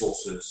mineral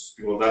resources,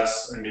 because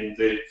that's,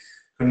 the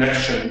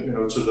connection,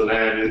 to the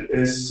land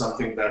is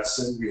something that's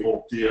we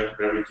hold dear,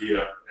 very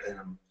dear,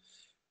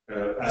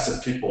 as a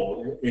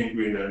people in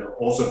Greenland.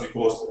 Also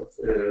because of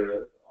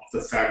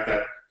the fact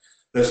that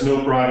there's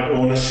no private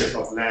ownership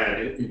of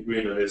land in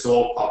Greenland. It's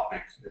all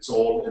public. It's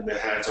all in the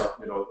hands of,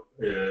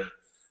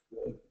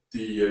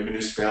 the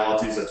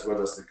municipalities as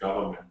well as the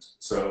government.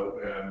 So,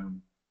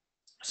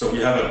 so we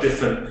have a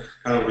different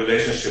kind of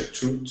relationship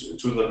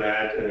to the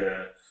land.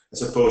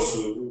 As opposed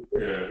to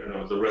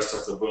the rest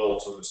of the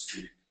world, so to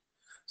speak,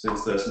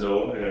 since there's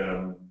no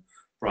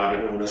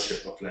private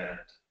ownership of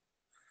land.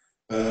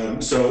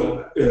 So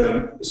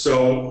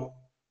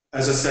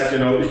as I said,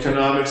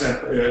 economics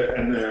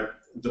and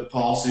the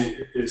policy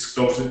is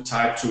closely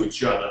tied to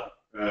each other.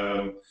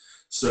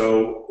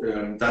 So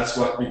that's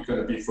what we're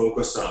going to be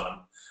focused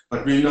on.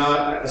 But we're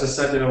not, as I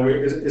said,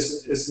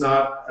 it's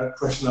not a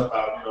question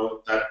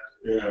about that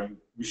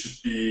we should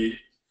be.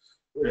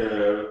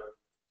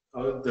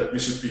 That we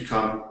should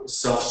become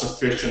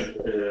self-sufficient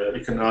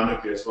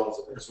economically as well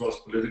as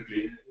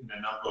politically in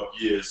a number of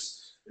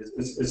years.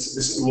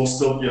 It will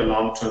still be a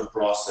long-term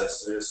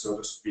process, so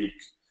to speak.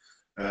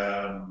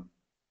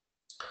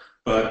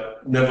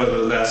 But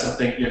nevertheless, I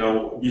think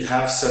we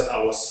have set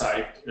our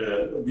sight,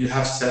 we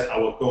have set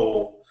our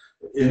goal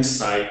in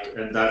sight,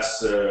 and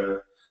that's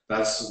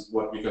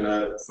what we're going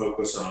to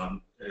focus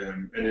on.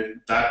 And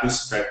in that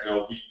respect,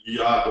 we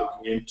are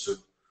looking into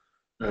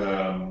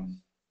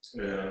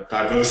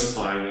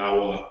diversifying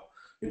our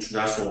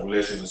international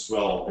relations as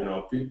well,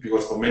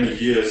 because for many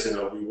years,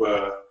 we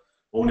were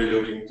only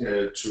looking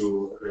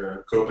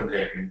to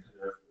Copenhagen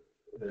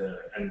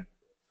and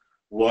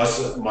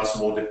was much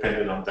more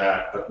dependent on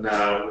that. But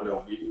now,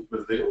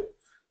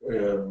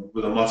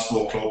 with a much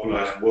more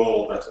globalized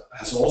world that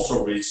has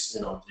also reached,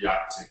 the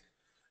Arctic,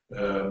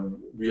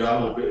 we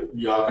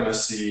are going to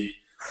see,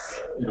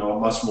 a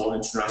much more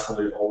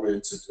internationally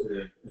oriented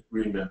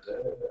agreement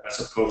as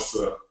opposed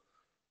to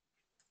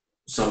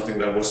something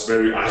that was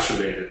very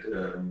isolated,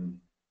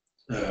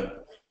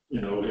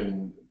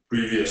 in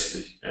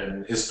previously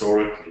and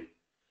historically.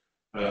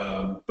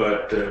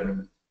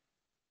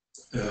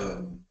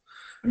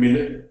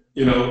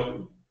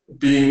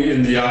 Being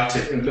in the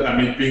Arctic,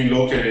 being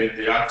located in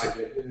the Arctic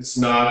is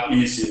not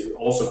easy.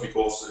 Also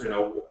because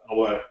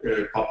our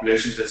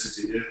population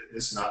density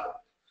is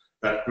not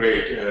that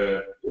great.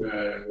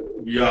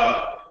 We are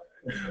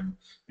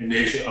in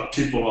Asia a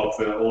people of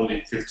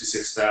only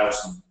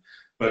 56,000.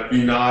 But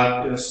we're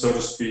not, so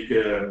to speak,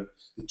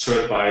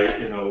 deterred by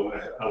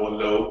our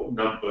low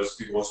numbers,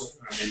 because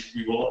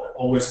we will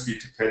always be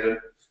dependent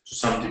to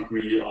some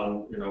degree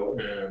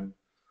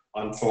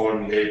on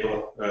foreign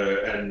labor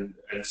and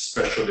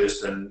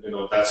specialists, and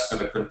that's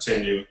going to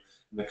continue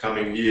in the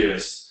coming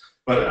years.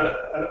 but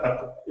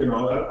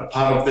a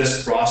part of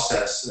this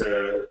process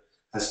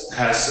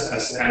has,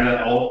 as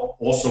Anna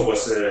also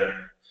was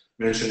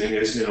mentioning,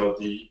 is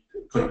the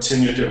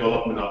continued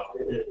development of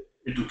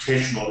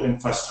educational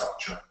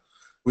infrastructure,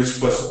 which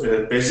was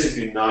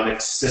basically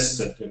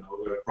non-existent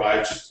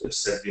prior to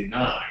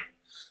 '79.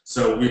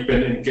 So we've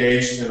been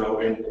engaged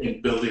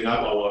in building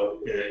up our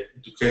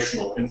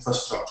educational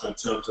infrastructure in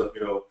terms of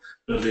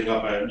building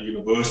up a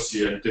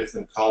university and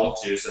different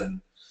colleges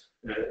and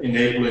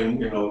enabling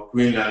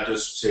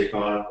Greenlanders to take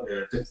on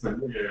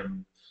different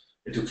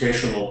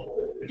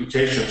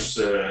educations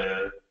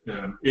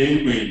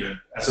in Greenland,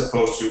 as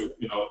opposed to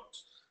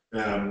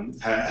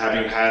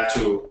having had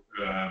to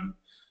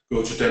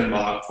go to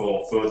Denmark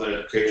for further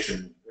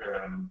education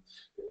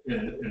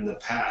in the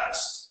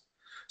past.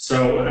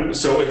 So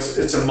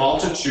it's a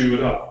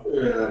multitude of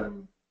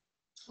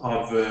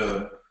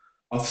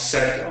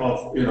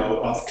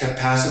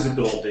capacity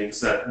buildings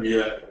that we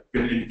have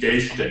been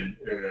engaged in.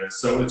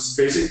 So it's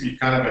basically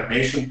kind of a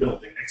nation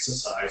building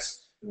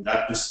exercise in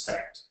that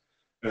respect.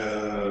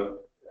 And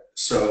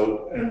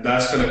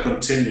that's going to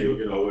continue.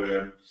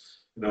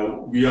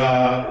 We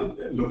are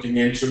looking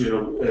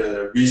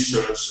into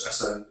research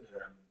as of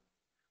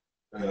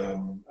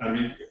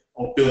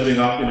building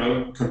up,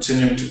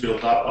 continuing to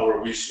build up our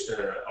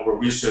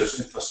research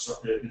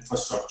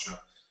infrastructure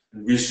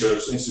and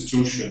research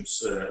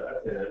institutions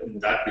in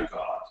that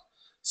regard.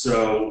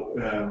 So,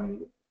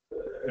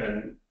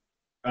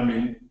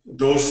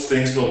 those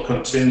things will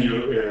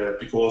continue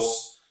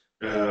because,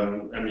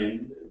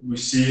 we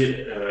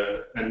see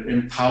an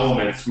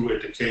empowerment through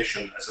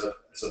education as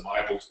a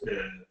vital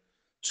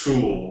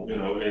tool,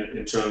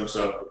 in terms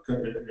of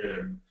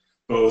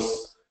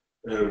both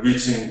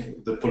reaching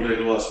the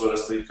political as well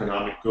as the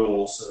economic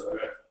goals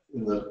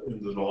in the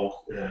long,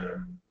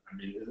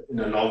 in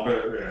a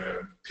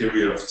longer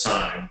period of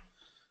time.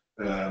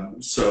 But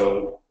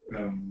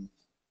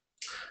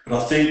I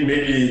think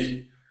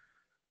maybe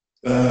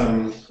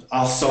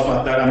I'll stop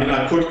at that.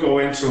 I could go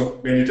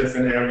into many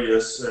different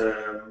areas,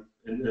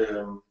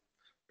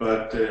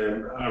 but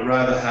I'd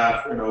rather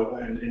have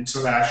an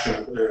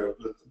interaction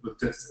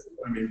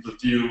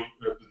with you,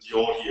 with the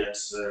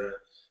audience,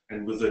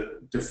 and with the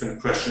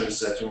different questions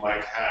that you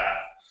might have.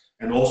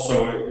 And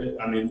also,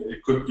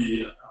 it could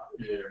be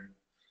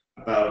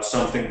about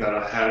something that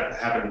I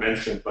haven't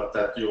mentioned, but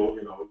that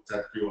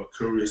you are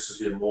curious to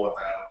hear more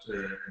about.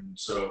 And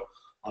so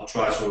I'll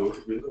try to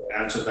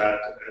answer that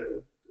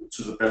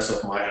to the best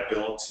of my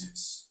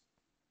abilities.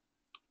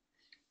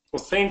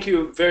 Well, thank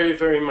you very,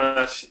 very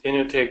much,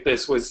 Inuuteq.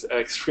 This was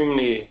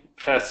extremely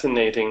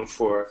fascinating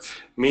for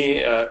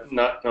me,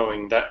 not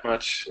knowing that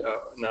much,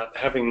 not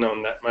having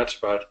known that much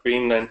about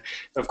Greenland.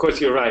 Of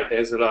course, you're right.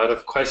 There's a lot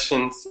of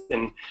questions,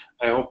 and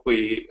I hope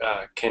we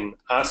can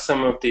ask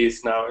some of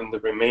these now in the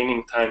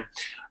remaining time.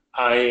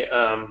 I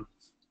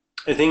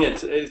think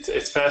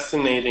it's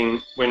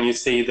fascinating when you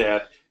say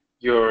that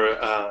your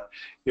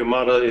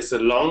model is a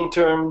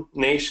long-term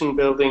nation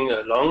building,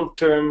 a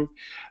long-term.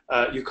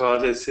 You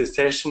call it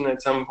secession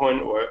at some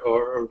point,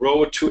 or a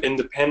road to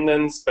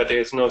independence, but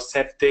there's no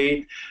set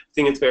date. I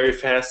think it's very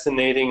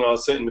fascinating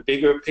also in the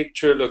bigger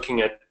picture,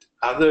 looking at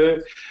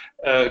other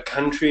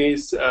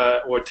countries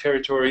or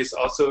territories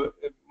also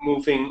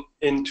moving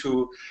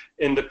into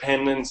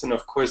independence. And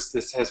of course,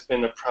 this has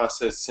been a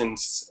process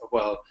since,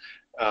 well,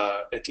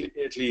 at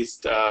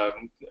least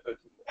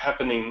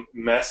happening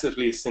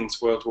massively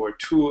since World War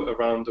II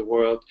around the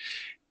world.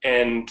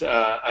 And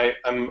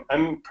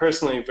I'm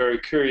personally very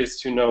curious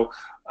to know,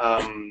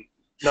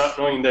 not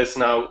knowing this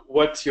now,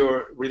 what's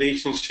your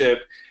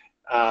relationship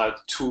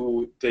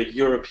to the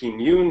European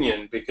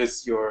Union?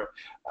 Because you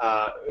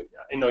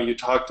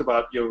talked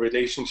about your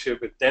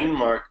relationship with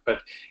Denmark,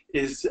 but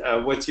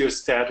what's your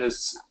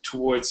status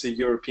towards the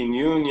European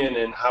Union,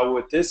 and how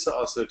would this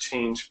also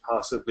change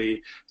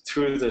possibly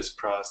through this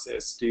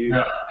process? Do you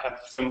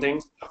have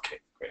something? Okay,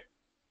 great.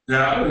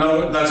 Yeah,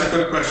 no, that's a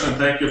good question.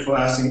 Thank you for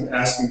asking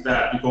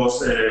that, because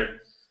the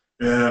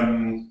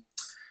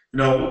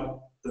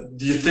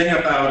thing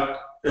about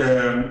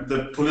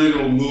the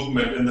political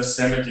movement in the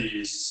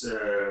 70s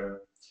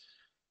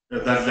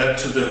that led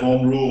to the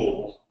Home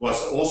Rule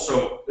was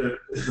also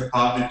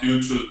partly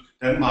due to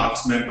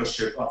Denmark's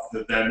membership of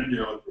the then,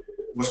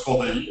 what's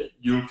called the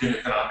European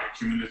Economic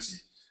Community.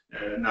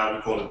 Now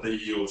we call it the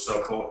EU.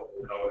 So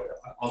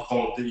I'll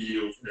call it the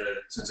EU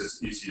since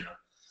it's easier.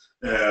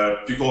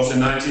 Because in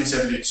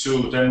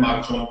 1972,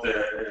 Denmark joined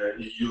the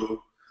EU,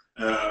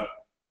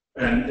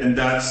 and in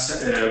that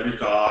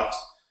regard,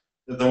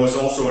 there was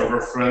also a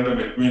referendum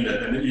in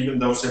Greenland, and even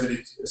though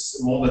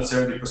more than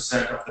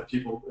 70% of the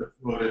people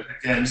voted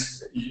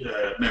against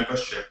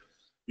membership,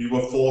 we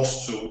were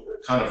forced to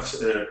kind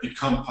of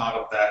become part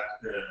of that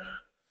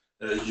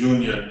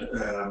union,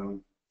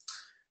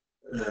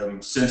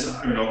 since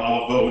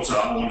our votes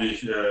are only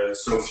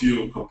so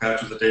few compared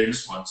to the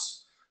Danish ones.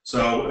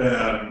 So,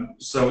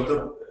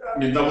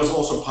 that was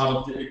also part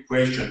of the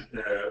equation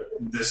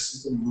in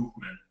this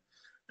movement,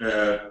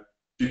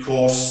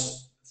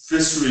 because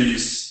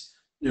fisheries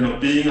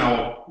being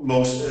our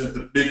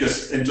the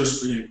biggest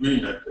industry in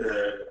Greenland,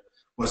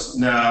 was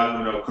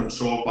now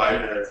controlled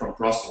by from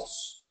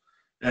Brussels,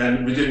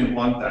 and we didn't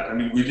want that. I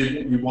mean,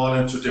 we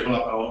wanted to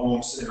develop our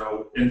own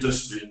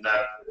industry in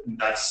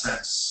that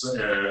sense.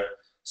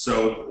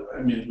 So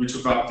I mean, we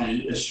took up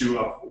the issue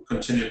of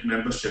continued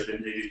membership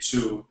in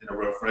 '82 in a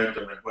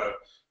referendum, and where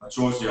a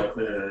majority of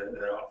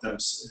them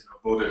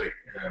voted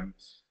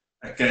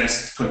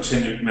against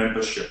continued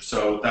membership.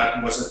 So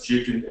that was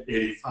achieved in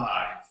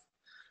 '85.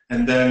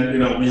 And then,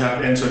 we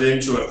have entered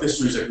into a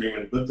fisheries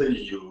agreement with the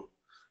EU,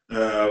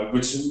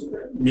 which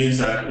means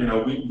that,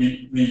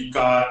 we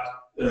got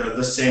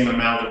the same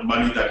amount of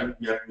money that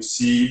we had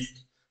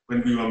received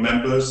when we were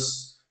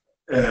members,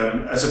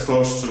 as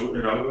opposed to,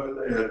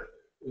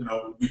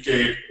 we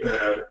gave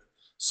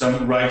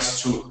some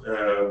rights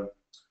to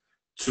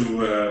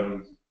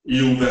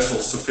EU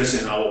vessels to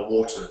fish in our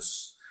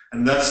waters.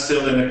 And that's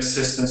still in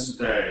existence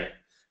today.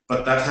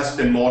 But that has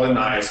been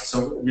modernized,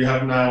 so we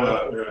have now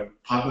a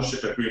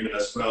partnership agreement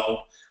as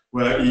well,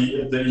 where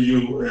the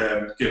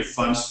EU give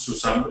funds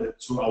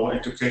to our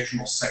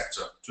educational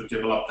sector to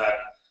develop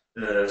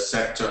that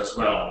sector as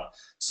well.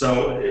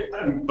 So,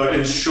 but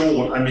in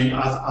short, I mean,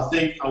 I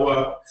think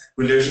our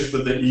relations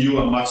with the EU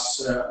are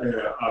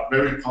are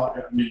very.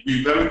 I mean,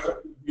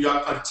 we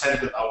are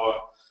content with our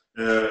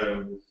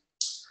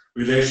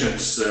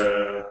relations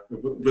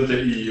with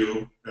the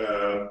EU.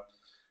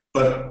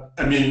 But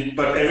I mean,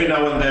 every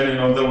now and then,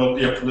 there will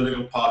be a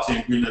political party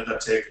in Greenland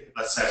that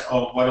says,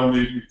 "Oh, why don't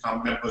we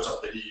become members of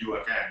the EU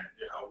again?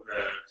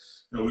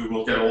 We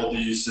will get all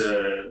these.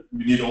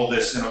 We need all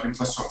this,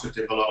 infrastructure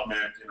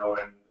development, and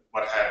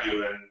what have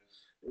you, and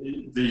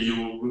the EU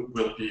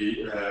will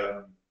be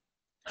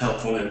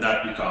helpful in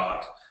that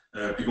regard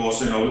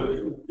because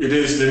it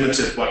is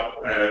limited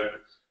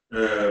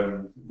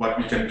what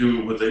we can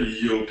do with the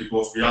EU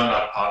because we are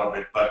not part of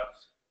it, but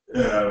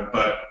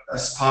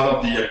as part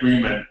of the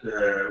agreement,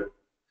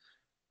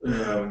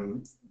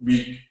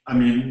 we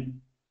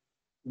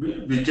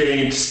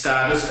gained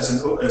status as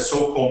a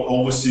so-called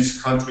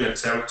overseas country and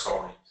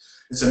territory.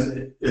 It's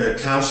a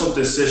council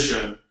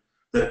decision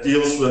that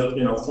deals with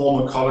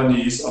former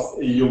colonies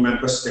of EU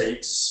member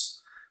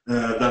states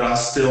that are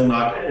still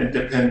not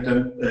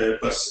independent,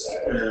 but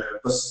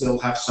still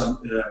have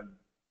some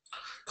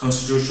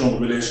constitutional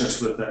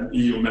relations with an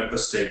EU member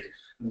state.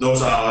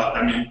 Those are,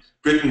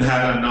 Britain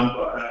has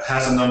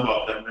a number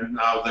of them, and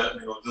now that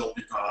they'll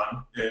be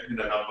gone in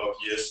a number of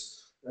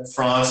years.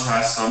 France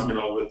has some,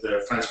 with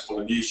French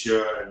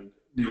Polynesia and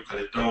New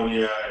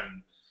Caledonia,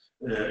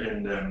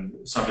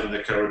 and some in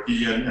the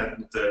Caribbean,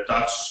 and the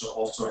Dutch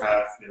also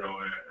have,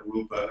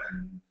 Aruba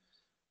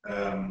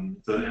and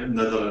the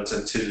Netherlands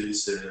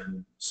Antilles.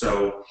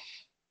 So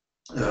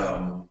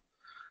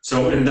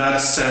in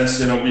that sense,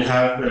 we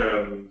have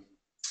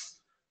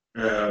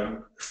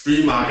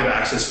free market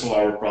access for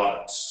our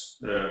products,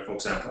 for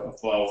example,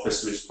 for our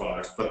fisheries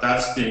products, but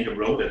that's being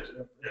eroded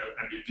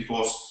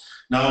because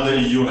now the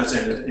EU has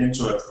entered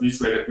into a free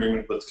trade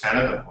agreement with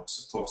Canada,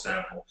 for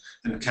example,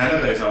 and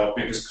Canada is our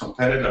biggest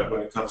competitor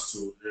when it comes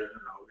to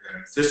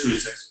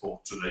fisheries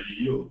export to the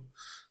EU.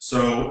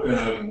 So,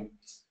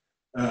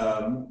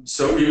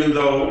 so even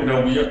though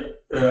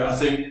I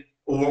think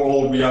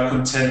overall we are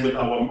content with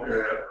our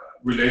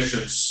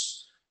relations.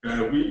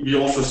 We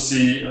also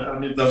see,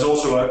 there's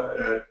also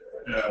a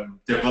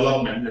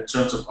development in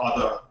terms of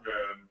other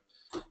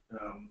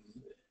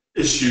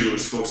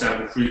issues, for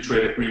example, free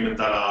trade agreement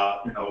that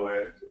are,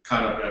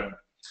 kind of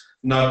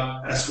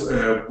not as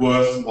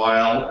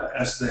worthwhile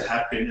as they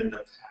have been in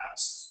the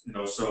past,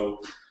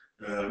 so,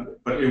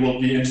 but it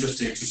will be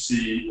interesting to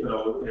see,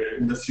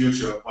 in the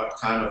future what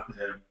kind of,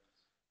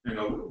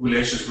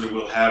 relations we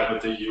will have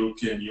with the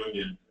European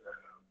Union,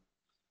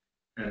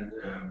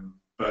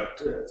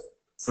 but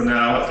for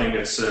now, I think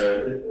it's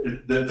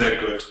they're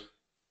good.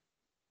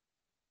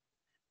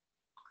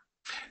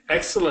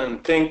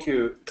 Excellent, thank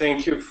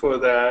you for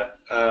that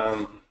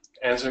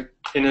answer,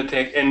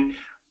 Inuuteq. And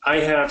I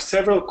have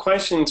several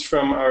questions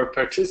from our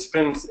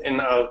participants,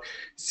 and I'll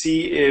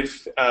see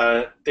if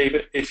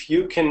David, if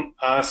you can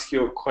ask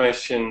your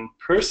question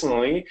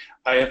personally.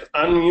 I have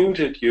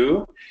unmuted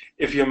you.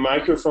 If your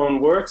microphone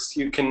works,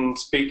 you can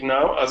speak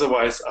now.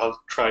 Otherwise, I'll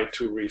try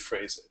to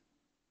rephrase it.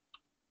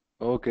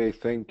 Okay,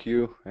 thank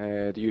you.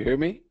 Do you hear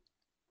me?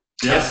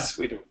 Yes,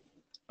 we do.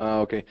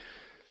 Okay,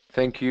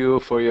 thank you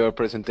for your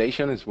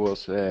presentation. It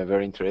was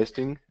very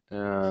interesting,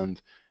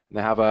 and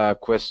I have a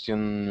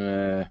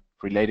question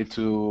related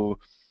to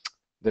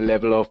the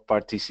level of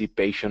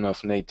participation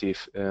of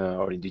native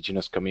or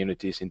indigenous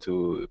communities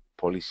into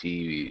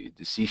policy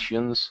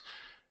decisions.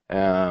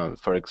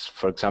 For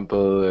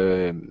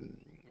example,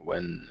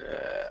 when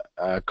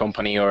a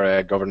company or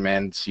a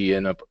government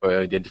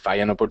identify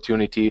an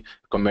opportunity,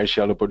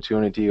 commercial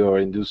opportunity or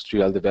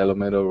industrial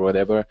development or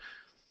whatever,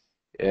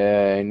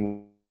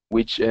 in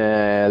which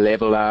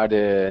level are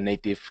the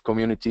native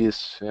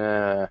communities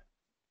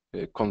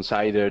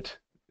considered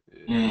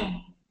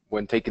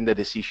when taking the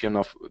decision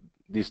of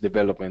this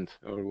development?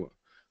 Or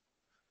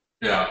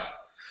yeah,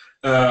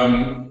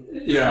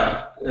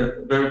 Yeah,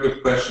 a very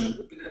good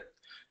question.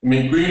 I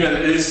mean,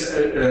 Greenland is,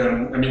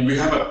 I mean, we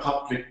have a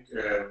public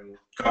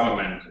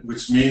government,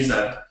 which means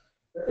that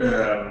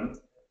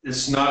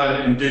it's not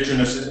an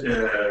indigenous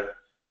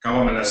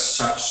government as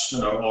such,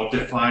 or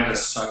defined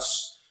as such.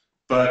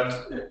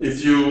 But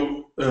if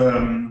you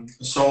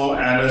saw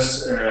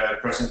Anna's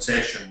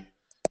presentation,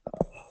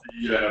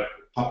 the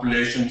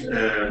population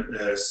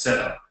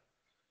setup,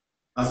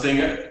 I think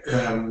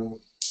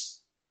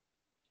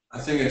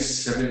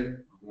it's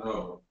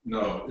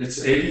it's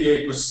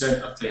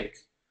 88%, I think,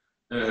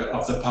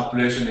 of the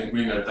population in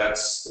Greenland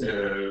that's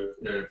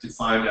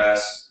defined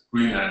as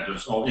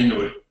Greenlanders or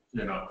Inuit,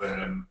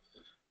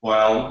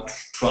 while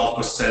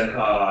 12%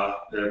 are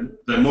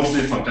they're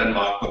mostly from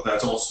Denmark, but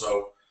that's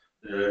also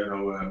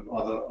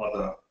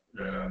other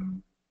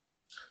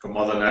from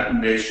other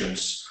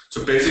nations.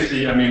 So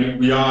basically, I mean,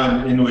 we are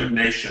an Inuit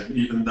nation,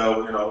 even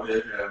though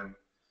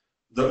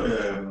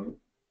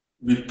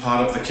we're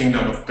part of the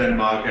Kingdom of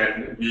Denmark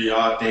and we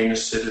are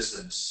Danish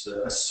citizens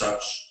as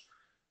such.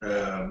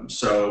 And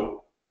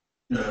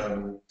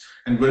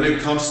when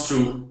it comes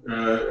to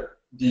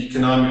the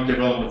economic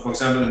development, for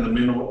example, in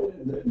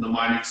the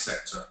mining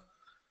sector,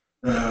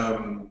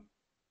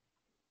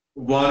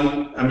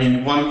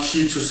 one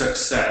key to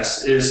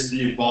success is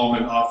the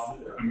involvement of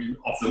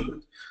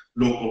the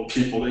local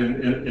people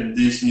in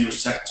these new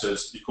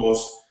sectors,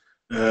 because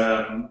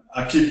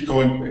I keep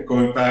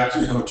going back to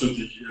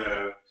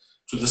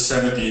the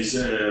 70s.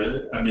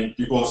 I mean,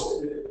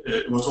 because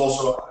it was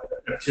also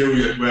a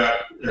period where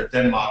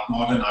Denmark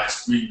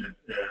modernized Greenland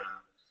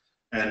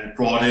and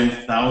brought in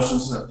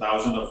thousands and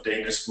thousands of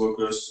Danish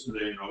workers, in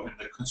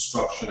the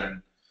construction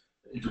and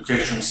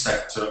education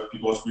sector,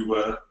 because we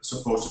were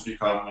supposed to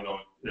become,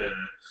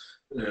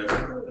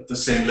 at the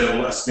same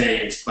level as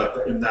Danes.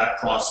 But in that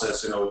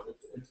process,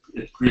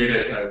 it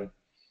created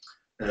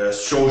a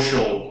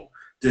social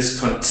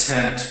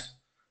discontent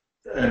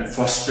and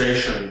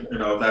frustration,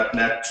 that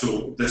led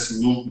to this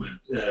movement,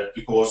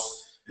 because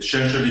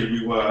essentially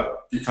we were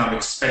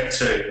becoming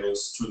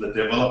spectators to the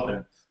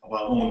development of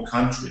our own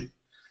country.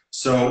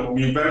 So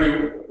we're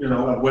very,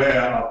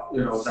 aware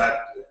of, that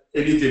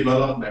any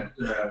development,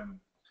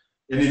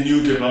 any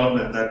new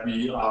development that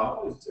we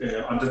are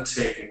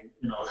undertaking,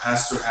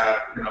 has to have,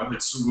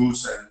 its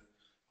roots and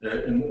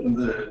in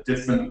the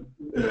different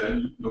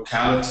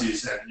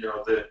localities and,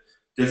 the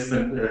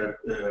different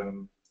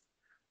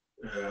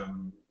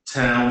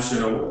towns,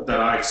 that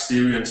are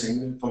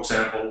experiencing, for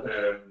example,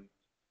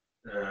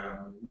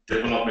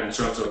 development in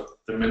terms of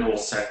the mineral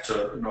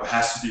sector,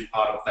 has to be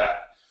part of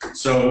that.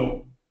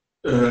 So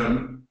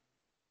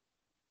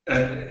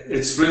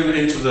it's written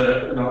into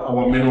the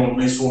our Mineral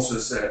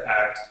Resources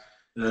Act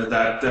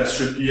that there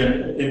should be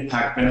an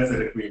impact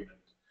benefit agreement,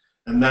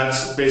 and that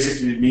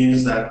basically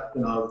means that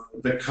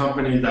the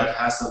company that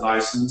has the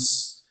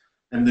license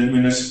and the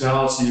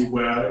municipality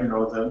where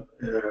the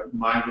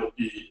mine will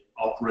be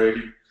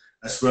operating,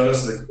 as well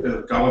as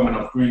the government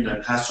of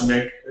Greenland, has to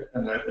make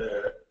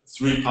a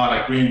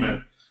three-part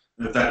agreement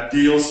that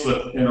deals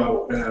with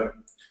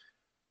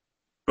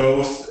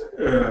both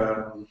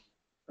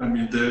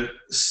the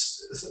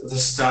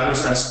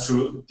status as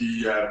to the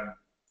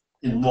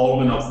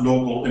involvement of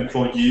local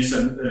employees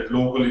and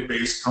locally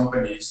based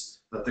companies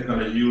that they're going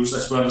to use,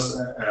 as well as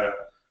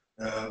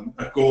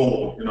a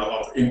goal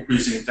of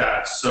increasing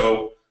that.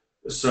 So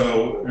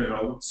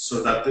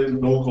that the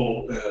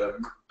local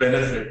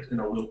benefit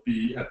will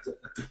be at the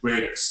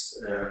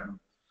greatest.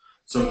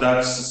 So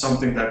that's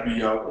something that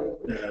we are,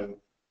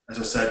 as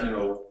I said,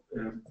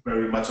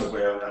 very much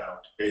aware of now,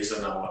 based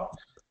on our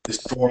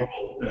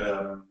historical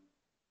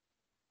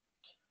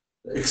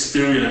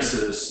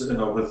experiences,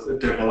 with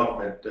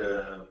development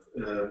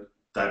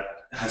that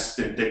has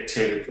been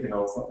dictated,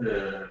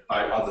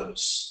 by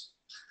others.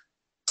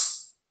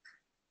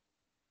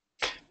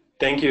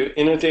 Thank you,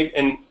 Inuuteq.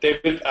 And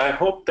David, I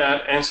hope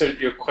that answered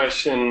your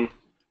question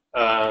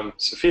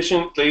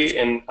sufficiently,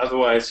 and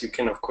otherwise you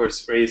can of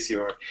course raise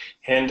your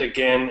hand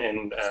again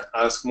and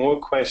ask more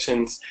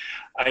questions.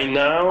 I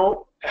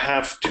now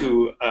have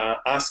to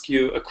ask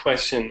you a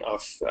question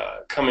of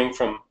coming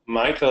from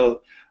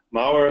Michael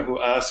Maurer, who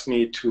asked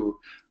me to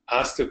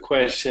ask a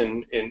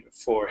question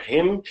for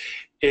him.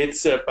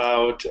 It's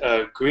about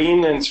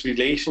Greenland's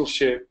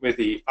relationship with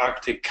the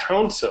Arctic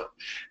Council,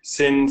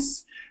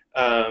 since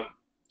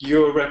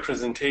your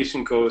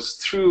representation goes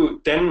through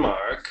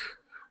Denmark,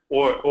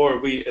 or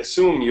we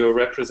assume you're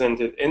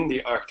represented in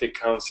the Arctic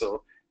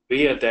Council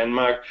via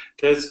Denmark.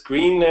 Does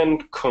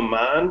Greenland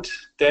command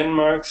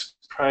Denmark's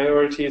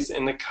priorities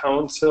in the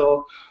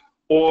Council,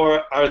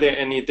 or are there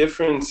any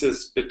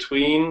differences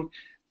between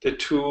the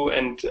two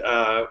and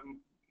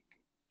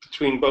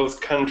between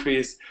both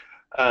countries,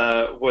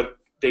 what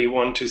they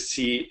want to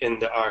see in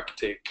the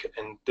Arctic?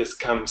 And this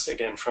comes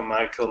again from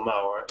Michael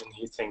Maurer, and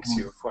he thanks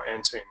you for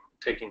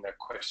taking that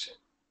question.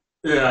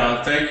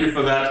 Yeah, thank you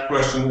for that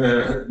question,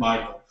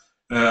 Michael.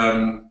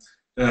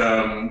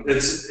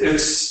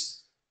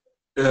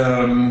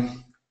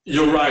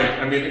 You're right.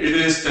 I mean, it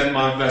is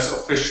Denmark that's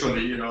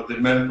officially, the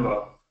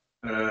member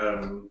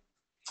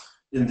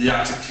in the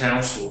Arctic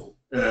Council,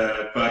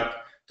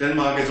 but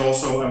Denmark is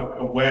also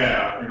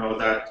aware,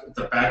 that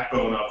the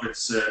backbone of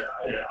its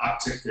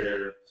Arctic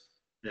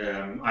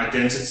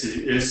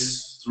identity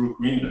is through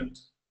Greenland,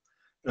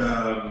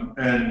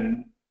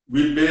 and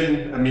we've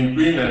been. I mean,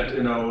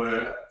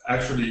 Greenland.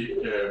 Actually,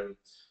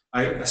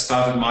 I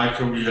started my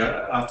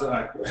career after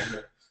I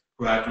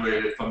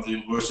graduated from the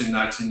university in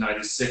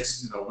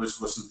 1996. Which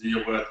was the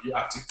year where the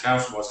Arctic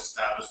Council was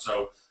established.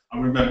 So I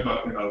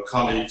remember,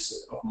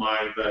 colleagues of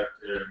mine that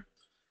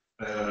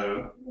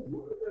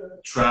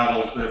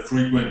traveled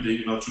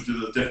frequently, to do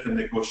the different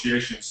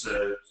negotiations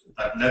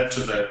that led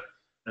to the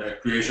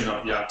creation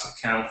of the Arctic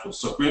Council.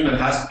 So Greenland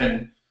has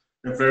been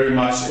very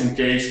much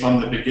engaged from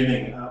the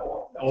beginning,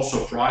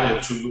 also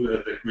prior to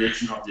the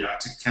creation of the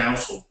Arctic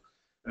Council.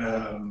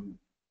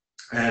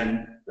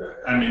 And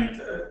I mean,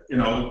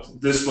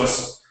 this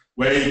was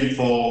way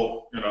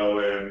before,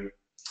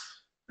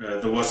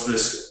 there was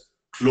this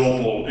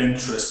global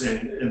interest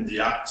in the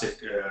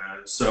Arctic.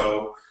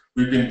 So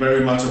we've been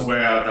very much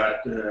aware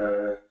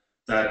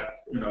that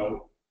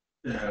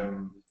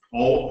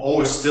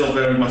always still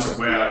very much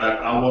aware that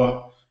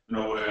our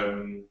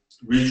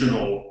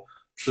regional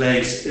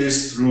place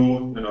is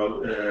through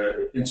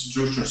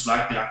institutions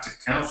like the Arctic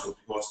Council,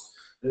 because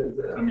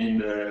I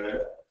mean,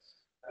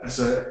 as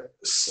I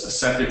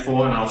said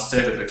before and I'll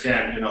state it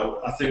again,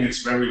 I think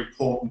it's very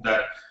important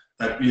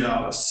that we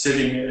are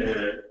sitting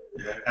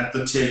at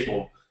the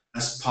table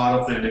as part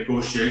of the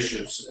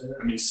negotiations.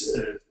 I mean,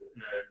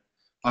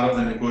 part of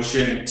the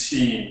negotiating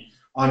team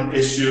on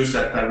issues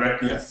that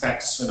directly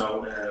affects,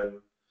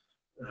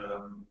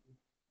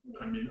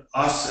 I mean,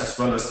 us as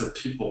well as the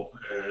people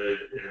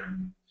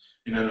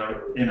in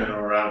and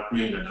around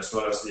Greenland, as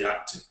well as the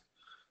Arctic.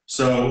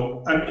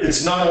 So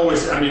it's not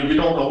always. I mean, we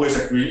don't always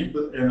agree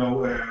with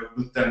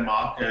with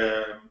Denmark,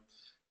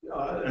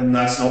 and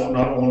that's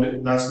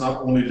not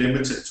only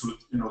limited to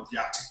the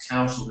Arctic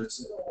Council.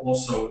 It's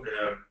also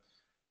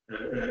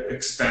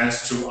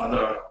expands to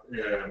other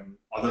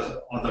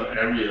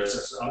areas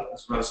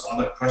as well as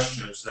other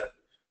questions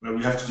where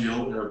we have to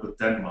deal with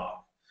Denmark.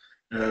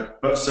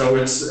 But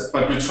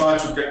we try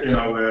to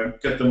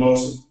get the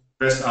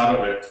best out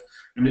of it,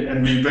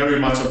 and we're very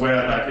much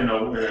aware that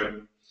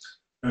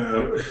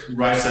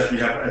rights that we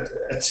have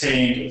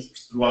attained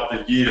throughout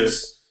the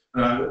years,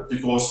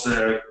 because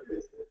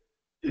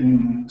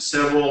in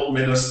several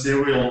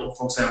ministerial,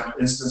 for example,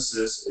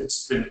 instances,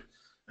 it's been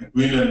a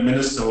Greenland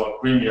minister or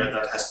premier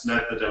that has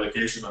led the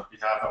delegation on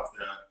behalf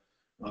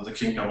of the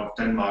Kingdom of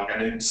Denmark,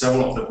 and in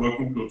several of the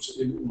working groups,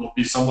 it will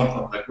be someone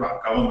from the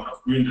government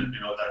of Greenland,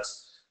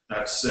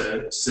 that's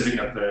sitting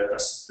at the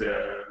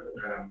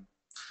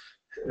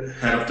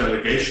head of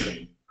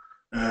delegation.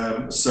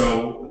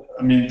 So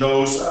I mean,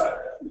 those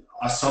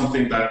are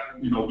something that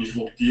we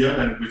hold dear,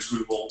 and which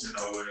we will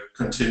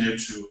continue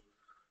to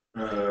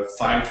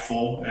fight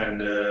for,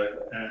 and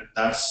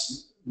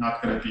that's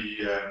not going to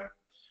be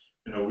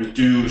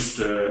reduced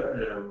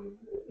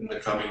in the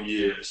coming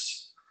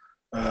years.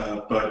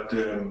 But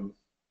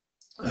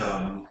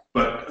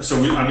so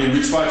we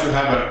try to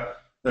have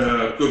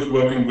a good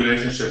working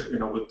relationship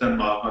with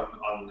Denmark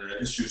on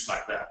issues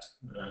like that,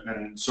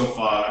 and so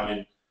far I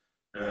mean.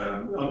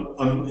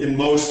 In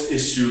most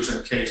issues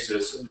and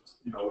cases,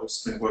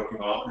 it's been working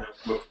well,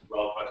 but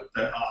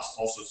there are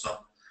also some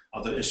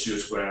other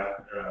issues where,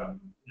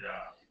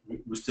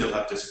 we still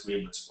have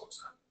disagreements, for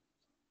example.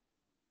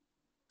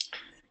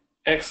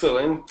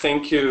 Excellent,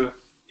 thank you,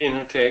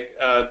 Inuuteq.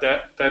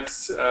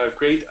 That's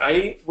great.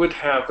 I would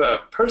have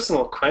a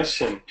personal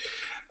question.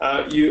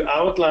 You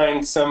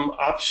outlined some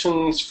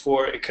options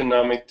for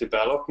economic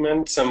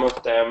development. Some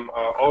of them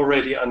are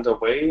already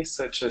underway,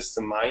 such as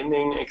the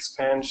mining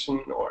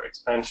expansion or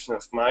expansion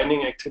of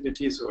mining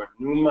activities or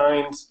new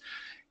mines.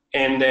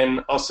 And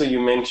then also you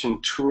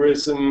mentioned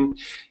tourism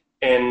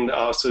and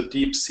also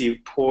deep sea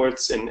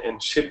ports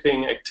and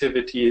shipping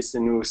activities, the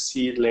new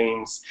sea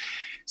lanes.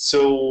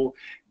 So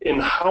in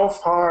how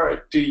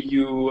far do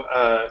you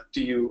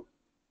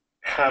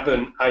have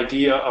an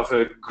idea of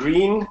a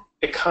green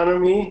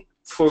economy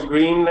for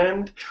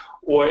Greenland,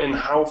 or in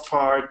how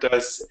far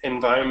does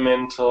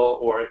environmental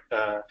or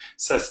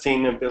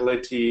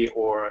sustainability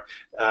or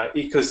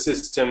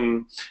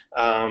ecosystem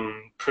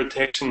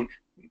protection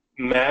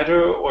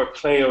matter or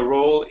play a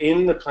role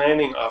in the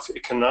planning of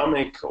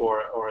economic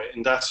or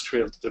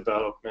industrial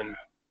development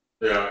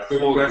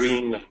for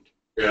Greenland?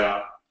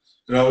 Yeah,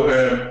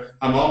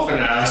 I'm often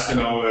asked,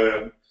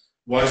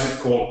 why is it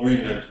called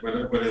Greenland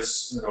when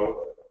it's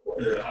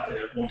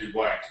only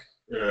white?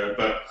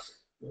 But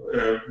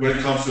when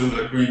it comes to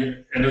the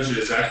green energy,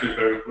 it's actually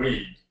very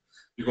green,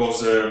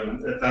 because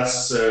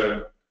that's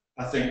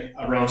I think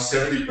around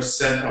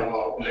 70% of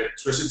our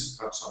electricity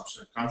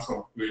consumption comes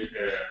from green,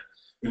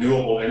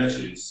 renewable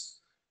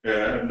energies,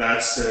 and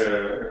that's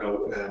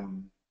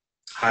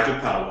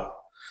hydropower.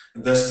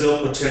 And there's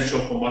still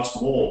potential for much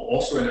more,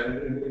 also in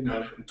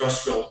an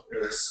industrial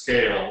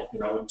scale,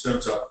 in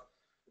terms of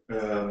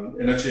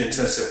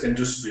energy-intensive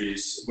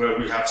industries, where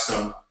we have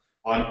some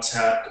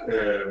untapped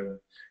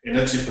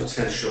energy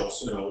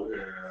potentials,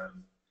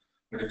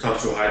 when it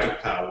comes to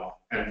hydropower.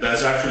 And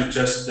there's actually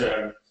just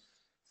a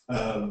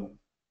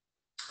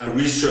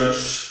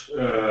research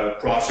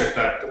project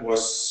that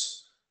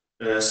was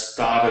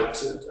started,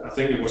 I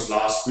think it was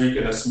last week,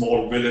 in a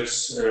small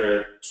village,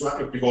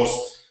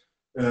 because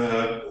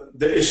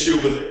the issue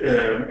with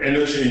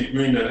energy in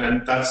Greenland,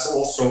 and that's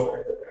also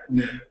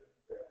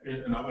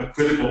a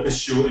critical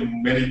issue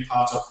in many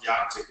parts of the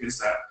Arctic, is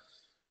that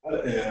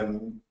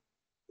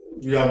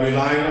we are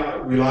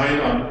relying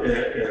on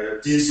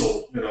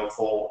diesel,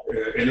 for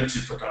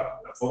energy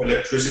production, for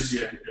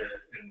electricity and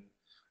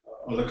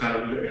other kind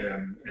of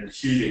and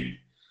heating.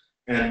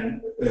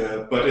 And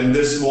but in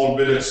this small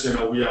village,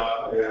 we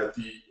are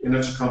the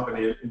energy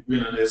company in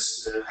Greenland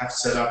have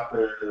set up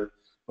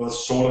both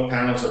solar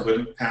panels and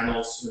wind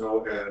panels,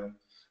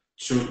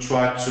 to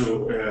try to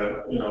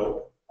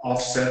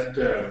offset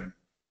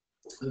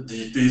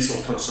the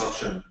diesel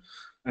consumption.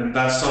 And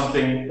that's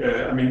something.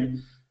 I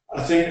mean,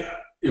 I think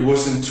it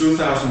was in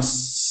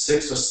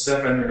 2006 or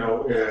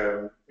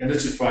 7.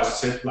 Energy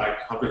prices hit like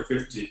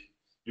 $150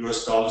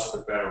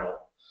 per barrel,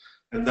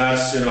 and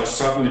that's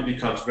suddenly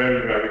becomes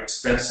very, very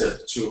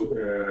expensive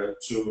to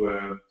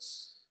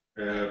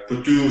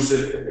produce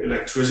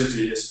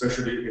electricity,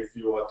 especially if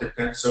you are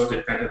so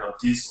dependent on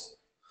diesel.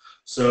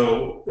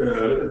 So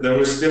there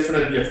is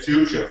definitely a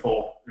future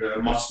for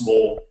much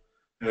more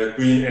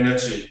green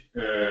energy,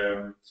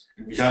 and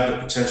we have the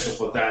potential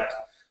for that.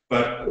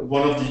 But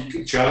one of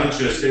the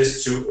challenges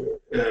is to,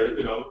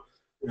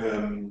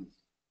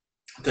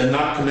 they're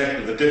not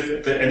connected.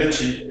 The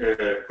energy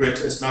grid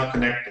is not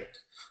connected.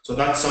 So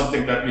that's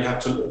something that we are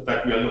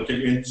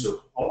looking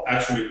into.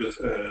 Actually, with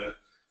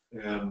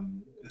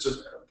it's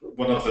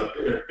one of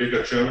the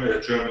bigger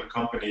German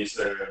companies,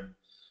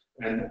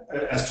 and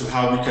as to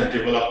how we can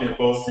develop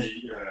both the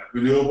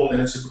renewable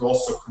energy, but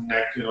also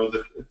connect,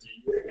 the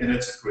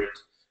energy grid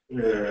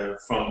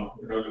from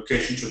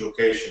location to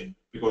location.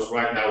 Because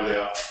right now they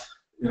are,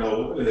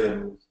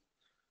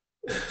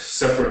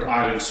 separate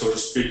islands, so to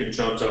speak, in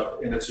terms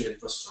of energy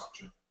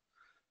infrastructure.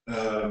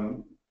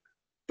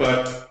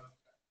 But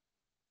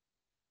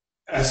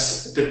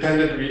as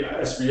dependent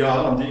as we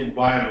are on the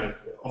environment,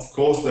 of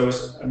course,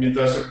 there's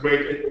a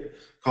great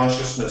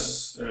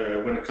consciousness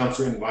when it comes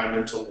to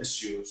environmental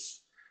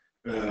issues,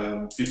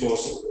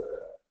 because,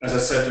 as I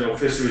said,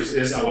 fisheries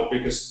is our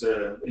biggest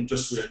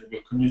industry and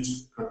will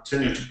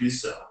continue to be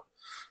so.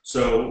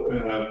 So,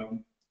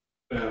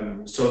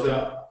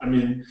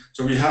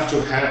 so we have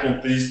to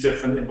handle these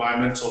different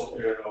environmental,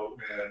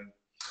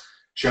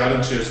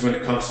 challenges when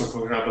it comes to,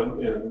 for example,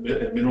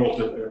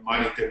 mineral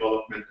mining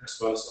development, as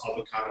well as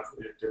other kind of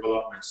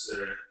developments,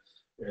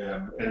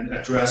 and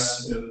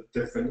address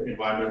different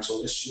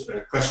environmental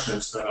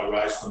questions that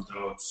arise from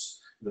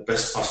those in the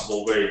best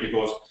possible way.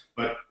 Because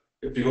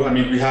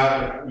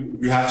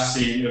we have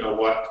seen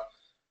what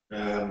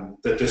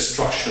the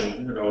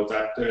destruction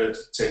that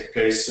take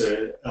place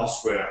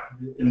elsewhere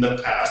in the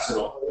past,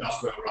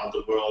 elsewhere around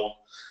the world,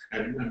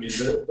 and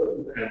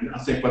I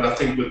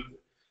think with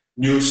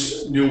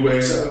new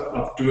ways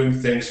of doing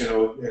things,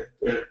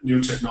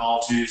 new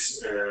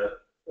technologies,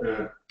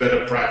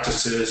 better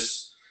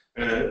practices,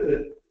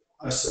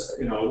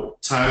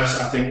 times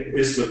I think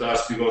is with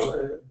us, because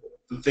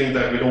the thing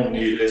that we don't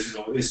need is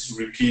to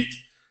repeat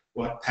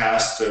what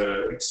past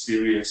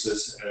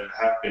experiences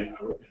have been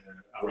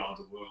around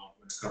the world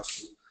when it comes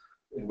to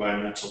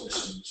environmental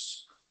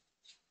issues.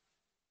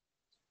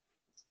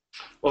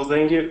 Well,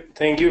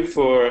 thank you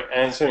for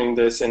answering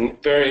this,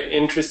 and very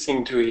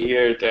interesting to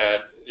hear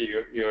that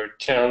your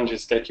challenge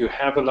is that you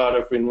have a lot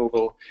of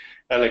renewable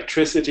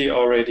electricity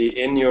already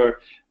in your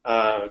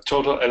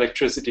total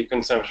electricity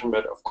consumption,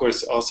 but of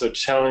course also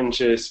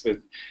challenges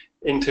with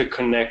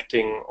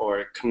interconnecting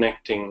or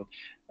connecting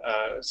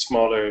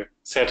smaller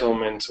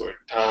settlements or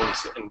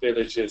towns and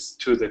villages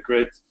to the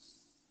grid.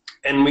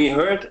 And we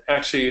heard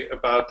actually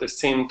about the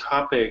same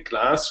topic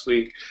last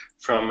week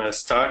from a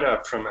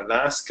startup from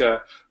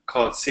Alaska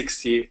called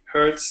 60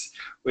 Hertz,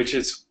 which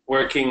is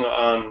working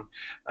on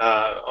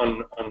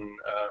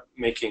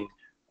making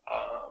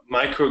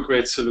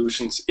microgrid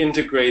solutions,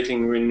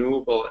 integrating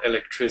renewable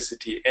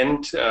electricity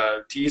and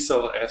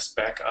diesel as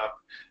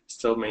backup,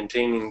 still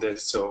maintaining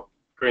this, so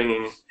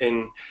bringing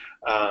in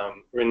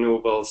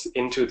renewables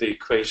into the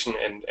equation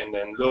and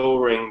then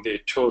lowering the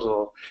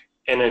total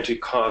energy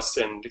cost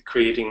and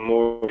creating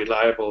more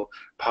reliable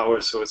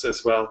power source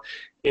as well.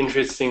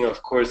 Interesting,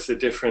 of course, the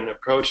different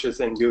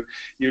approaches, and you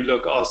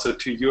look also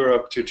to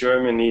Europe, to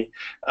Germany,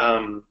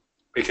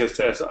 because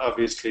that's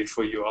obviously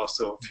for you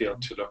also a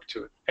field to look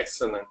to.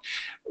 Excellent.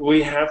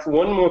 We have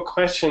one more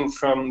question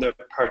from the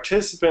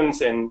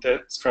participants, and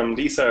that's from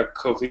Lisa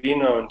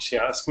Covino, and she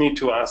asked me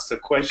to ask the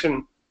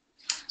question.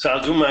 So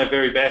I'll do my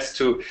very best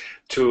to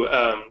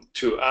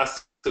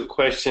ask the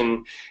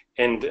question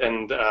and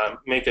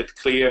make it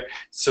clear.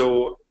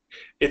 So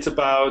it's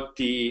about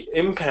the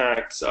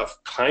impacts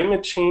of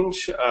climate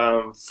change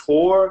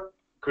for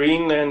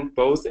Greenland,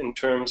 both in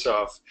terms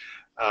of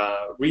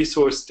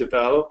resource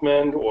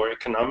development or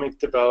economic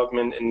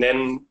development, and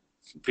then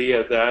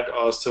via that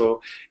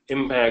also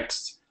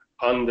impacts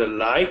on the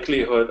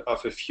likelihood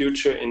of a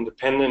future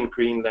independent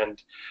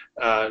Greenland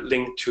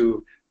linked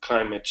to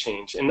climate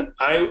change. And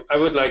I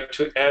would like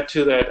to add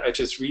to that, I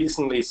just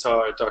recently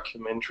saw a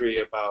documentary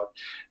about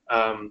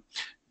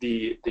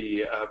the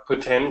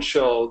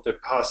potential, the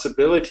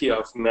possibility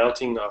of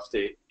melting of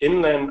the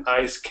inland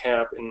ice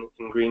cap in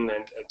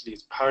Greenland, at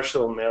least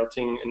partial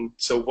melting. And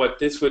so what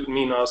this would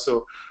mean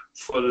also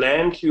for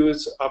land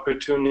use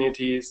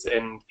opportunities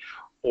and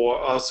or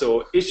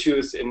also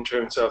issues in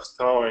terms of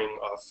thawing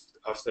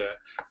of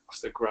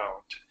the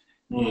ground.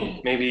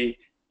 Maybe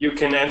you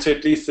can answer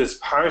at least this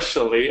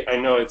partially. I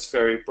know it's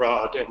very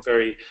broad and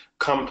very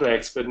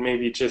complex, but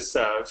maybe just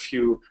a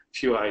few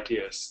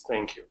ideas.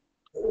 Thank you.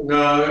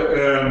 No,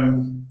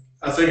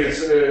 I think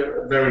it's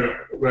a very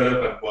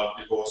relevant one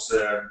because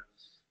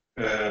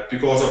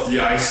of the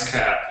ice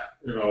cap,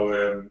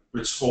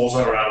 which falls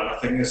around, I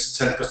think it's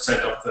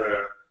 10% of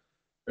the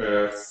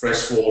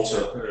fresh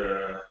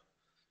water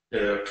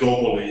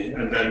globally,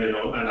 and then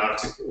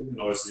Antarctic,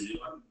 is the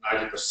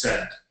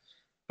 90%.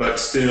 But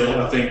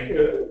still, I think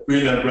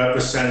Greenland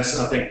represents,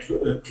 I think,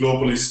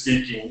 globally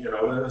speaking,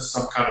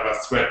 some kind of a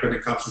threat when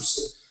it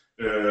comes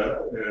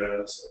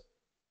to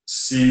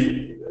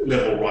sea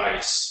level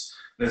rise.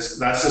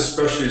 That's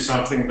especially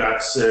something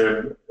that's,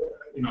 when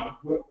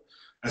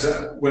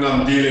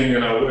I'm dealing,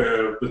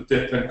 with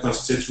different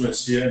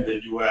constituents here in the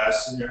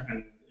U.S.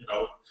 and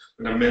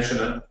when I mention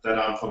that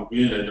I'm from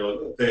Greenland,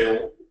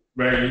 they'll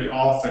very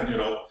often,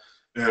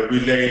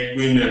 relate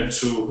Greenland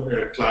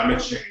to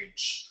climate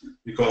change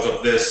because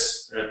of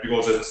this,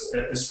 because it's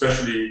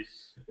especially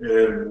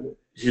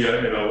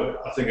here,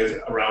 I think it's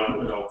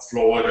around,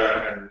 Florida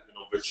and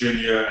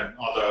Virginia and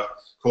other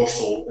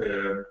coastal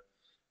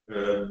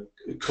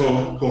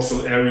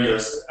coastal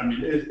areas. I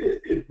mean,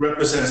 it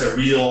represents a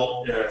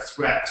real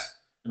threat,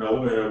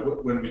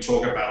 when we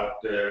talk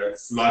about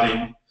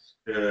flooding,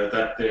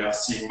 that they are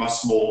seeing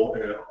much more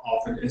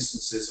often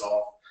instances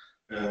of.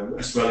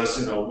 As well as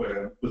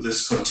with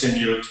this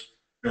continued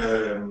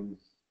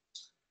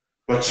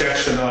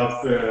projection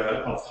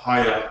of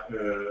higher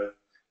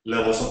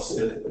levels of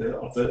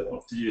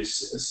the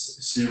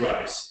sea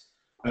rise.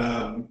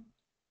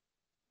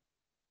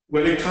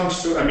 When it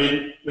comes to, I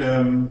mean,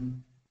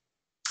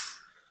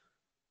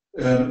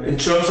 in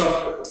terms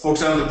of, for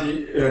example,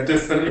 the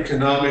different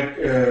economic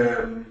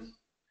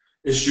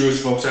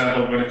issues, for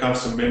example, when it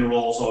comes to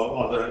minerals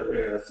or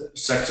other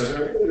sectors,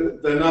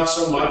 they're not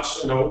so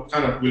much,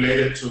 kind of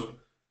related to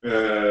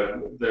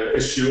the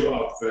issue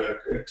of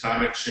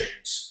climate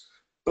change.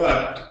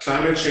 But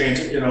climate change,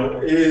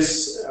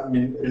 is, I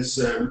mean, it's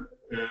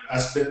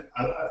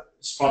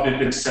probably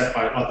been said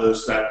by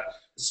others that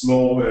it's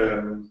more,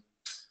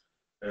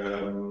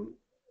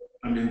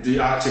 I mean, the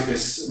Arctic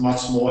is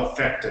much more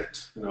affected,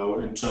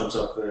 in terms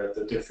of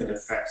the different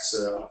effects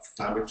of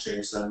climate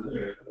change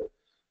than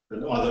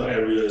other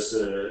areas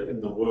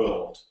in the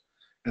world.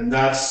 And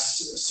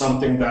that's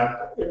something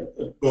that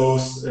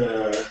both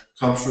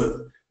comes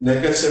with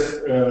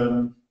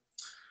negative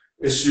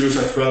issues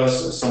as well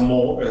as some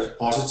more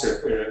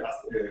positive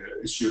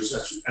issues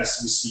as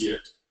we see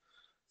it.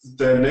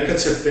 The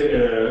negative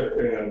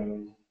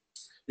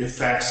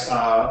effects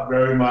are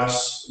very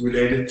much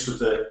related to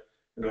the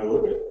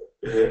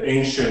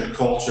ancient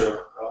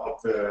culture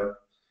of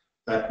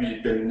that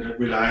we've been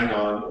relying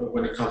on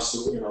when it comes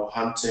to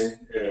hunting,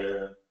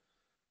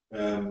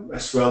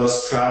 as well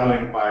as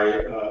traveling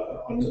by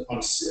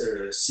on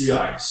sea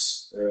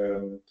ice,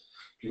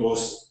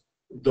 because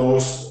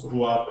those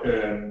who are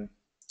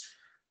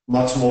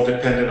much more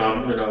dependent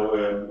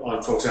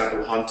on, for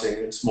example, hunting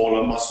in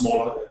much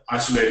smaller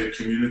isolated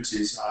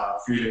communities are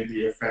feeling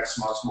the effects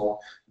much more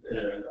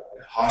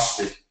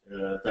harshly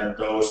than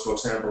those, for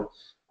example,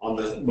 on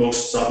the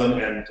most southern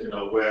end,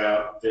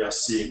 where they are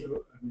seeing,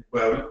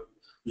 where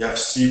we have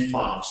sheep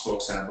farms, for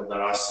example, that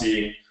are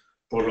seeing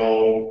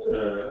prolonged,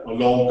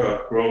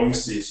 longer growing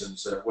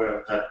seasons,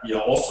 where that we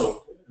are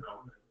also,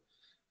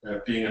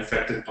 being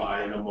affected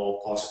by in a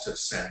more positive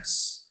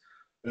sense.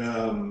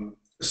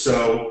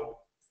 So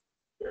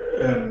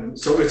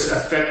it's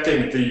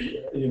affecting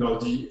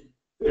the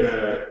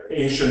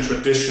ancient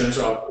traditions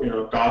of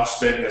dark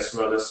spin, as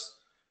well as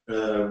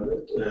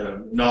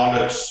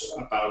knowledge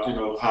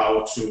about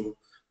how to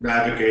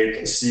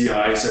navigate sea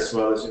ice, as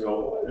well as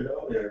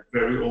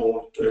very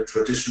old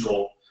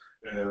traditional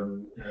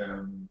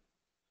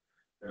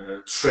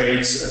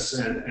traits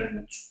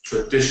and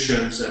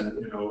traditions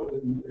and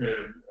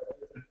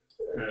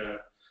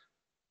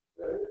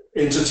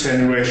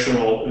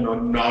intergenerational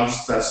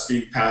knowledge that's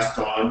being passed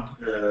on.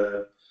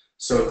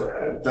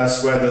 So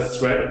that's where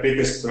the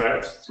biggest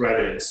threat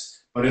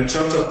is. But in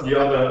terms of the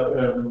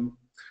other,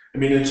 I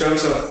mean, in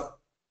terms of,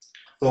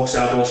 for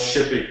example,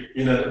 shipping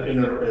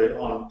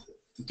on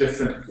the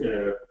different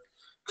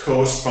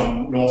coasts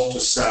from north to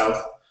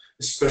south,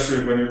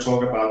 especially when you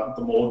talk about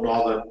the more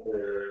northern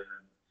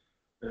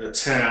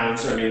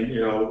towns. I mean,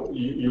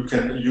 you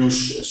can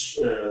use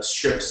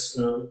ships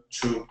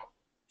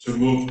to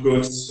move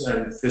goods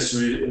and fish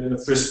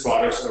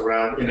products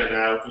around, in and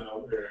out, in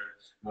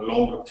a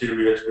longer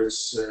period,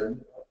 which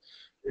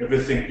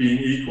everything being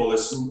equal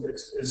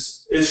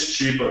is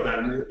cheaper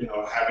than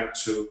having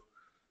to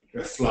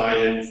fly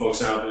in, for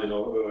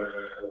example,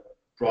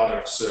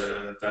 products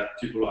that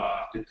people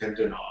are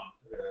dependent on.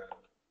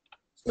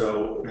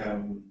 So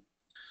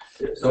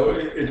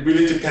it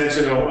really depends,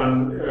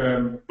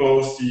 on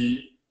both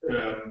the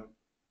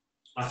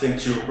I think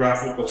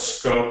geographical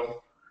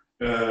scope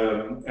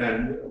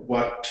and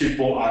what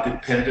people are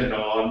dependent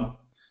on,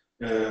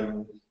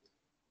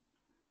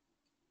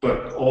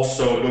 but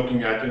also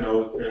looking at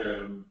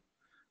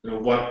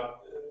what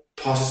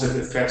positive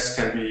effects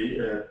can be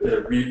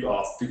reaped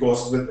off.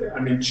 Because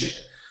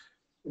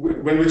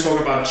when we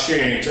talk about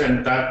change,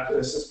 and that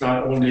is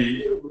not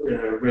only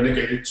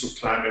relegated to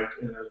climate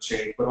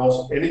change, but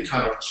also any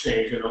kind of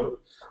change,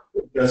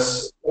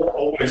 there's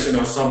always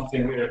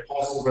something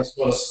positive as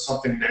well as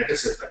something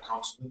negative that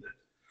comes with it.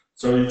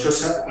 So you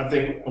just have, I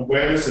think,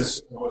 awareness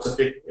is a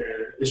big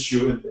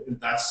issue in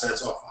that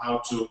sense of how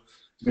to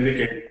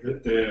mitigate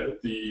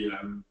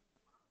the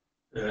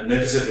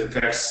negative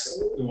effects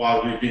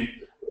while reaping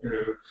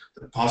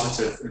the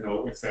positive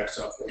effects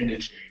of any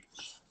change.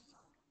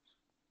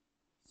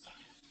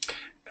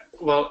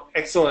 Well,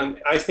 excellent.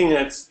 I think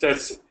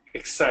that's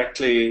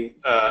exactly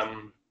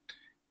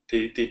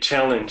the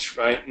challenge,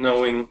 right?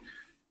 Knowing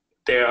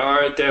there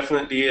are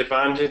definitely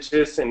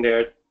advantages and there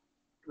are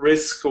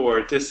risks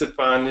or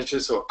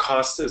disadvantages or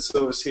costs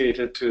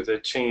associated to the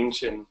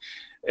change in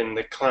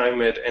the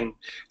climate, and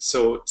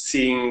so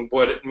seeing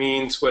what it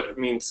means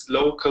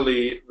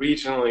locally,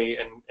 regionally,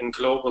 and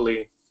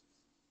globally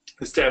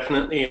is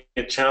definitely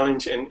a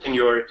challenge, and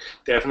you're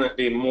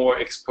definitely more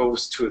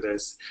exposed to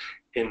this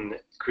in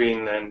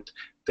Greenland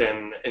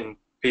than in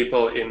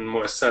people in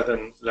more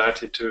southern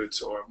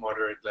latitudes or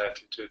moderate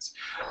latitudes.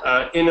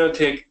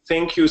 Inuuteq,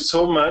 thank you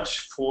so much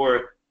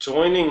for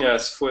joining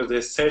us for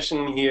this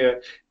session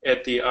here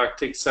at the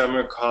Arctic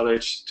Summer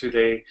College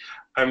today.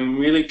 I'm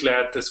really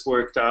glad this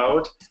worked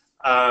out.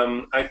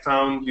 I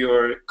found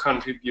your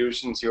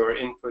contributions, your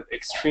input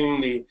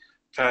extremely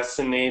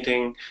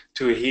fascinating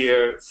to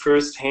hear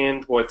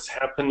firsthand what's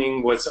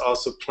happening, what's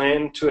also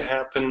planned to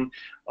happen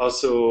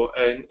also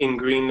in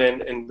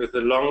Greenland, and with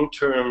the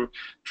long-term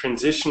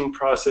transition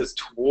process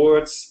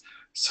towards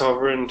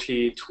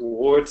sovereignty,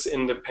 towards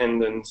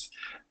independence,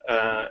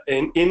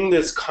 and in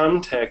this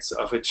context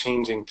of a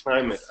changing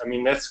climate. I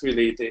mean, that's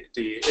really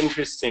the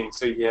interesting.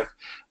 So you have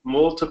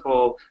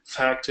multiple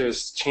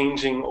factors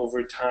changing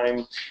over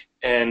time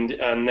and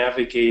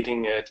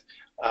navigating it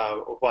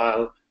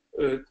while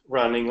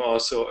running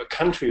also a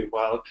country,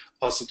 while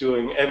also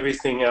doing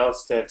everything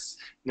else that's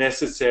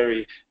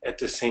necessary at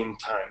the same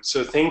time.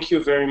 So thank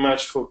you very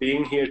much for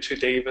being here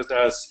today with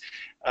us.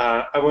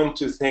 I want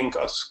to thank,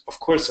 of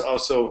course,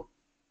 also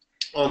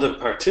all the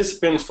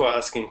participants for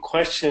asking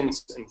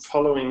questions and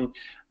following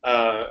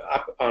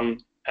up on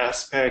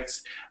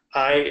aspects.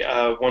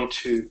 I want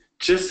to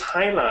just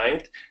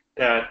highlight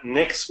that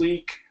next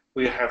week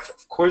we have,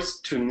 of course,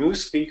 2 new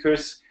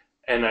speakers,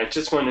 and I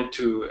just wanted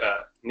to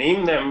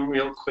name them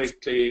real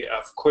quickly.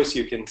 Of course,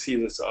 you can see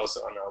this also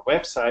on our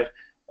website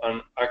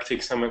on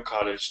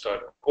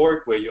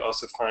arcticsummercollege.org, where you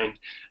also find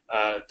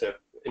the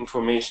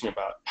information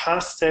about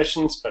past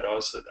sessions, but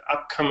also the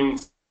upcoming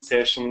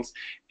sessions.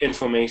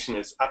 Information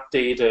is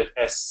updated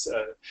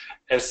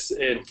as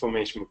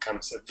information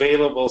becomes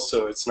available,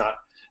 so it's not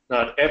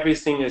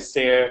everything is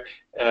there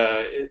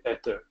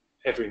at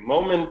every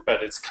moment,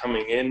 but it's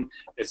coming in.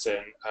 It's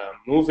a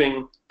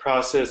moving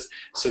process.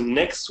 So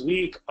next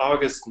week,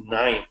 August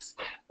 9th,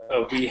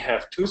 we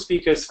have 2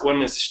 speakers.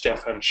 One is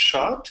Stefan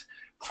Schott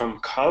from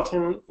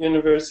Carleton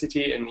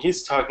University, and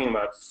he's talking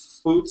about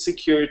food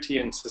security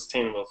and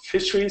sustainable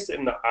fisheries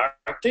in the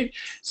Arctic.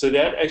 So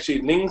that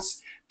actually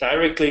links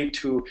directly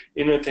to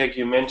Inuuteq.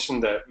 You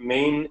mentioned the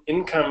main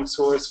income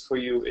source for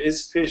you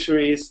is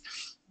fisheries.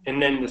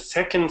 And then the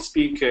second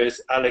speaker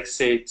is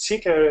Alexei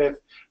Tsikarev,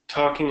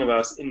 talking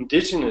about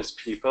indigenous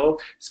people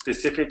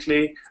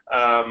specifically.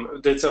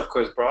 That's of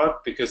course broad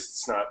because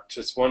it's not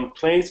just one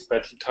place,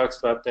 but he talks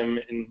about them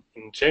in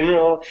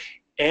general,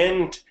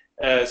 and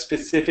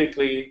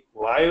specifically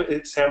why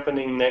it's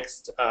happening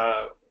next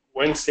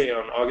Wednesday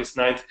on August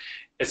 9th,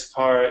 as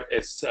far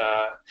as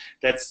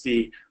that's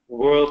the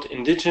World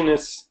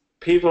Indigenous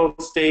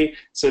Peoples Day,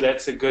 so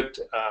that's a good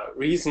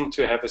reason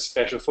to have a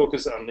special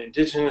focus on the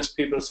indigenous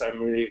peoples.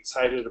 I'm really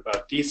excited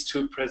about these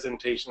 2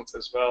 presentations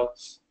as well.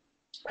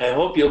 I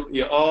hope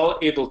you're all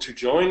able to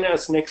join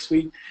us next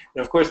week.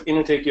 And of course,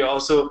 Inuuteq, you're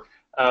also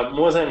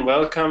more than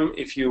welcome.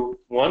 If you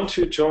want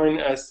to join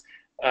us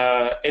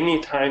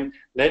anytime,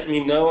 let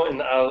me know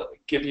and I'll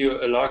give you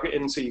a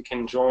login so you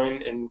can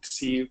join and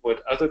see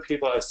what other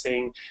people are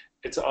saying.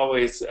 It's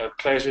always a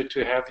pleasure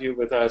to have you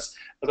with us.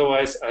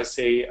 Otherwise, I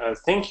say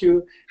thank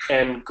you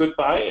and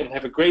goodbye, and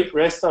have a great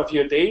rest of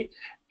your day.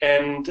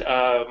 And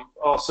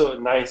also a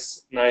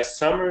nice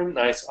summer,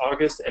 nice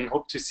August, and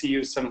hope to see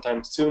you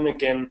sometime soon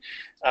again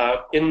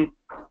in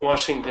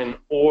Washington,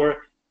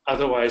 or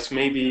otherwise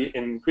maybe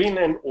in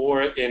Greenland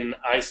or in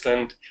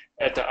Iceland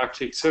at the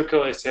Arctic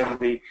Circle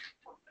Assembly.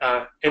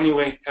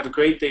 Anyway, have a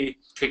great day,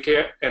 take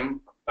care,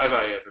 and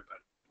bye-bye, everybody.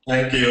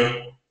 Thank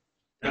you.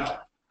 Yeah.